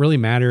 It doesn't really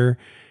matter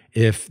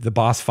if the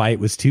boss fight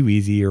was too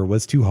easy or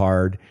was too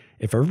hard.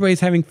 If everybody's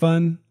having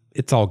fun,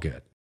 it's all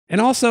good. And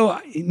also,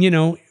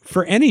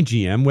 for any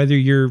GM, whether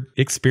you're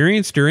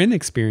experienced or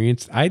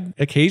inexperienced, I'd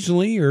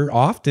occasionally or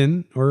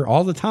often or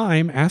all the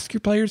time ask your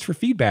players for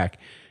feedback.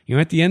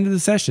 At the end of the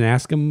session,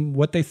 ask them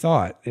what they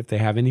thought, if they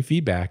have any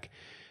feedback.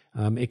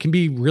 It can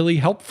be really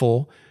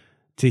helpful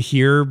to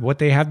hear what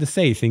they have to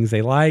say, things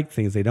they like,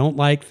 things they don't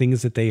like,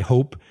 things that they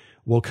hope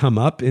will come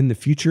up in the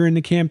future in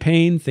the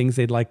campaign, things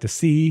they'd like to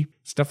see,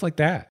 stuff like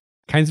that.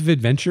 Kinds of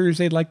adventures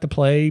they'd like to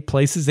play,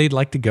 places they'd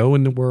like to go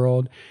in the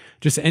world.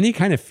 Just any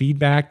kind of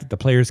feedback that the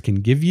players can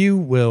give you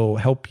will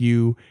help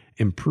you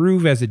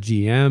improve as a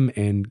GM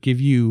and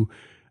give you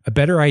a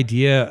better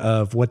idea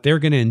of what they're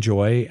going to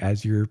enjoy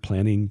as you're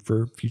planning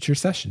for future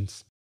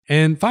sessions.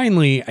 And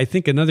finally, I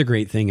think another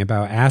great thing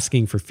about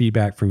asking for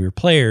feedback from your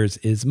players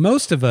is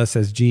most of us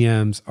as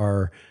GMs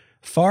are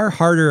far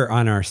harder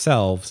on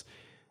ourselves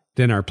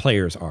than our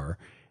players are.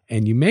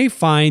 And you may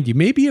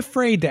be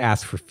afraid to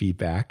ask for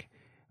feedback,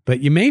 but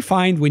you may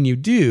find when you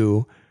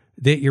do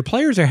that your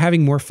players are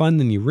having more fun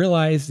than you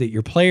realize, that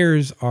your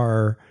players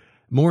are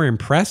more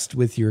impressed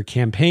with your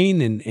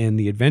campaign and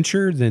the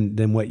adventure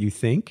than what you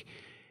think.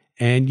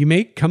 And you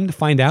may come to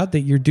find out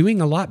that you're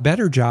doing a lot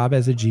better job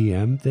as a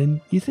GM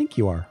than you think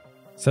you are.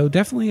 So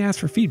definitely ask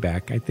for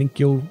feedback. I think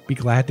you'll be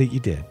glad that you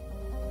did.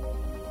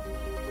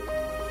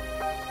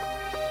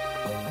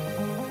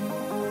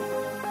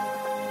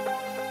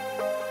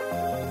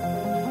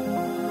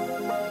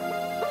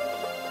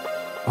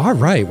 All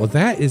right. Well,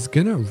 that is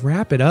going to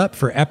wrap it up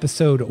for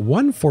episode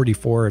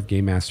 144 of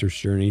Game Master's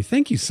Journey.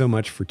 Thank you so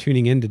much for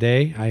tuning in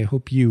today. I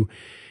hope you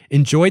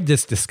enjoyed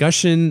this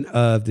discussion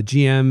of the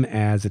GM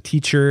as a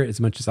teacher as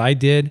much as I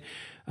did.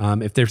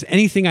 If there's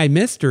anything I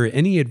missed or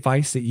any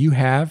advice that you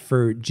have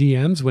for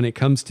GMs when it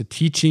comes to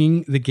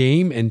teaching the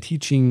game and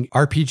teaching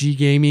RPG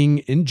gaming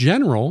in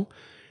general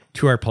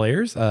to our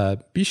players,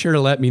 be sure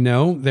to let me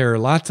know. There are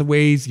lots of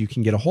ways you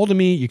can get a hold of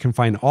me. You can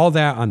find all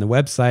that on the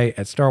website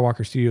at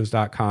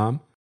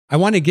starwalkerstudios.com. I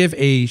want to give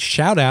a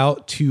shout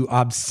out to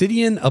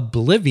Obsidian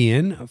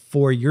Oblivion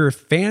for your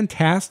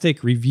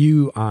fantastic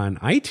review on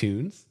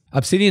iTunes.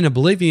 Obsidian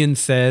Oblivion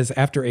says,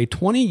 after a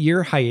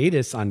 20-year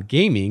hiatus on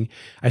gaming,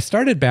 I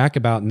started back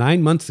about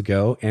 9 months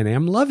ago and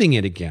am loving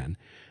it again.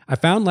 I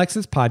found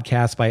Lex's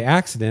podcast by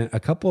accident a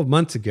couple of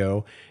months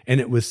ago,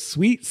 and it was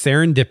sweet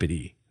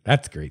serendipity.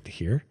 That's great to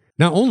hear.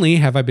 Not only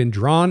have I been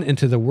drawn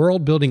into the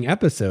world-building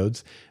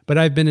episodes, but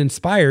I've been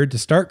inspired to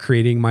start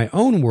creating my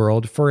own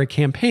world for a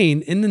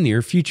campaign in the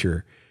near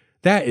future.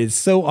 That is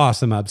so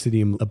awesome,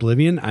 Obsidian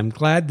Oblivion. I'm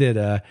glad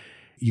that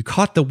you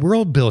caught the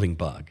world building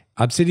bug.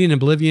 Obsidian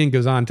Oblivion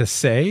goes on to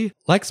say,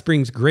 Lex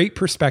brings great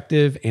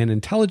perspective and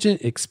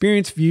intelligent,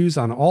 experienced views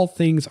on all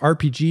things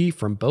RPG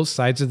from both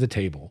sides of the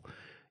table.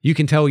 You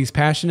can tell he's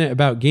passionate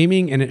about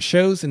gaming, and it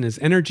shows in his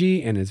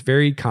energy and his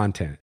varied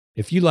content.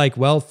 If you like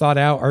well thought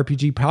out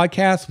RPG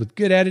podcasts with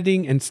good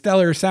editing and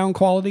stellar sound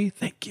quality,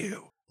 thank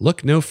you.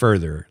 Look no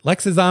further.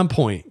 Lex is on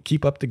point.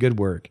 Keep up the good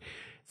work.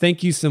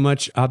 Thank you so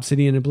much,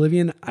 Obsidian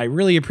Oblivion. I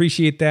really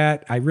appreciate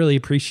that. I really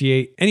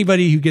appreciate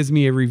anybody who gives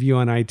me a review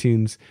on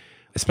iTunes,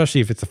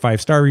 especially if it's a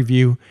 5-star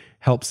review.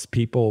 Helps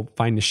people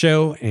find the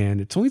show,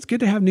 and it's always good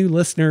to have new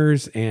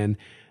listeners and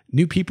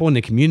new people in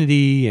the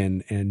community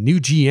and new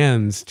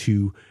GMs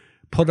to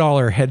put all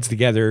our heads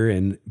together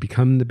and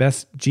become the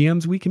best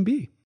GMs we can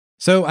be.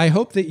 So I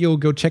hope that you'll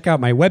go check out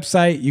my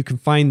website. You can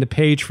find the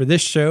page for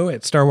this show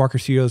at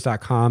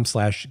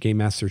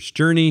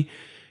starwalkerstudios.com/GameMastersJourney.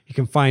 You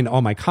can find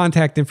all my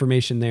contact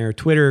information there,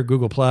 Twitter,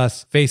 Google+,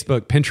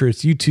 Facebook,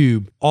 Pinterest,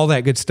 YouTube, all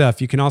that good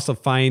stuff. You can also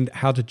find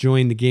how to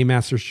join the Game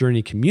Masters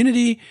Journey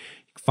community. You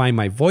can find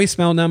my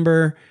voicemail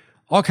number,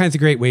 all kinds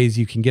of great ways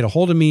you can get a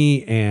hold of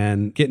me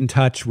and get in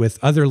touch with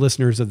other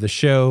listeners of the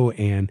show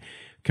and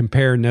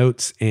compare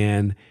notes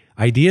and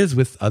ideas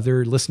with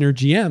other listener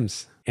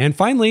GMs. And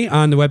finally,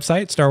 on the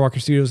website,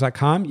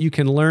 starwalkerstudios.com, you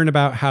can learn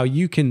about how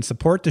you can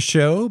support the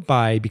show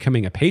by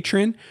becoming a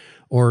patron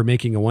or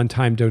making a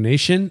one-time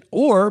donation,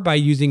 or by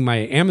using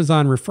my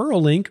Amazon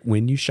referral link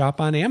when you shop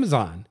on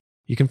Amazon.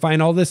 You can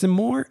find all this and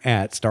more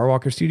at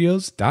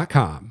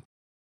starwalkerstudios.com.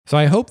 So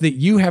I hope that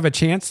you have a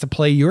chance to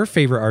play your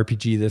favorite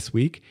RPG this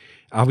week.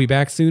 I'll be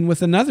back soon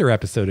with another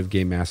episode of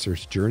Game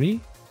Master's Journey.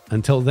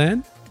 Until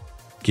then,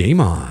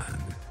 game on.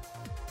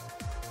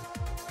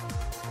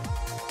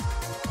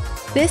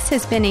 This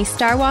has been a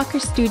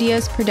Starwalker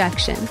Studios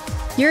production,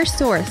 your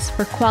source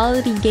for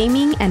quality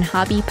gaming and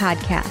hobby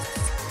podcasts.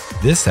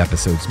 This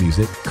episode's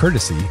music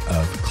courtesy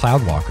of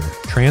Cloudwalker,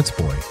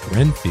 Transboy,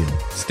 Renfield,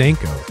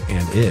 Stanko,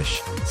 and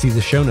Ish. See the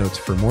show notes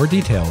for more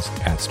details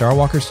at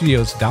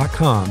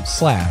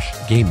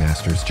starwalkerstudios.com/Game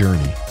Master's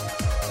Journey.